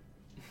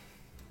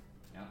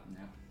 Yep.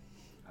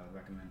 I would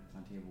recommend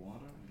plenty of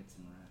water and get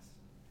some rest.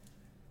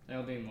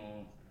 There'll be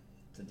more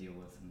to deal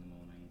with in the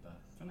morning, but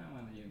for now,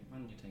 why don't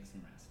you take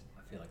some rest?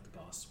 I feel like the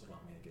boss would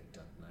want me to get it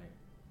done tonight.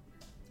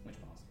 Which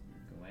boss?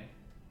 Go away?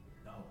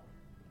 No.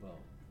 Well,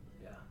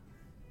 yeah.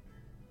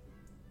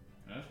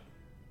 Earth?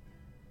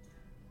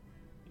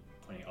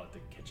 Pointing out the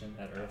kitchen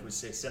at Earth was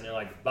sitting there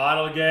like,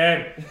 bottle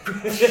game!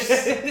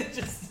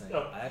 Just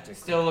Like, I have to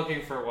still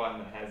looking for one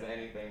that has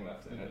anything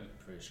left in it. I'm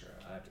pretty sure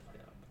I have to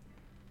clean up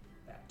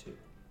that too.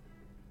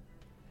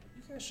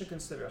 You guys should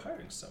consider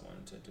hiring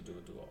someone to do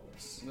all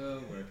this. We're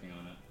working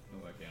on it.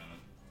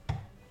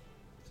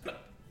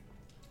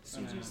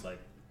 Susie's like,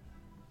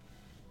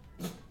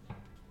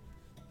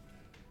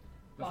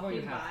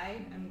 Walking by,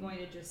 I'm going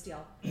to just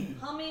yell,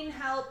 humming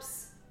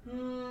helps. You're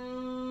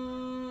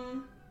gonna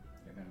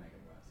make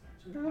it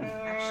worse, actually.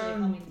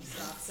 Actually, humming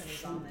stops any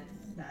vomit.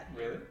 That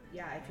Really?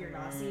 Yeah, if you're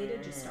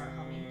nauseated, just start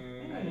humming.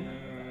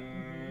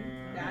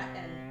 That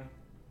and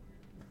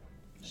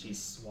she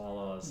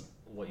swallows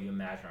what you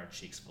imagine are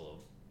cheeks full of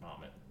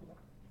vomit.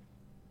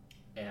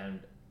 And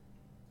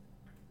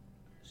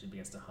she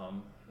begins to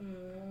hum.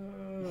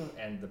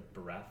 And the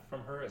breath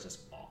from her is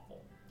just awful.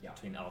 Yeah.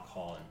 Between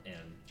alcohol and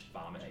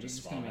vomit, You're just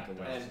just swallow gonna make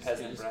back it down. worse. And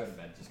peasant Just breath. go to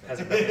bed. Just go Has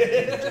to a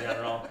bed. breath in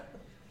general.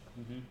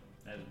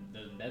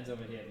 The bed's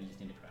over here. You just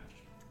need to crash.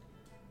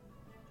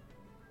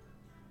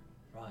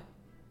 Right.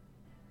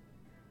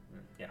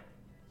 Yeah.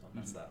 So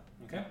that's that.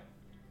 Okay.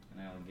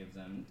 And I'll give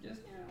them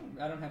just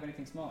I don't have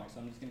anything smaller,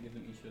 so I'm just gonna give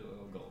them each a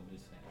little gold.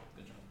 Just saying.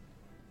 Good job.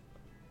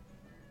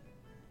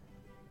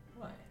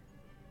 Right.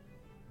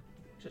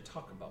 We should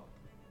talk about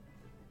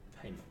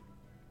payment.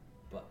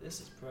 But this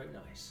is pretty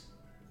nice.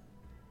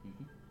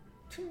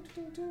 Ting,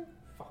 ting, ting.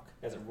 Fuck.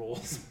 As it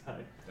rolls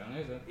by. Don't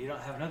use it. You don't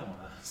have another one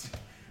of those.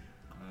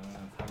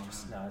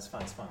 No, it's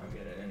fine, I'll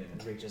get it. And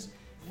it reaches,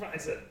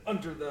 finds it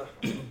under the.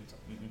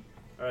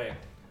 Alright.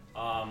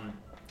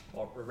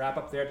 Well, we'll wrap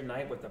up there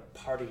tonight with the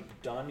party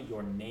done.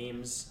 Your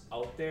names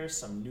out there.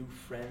 Some new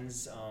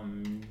friends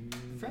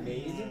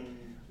made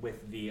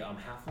with the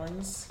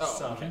halflings. Oh,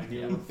 Some okay.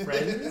 new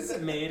friends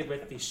made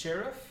with the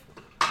sheriff.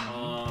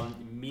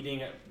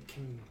 Meeting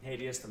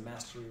Canadius, the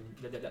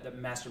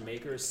master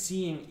maker,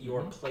 seeing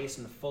your place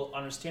in the full,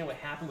 understand what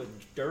happened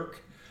with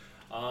Dirk,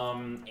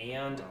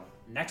 and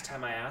next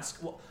time I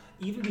ask, well,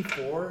 even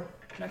before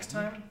next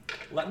time,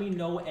 let me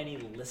know any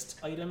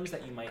list items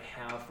that you might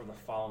have for the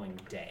following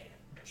day.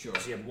 Sure.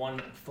 So you have one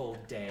full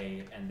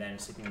day, and then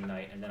sleeping the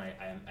night, and then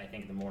I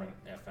think in the morning,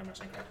 if I'm not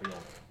saying correctly,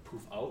 you'll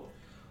poof out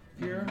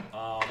here.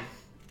 Probably.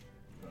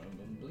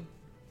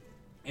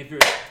 If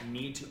there's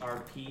need to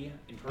RP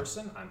in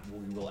person,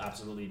 we will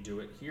absolutely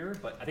do it here.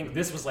 But I think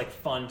this was like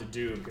fun to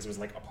do because it was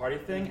like a party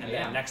thing. And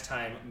then next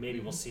time,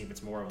 maybe we'll see if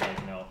it's more of like,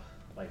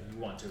 like you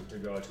want to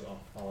go to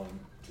follow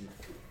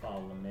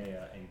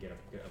Maya and get a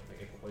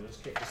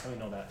just let me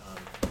know that on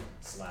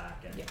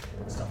Slack and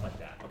stuff like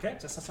that. Okay,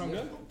 does that sound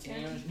good?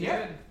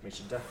 Yeah. We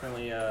should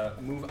definitely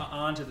move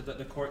on to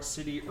the court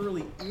city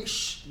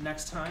early-ish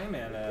next time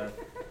and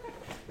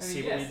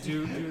see what we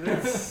do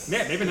this.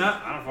 Yeah, maybe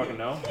not. I don't fucking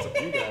know. It's up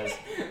to you guys.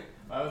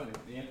 That was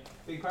a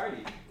big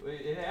party.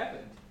 It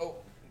happened. Oh,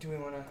 do we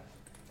want to?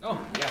 Oh,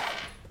 yeah.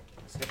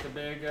 Let's get the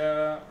big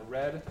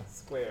red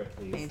square,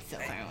 please. It's so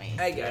far away.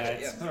 I Yeah,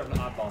 it's kind of an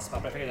oddball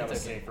spot, but I figured that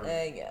was safer.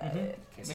 I got it. Okay, so